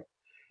been different.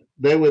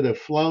 They would have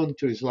flown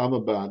to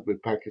Islamabad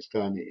with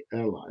Pakistani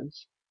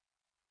Airlines.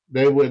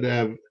 They would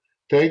have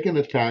taken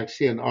a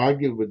taxi and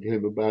argued with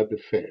him about the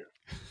fare.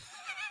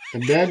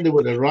 And then they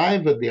would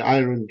arrive at the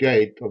iron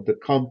gate of the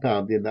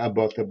compound in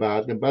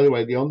Abbottabad. And by the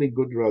way, the only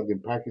good road in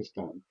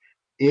Pakistan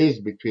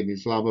is between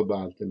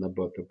Islamabad and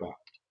Abbottabad.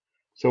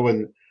 So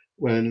when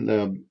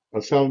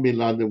Osama bin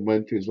Laden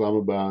went to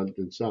Islamabad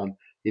and so on,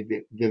 he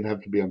didn't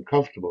have to be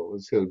uncomfortable. It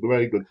was a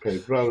very good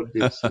paved road.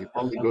 It's the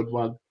only good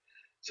one.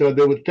 So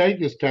they would take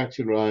this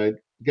taxi ride,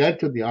 get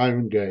to the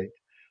iron gate,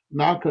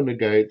 knock on the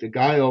gate. The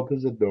guy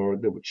opens the door.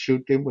 They would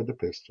shoot him with a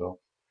pistol.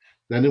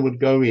 Then they would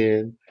go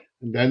in,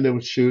 and then they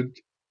would shoot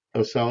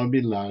Osama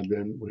bin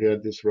Laden. We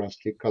had this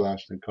rusty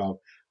Kalashnikov.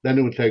 Then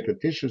they would take a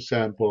tissue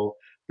sample.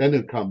 Then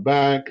they'd come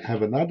back,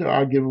 have another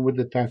argument with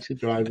the taxi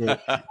driver,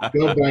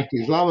 go back to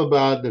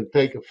Islamabad, and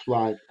take a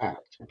flight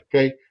out.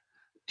 Okay,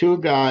 two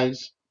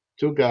guys,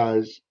 two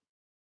guys,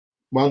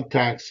 one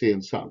taxi,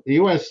 and some. The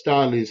U.S.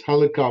 style is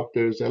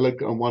helicopters.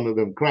 And one of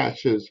them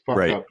crashes, fuck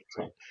Right. up.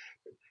 So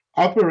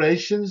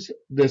operations,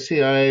 the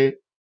CIA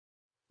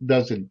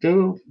doesn't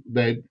do.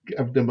 They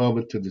give them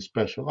over to the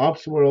special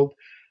ops world.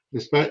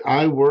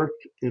 I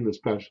worked in the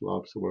special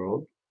ops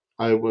world.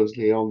 I was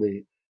the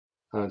only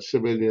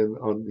civilian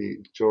on the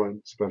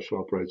Joint Special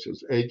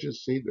Operations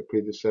Agency, the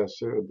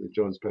predecessor of the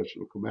Joint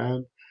Special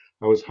Command.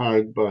 I was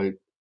hired by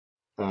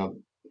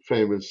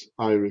famous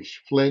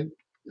Irish Flint,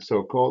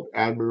 so-called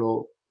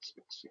Admiral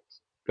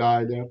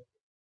guy there.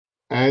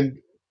 And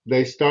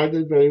they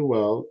started very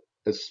well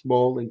as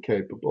small and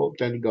capable.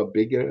 Then it got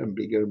bigger and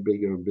bigger and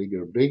bigger and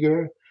bigger and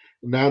bigger.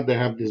 Now they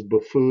have this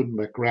buffoon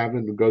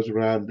McRaven who goes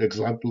around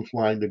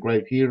exemplifying the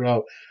great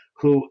hero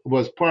who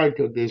was part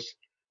of this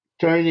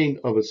turning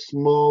of a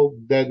small,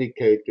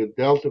 dedicated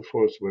Delta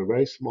Force were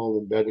very small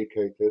and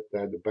dedicated. They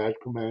had a bad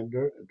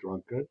commander, a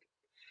drunkard,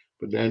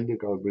 but then they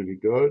got really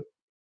good.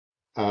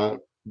 Uh,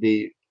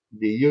 the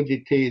the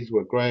UDTs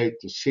were great,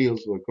 the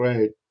SEALs were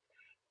great,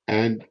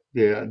 and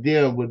the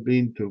idea would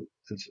be to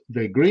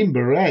the Green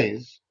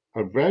Berets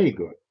are very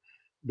good.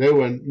 They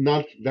were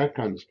not that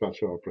kind of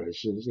special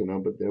operations,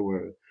 but they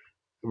were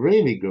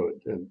really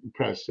good and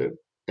impressive.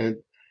 And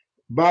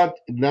but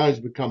now it's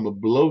become a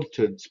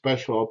bloated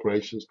special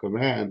operations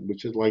command,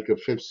 which is like a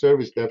fifth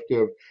service.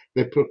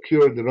 They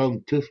procure their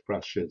own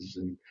toothbrushes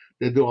and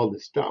they do all the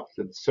stuff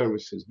that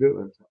services do.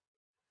 And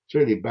it's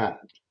really bad.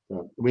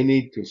 We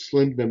need to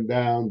slim them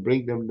down,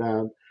 bring them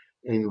down,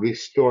 and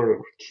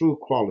restore true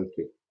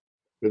quality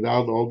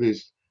without all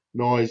this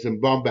noise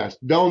and bombast.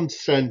 Don't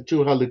send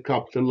two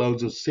helicopter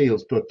loads of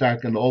SEALs to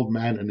attack an old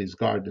man and his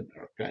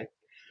gardener, okay?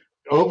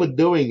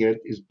 Overdoing it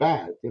is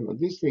bad.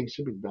 These things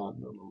should be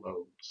done on a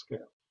low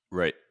scale.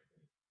 Right.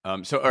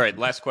 So, all right.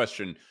 Last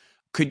question.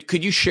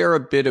 Could you share a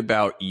bit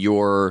about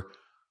your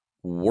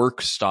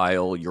work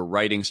style, your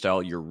writing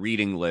style, your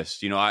reading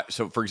list?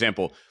 So for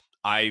example,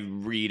 I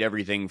read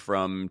everything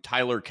from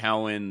Tyler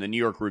Cowen, the New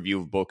York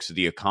Review of Books,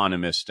 The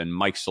Economist, and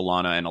Mike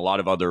Solana, and a lot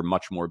of other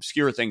much more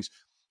obscure things.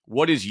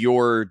 What is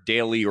your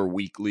daily or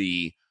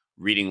weekly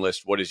reading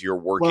list? What is your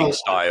working Well, I,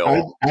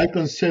 style? I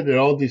consider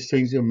all these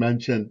things you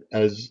mentioned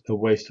as a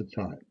waste of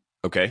time.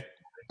 Okay.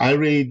 I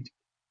read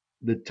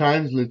the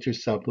Times Literature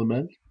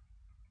Supplement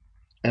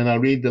and I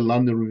read the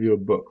London Review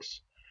of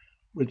Books,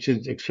 which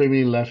is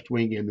extremely left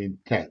wing in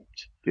intent.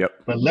 Yep.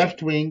 But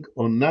left wing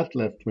or not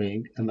left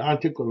wing, an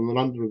article in the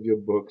London Review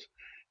of Books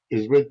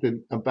is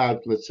written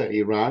about, let's say,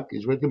 Iraq,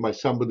 is written by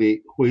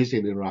somebody who is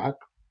in Iraq,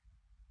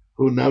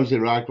 who knows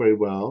Iraq very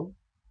well,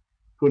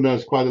 who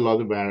knows quite a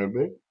lot of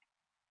Arabic,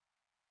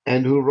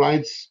 and who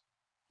writes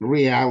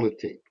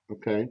reality.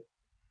 Okay,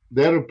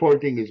 their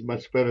reporting is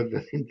much better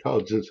than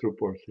intelligence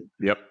reporting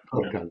Yep.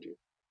 for a country.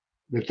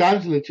 The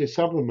Times Literature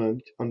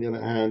Supplement, on the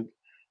other hand,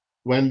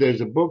 when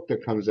there's a book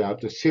that comes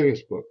out, a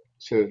serious book,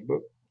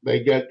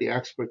 they get the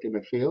expert in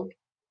the field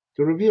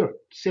to review it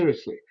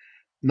seriously,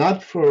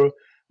 not for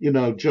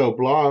Joe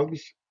blogs,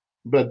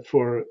 but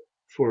for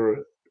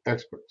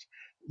experts.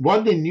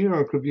 What the New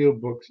York Review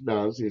of Books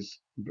does is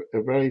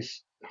a very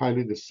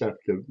highly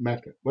deceptive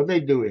method. What they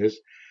do is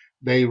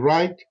they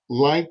write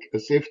like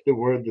as if they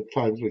were the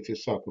Times with a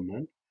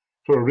supplement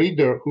for a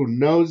reader who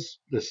knows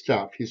the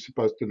stuff he's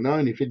supposed to know,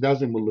 and if he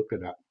doesn't, we'll look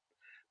it up.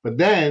 But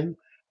then,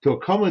 to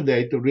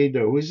accommodate the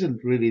reader who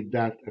isn't really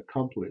that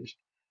accomplished,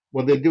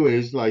 what they do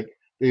is, like,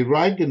 they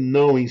write in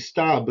knowing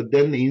style, but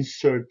then they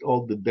insert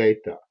all the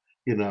data.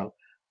 You know,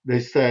 they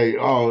say,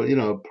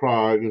 oh,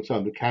 Prague and so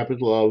on, the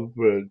capital of,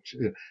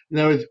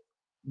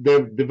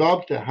 they've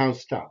developed a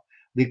house style.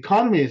 The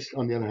Economist,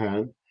 on the other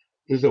hand,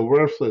 is a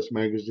worthless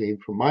magazine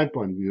from my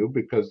point of view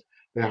because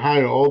they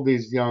hire all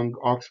these young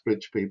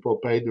Oxbridge people,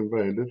 pay them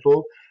very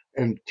little,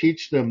 and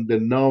teach them the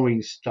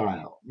knowing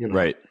style,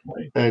 Right.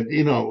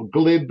 and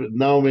glib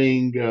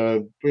knowing,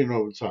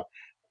 so.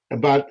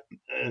 But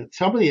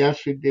somebody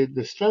actually did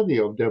the study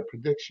of their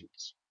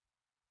predictions.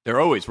 They're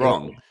always Uh,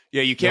 wrong.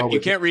 Yeah, you no,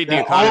 can't read The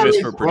they're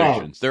Economist always for wrong.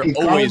 predictions. They're always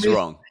Economists,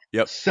 wrong.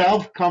 Yep.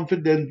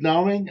 self-confident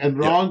knowing and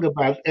Yep. wrong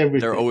about They're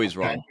everything. always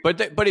Okay, wrong.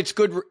 But it's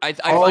good. I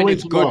find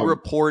always it's good wrong.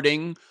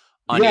 reporting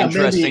on Yeah, maybe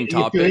interesting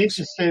topics.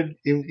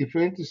 if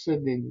you're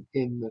interested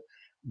in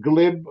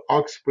glib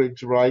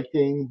Oxbridge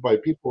writing by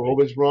people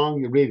always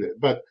wrong, you read it.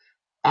 But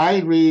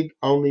I read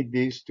only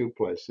these two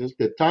places.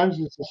 The Times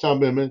and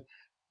Supplement,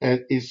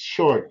 and it's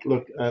short.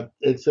 Look,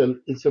 it's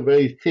a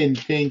very thin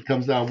thing.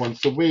 Comes out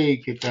once a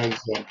week. It has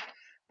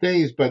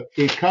things, but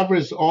it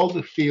covers all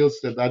the fields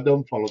that I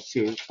don't follow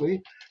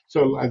seriously.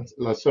 So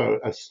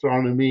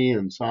astronomy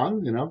and so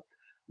on,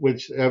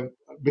 which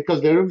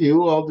because they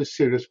review all the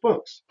serious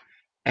books,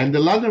 and the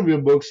London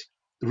Review books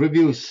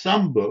review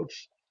some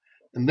books,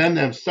 and then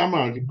they have some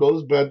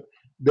articles, but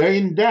they're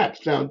in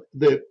depth. Now,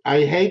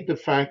 I hate the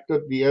fact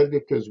that the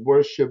editors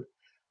worship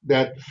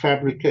that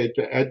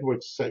fabricator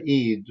Edward Said,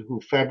 who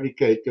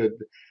fabricated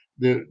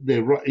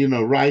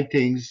the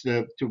writings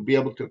to be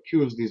able to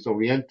accuse these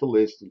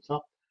Orientalists and so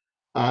on.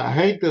 I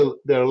hate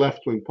their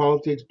left wing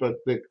politics, but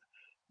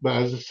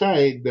as I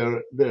say,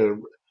 their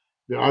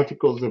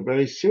articles are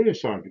very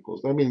serious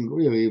articles. I mean,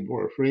 really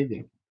worth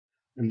reading.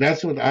 And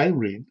that's what I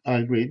read.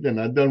 And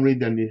I don't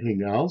read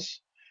anything else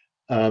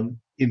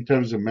in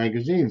terms of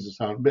magazines and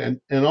so on.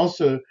 And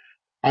also,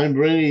 I'm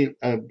really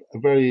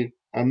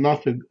I'm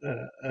not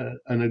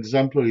an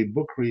exemplary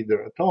book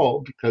reader at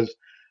all because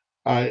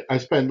I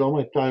spend all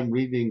my time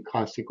reading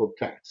classical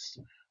texts.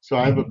 So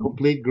I have a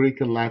complete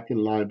Greek and Latin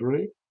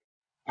library.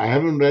 I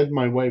haven't read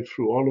my way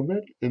through all of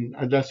it, and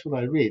that's what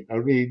I read. I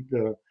read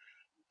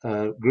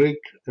Greek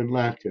and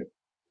Latin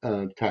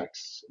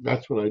texts.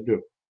 That's what I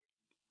do.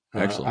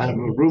 I Excellent. have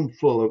a room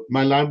full of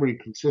my library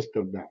consists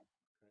of that,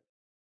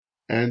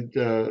 and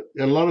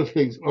a lot of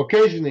things.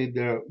 Occasionally,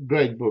 there are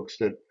great books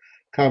that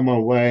come my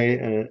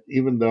way,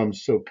 even though I'm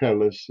so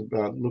careless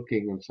about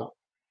looking and so on.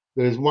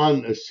 There's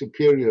a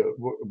superior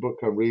book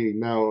I'm reading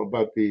now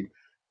about the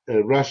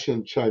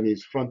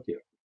Russian-Chinese frontier,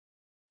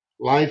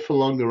 life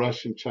along the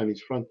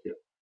Russian-Chinese frontier,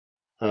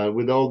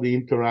 with all the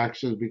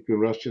interactions between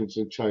Russians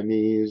and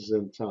Chinese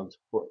and so on and so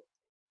forth.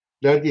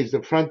 That is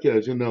the frontier,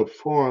 as you know,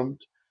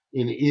 formed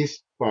in the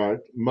east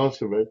part,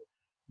 most of it,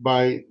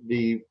 by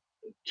the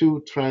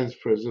two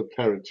transfers of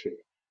territory,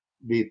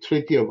 the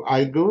Treaty of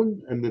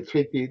Aigun and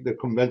the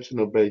Convention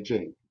of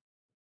Beijing.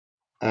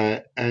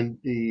 And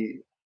the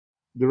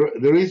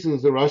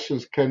reasons the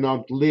Russians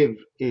cannot live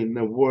in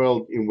a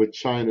world in which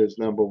China is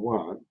number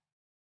one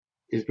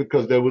is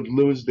because they would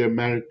lose their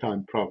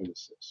maritime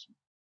provinces,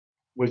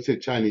 which the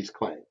Chinese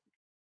claim.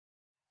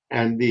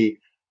 And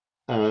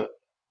uh,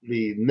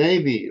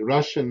 the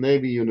Russian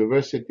Navy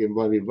University in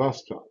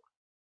Vladivostok,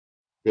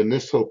 the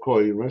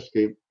Nisselkoy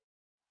University,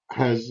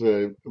 has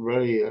a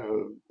very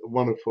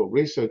wonderful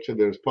researcher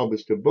there has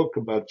published a book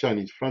about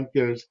Chinese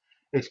frontiers,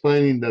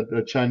 explaining that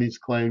the Chinese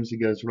claims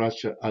against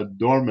Russia are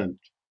dormant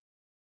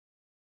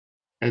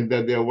and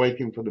that they are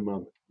waiting for the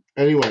moment.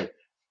 Anyway,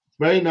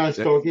 very nice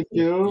talking to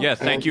you. Yeah, And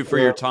thank you for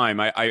your time.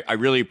 I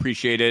really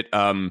appreciate it.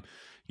 good,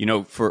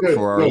 For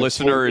our good.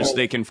 listeners,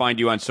 they can find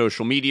you on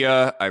social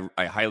media.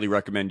 I highly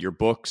recommend your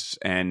books,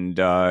 and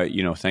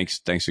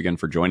thanks again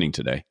for joining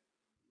today.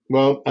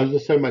 Well, as I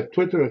said, my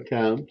Twitter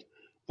account,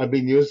 I've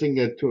been using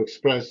it to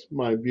express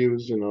my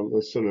views,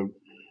 sort of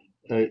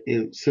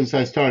since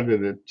I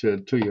started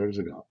it 2 years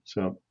ago.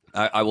 So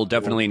I will uh,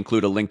 definitely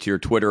include a link to your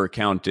Twitter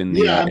account yeah,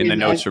 I in the mean,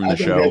 notes from I the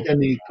don't get show.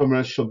 any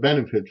commercial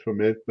benefit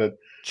from it, but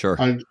Sure.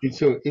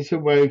 it's a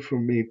way for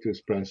me to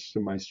express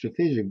my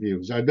strategic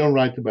views. I don't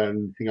write about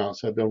anything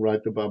else. I don't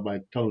write about my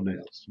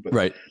toenails, but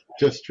Right.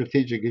 just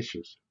strategic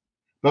issues.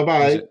 Bye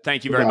bye.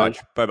 Thank you Bye very bye. much.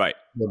 Bye bye.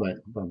 Bye bye.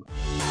 Bye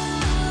bye.